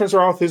 The guy turns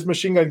around with his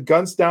machine gun,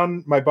 guns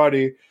down my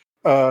buddy.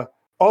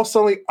 All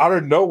suddenly out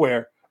of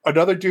nowhere,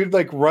 another dude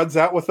like runs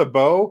out with a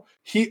bow.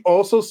 He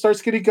also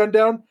starts getting gunned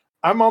down.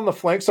 I'm on the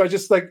flank, so I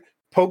just like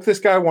poke this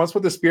guy once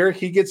with the spear.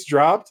 He gets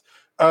dropped.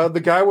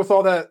 The guy with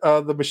all that,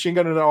 the machine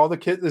gun and all the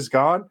kit is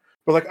gone.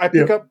 But like, I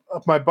pick up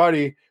my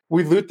buddy.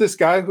 We loot this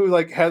guy who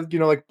like had,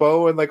 like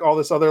bow and like all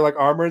this other like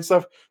armor and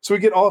stuff. So we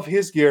get all of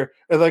his gear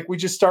and like we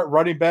just start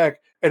running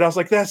back. And I was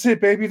like, "That's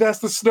it, baby. That's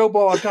the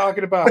snowball I'm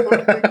talking about."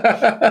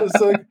 It's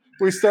like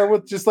we start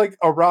with just like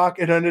a rock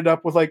and ended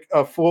up with like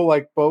a full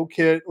like bow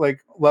kit,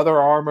 like leather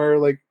armor,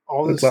 like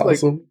all this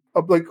awesome.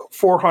 like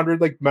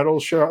 400 like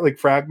metal like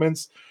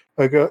fragments.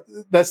 Like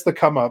that's the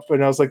come up.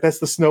 And I was like, "That's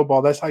the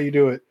snowball. That's how you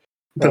do it."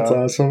 That's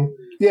awesome.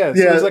 Yeah,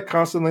 so there's like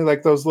constantly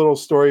like those little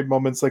story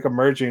moments like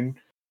emerging,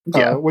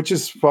 which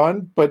is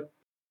fun. But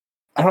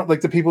I don't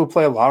like the people who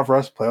play a lot of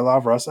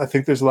Rust. I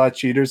think there's a lot of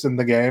cheaters in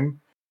the game.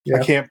 Yeah.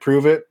 I can't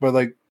prove it, but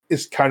like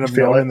it's kind of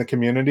known in the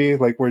community,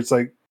 like where it's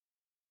like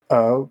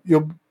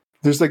you'll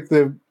there's like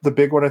the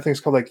big one I think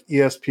is called like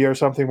ESP or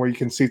something where you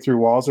can see through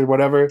walls or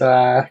whatever.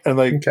 And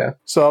like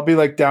so I'll be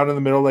like down in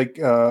the middle like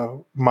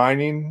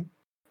mining,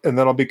 and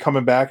then I'll be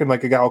coming back and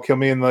like a guy will kill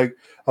me and like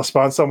I'll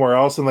spawn somewhere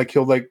else and like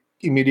he'll like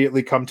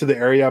immediately come to the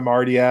area I'm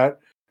already at.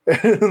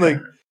 And like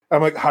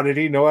I'm like, how did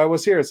he know I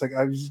was here? It's like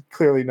I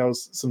clearly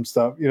knows some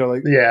stuff, you know,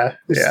 like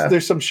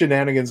there's some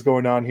shenanigans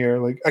going on here.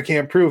 Like I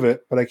can't prove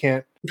it, but I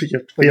can't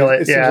feel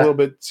it. It seems a little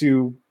bit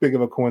too big of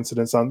a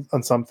coincidence on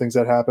some things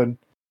that happen.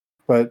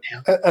 But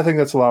I think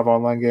that's a lot of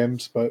online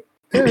games, but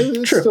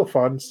it's still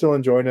fun. Still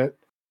enjoying it.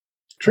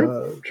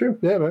 True.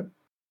 Yeah, man.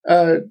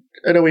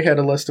 I know we had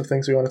a list of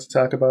things we wanted to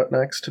talk about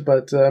next,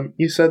 but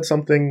you said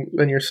something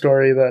in your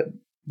story that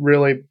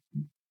really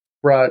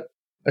brought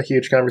a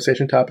huge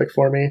conversation topic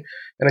for me,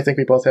 and I think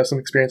we both have some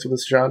experience with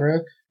this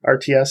genre.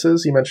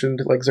 RTSs. You mentioned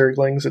like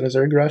Zerglings and a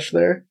Zerg Rush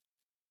there.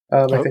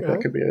 I think that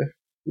could be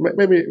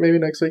maybe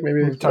next week,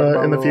 maybe in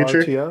the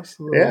future. RTS,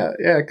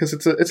 yeah, because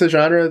it's a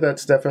genre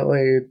that's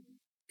definitely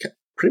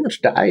pretty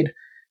much died.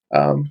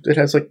 It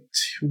has like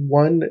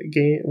one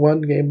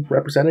game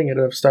representing it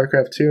of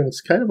StarCraft 2, and it's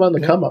kind of on the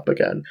come up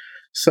again.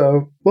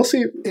 So we'll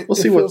see. It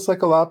feels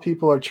like a lot of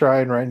people are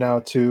trying right now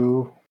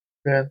to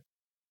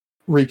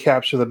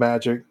recapture the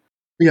magic.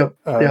 Yep.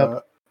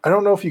 I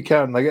don't know if you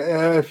can. Like,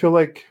 I feel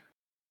like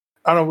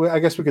I don't know. I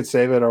guess we could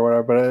save it or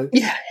whatever. But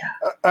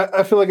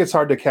I feel like it's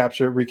hard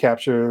to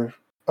recapture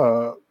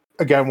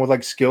again with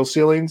like skill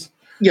ceilings.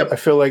 Yep. I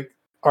feel like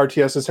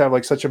RTSs have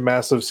like such a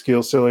massive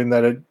skill ceiling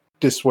that it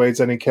dissuades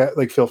any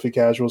like filthy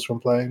casuals from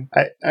playing.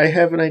 I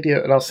have an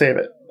idea, and I'll save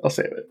it.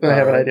 I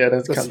have an idea.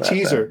 That's a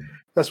teaser.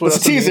 That's a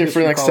teaser for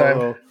next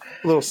time.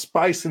 A little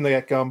spice in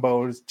that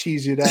gumbo to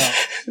tease you down.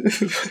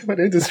 What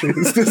industry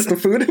is this? The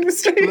food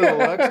industry? A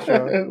little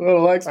extra.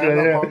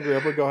 I'm hungry.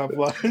 I'm gonna go have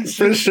lunch.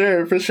 For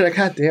sure.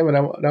 God damn it!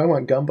 Now I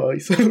want gumbo.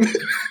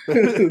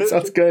 It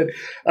sounds good.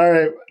 All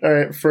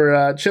right.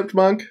 For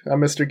Chipmunk,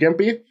 I'm Mr.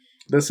 Gimpy.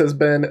 This has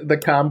been the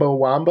Combo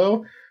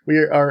Wombo. We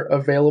are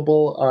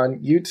available on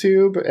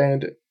YouTube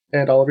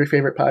and all of your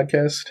favorite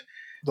podcast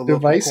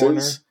devices.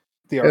 Corner,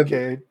 the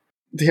arcade.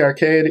 The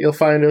arcade. You'll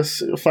find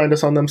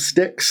us on them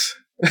sticks.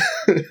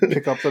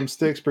 Pick up them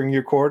sticks. Bring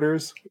your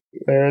quarters.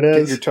 There it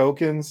is. Get your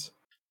tokens.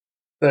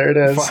 There it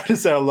is. Find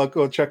us at a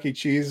local Chuck E.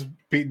 Cheese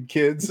beating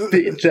kids.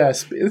 They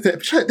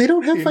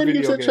don't have fighting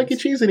games at Chuck E.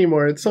 Cheese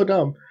anymore. It's so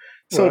dumb.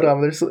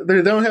 Dumb.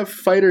 They don't have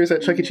fighters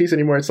at Chuck E. Cheese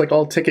anymore. It's like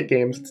all ticket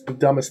games. It's the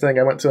dumbest thing.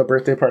 I went to a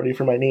birthday party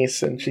for my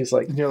niece, and she's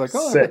like, and you're like,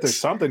 oh, 6. I bet there's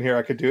something here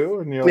I could do.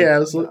 And you're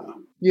like,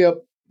 Yep.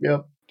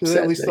 Do they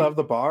at least still have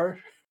the bar?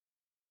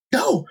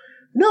 No,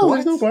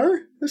 there's no bar.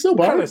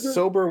 What kind of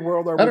sober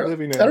world are we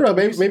living in? I don't know.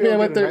 Maybe I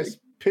went there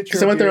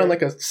because I went there on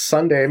like a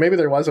Sunday. Maybe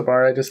there was a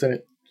bar. I just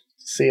didn't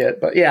see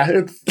it. But yeah, I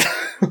don't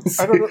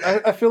know.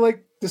 I feel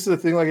like this is the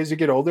thing. Like as you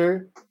get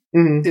older,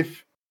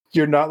 if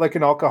you're not like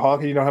an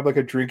alcoholic and you don't have like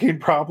a drinking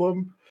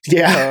problem, you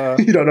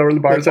don't know where the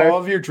bars are. All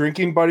of your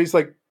drinking buddies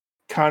like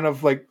kind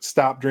of like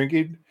stop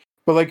drinking,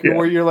 but like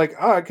where you're like,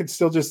 oh, I could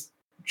still just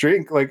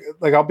drink. Like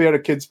I'll be at a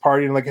kid's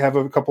party and like have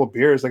a couple of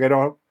beers. Like I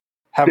don't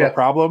have a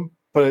problem,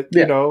 but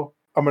you know,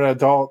 I'm an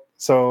adult,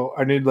 so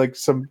I need like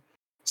some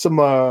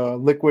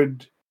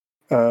liquid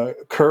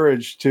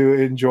courage to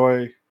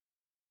enjoy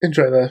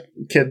the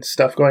kid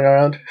stuff going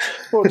around.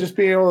 Well, just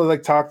being able to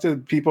like talk to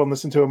people and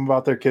listen to them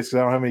about their kids because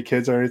I don't have any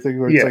kids or anything.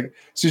 Where it's like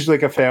it's usually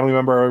like a family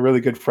member or a really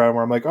good friend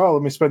where I'm like, oh,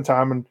 let me spend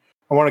time and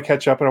I want to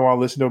catch up and I want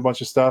to listen to a bunch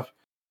of stuff.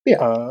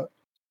 Yeah,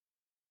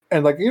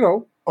 and like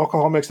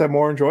alcohol makes that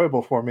more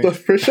enjoyable for me.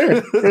 For sure.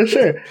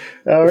 If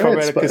I'm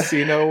at a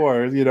casino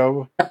or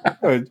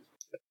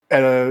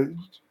at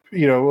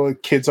a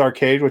kids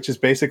arcade, which is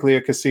basically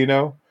a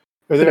casino,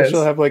 or they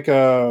actually have like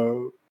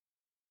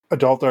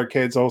adult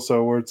arcades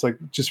also where it's like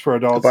just for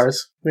adults. The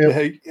bars.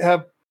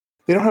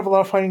 They don't have a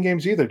lot of fighting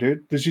games either,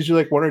 dude. There's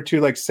usually like one or two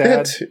like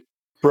sad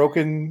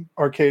broken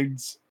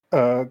arcades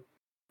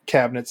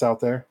cabinets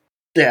out there.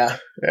 Yeah.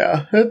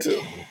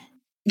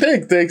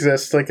 They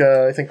exist. Like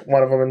I think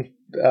one of them in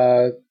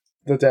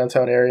the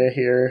downtown area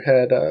here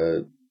had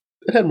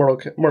Mortal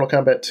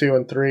Kombat 2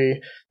 and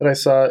 3 that I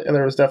saw, and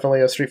there was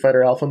definitely a Street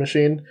Fighter Alpha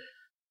machine.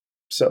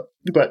 So,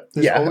 but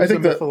there's I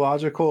think a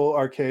mythological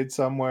arcade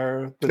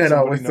somewhere. With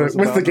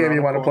the game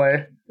you want to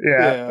play.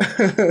 Yeah.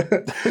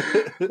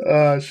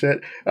 Oh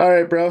shit! All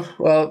right, bro.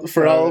 Well,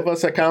 for all of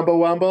us at Combo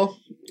Wombo,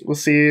 we'll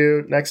see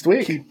you next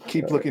week.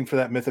 Keep looking for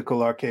that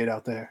mythical arcade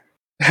out there.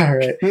 All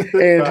right,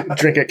 and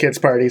drink at kids'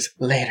 parties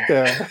later.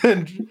 Yeah,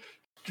 and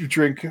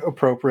drink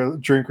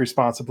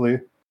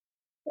responsibly,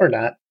 or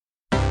not.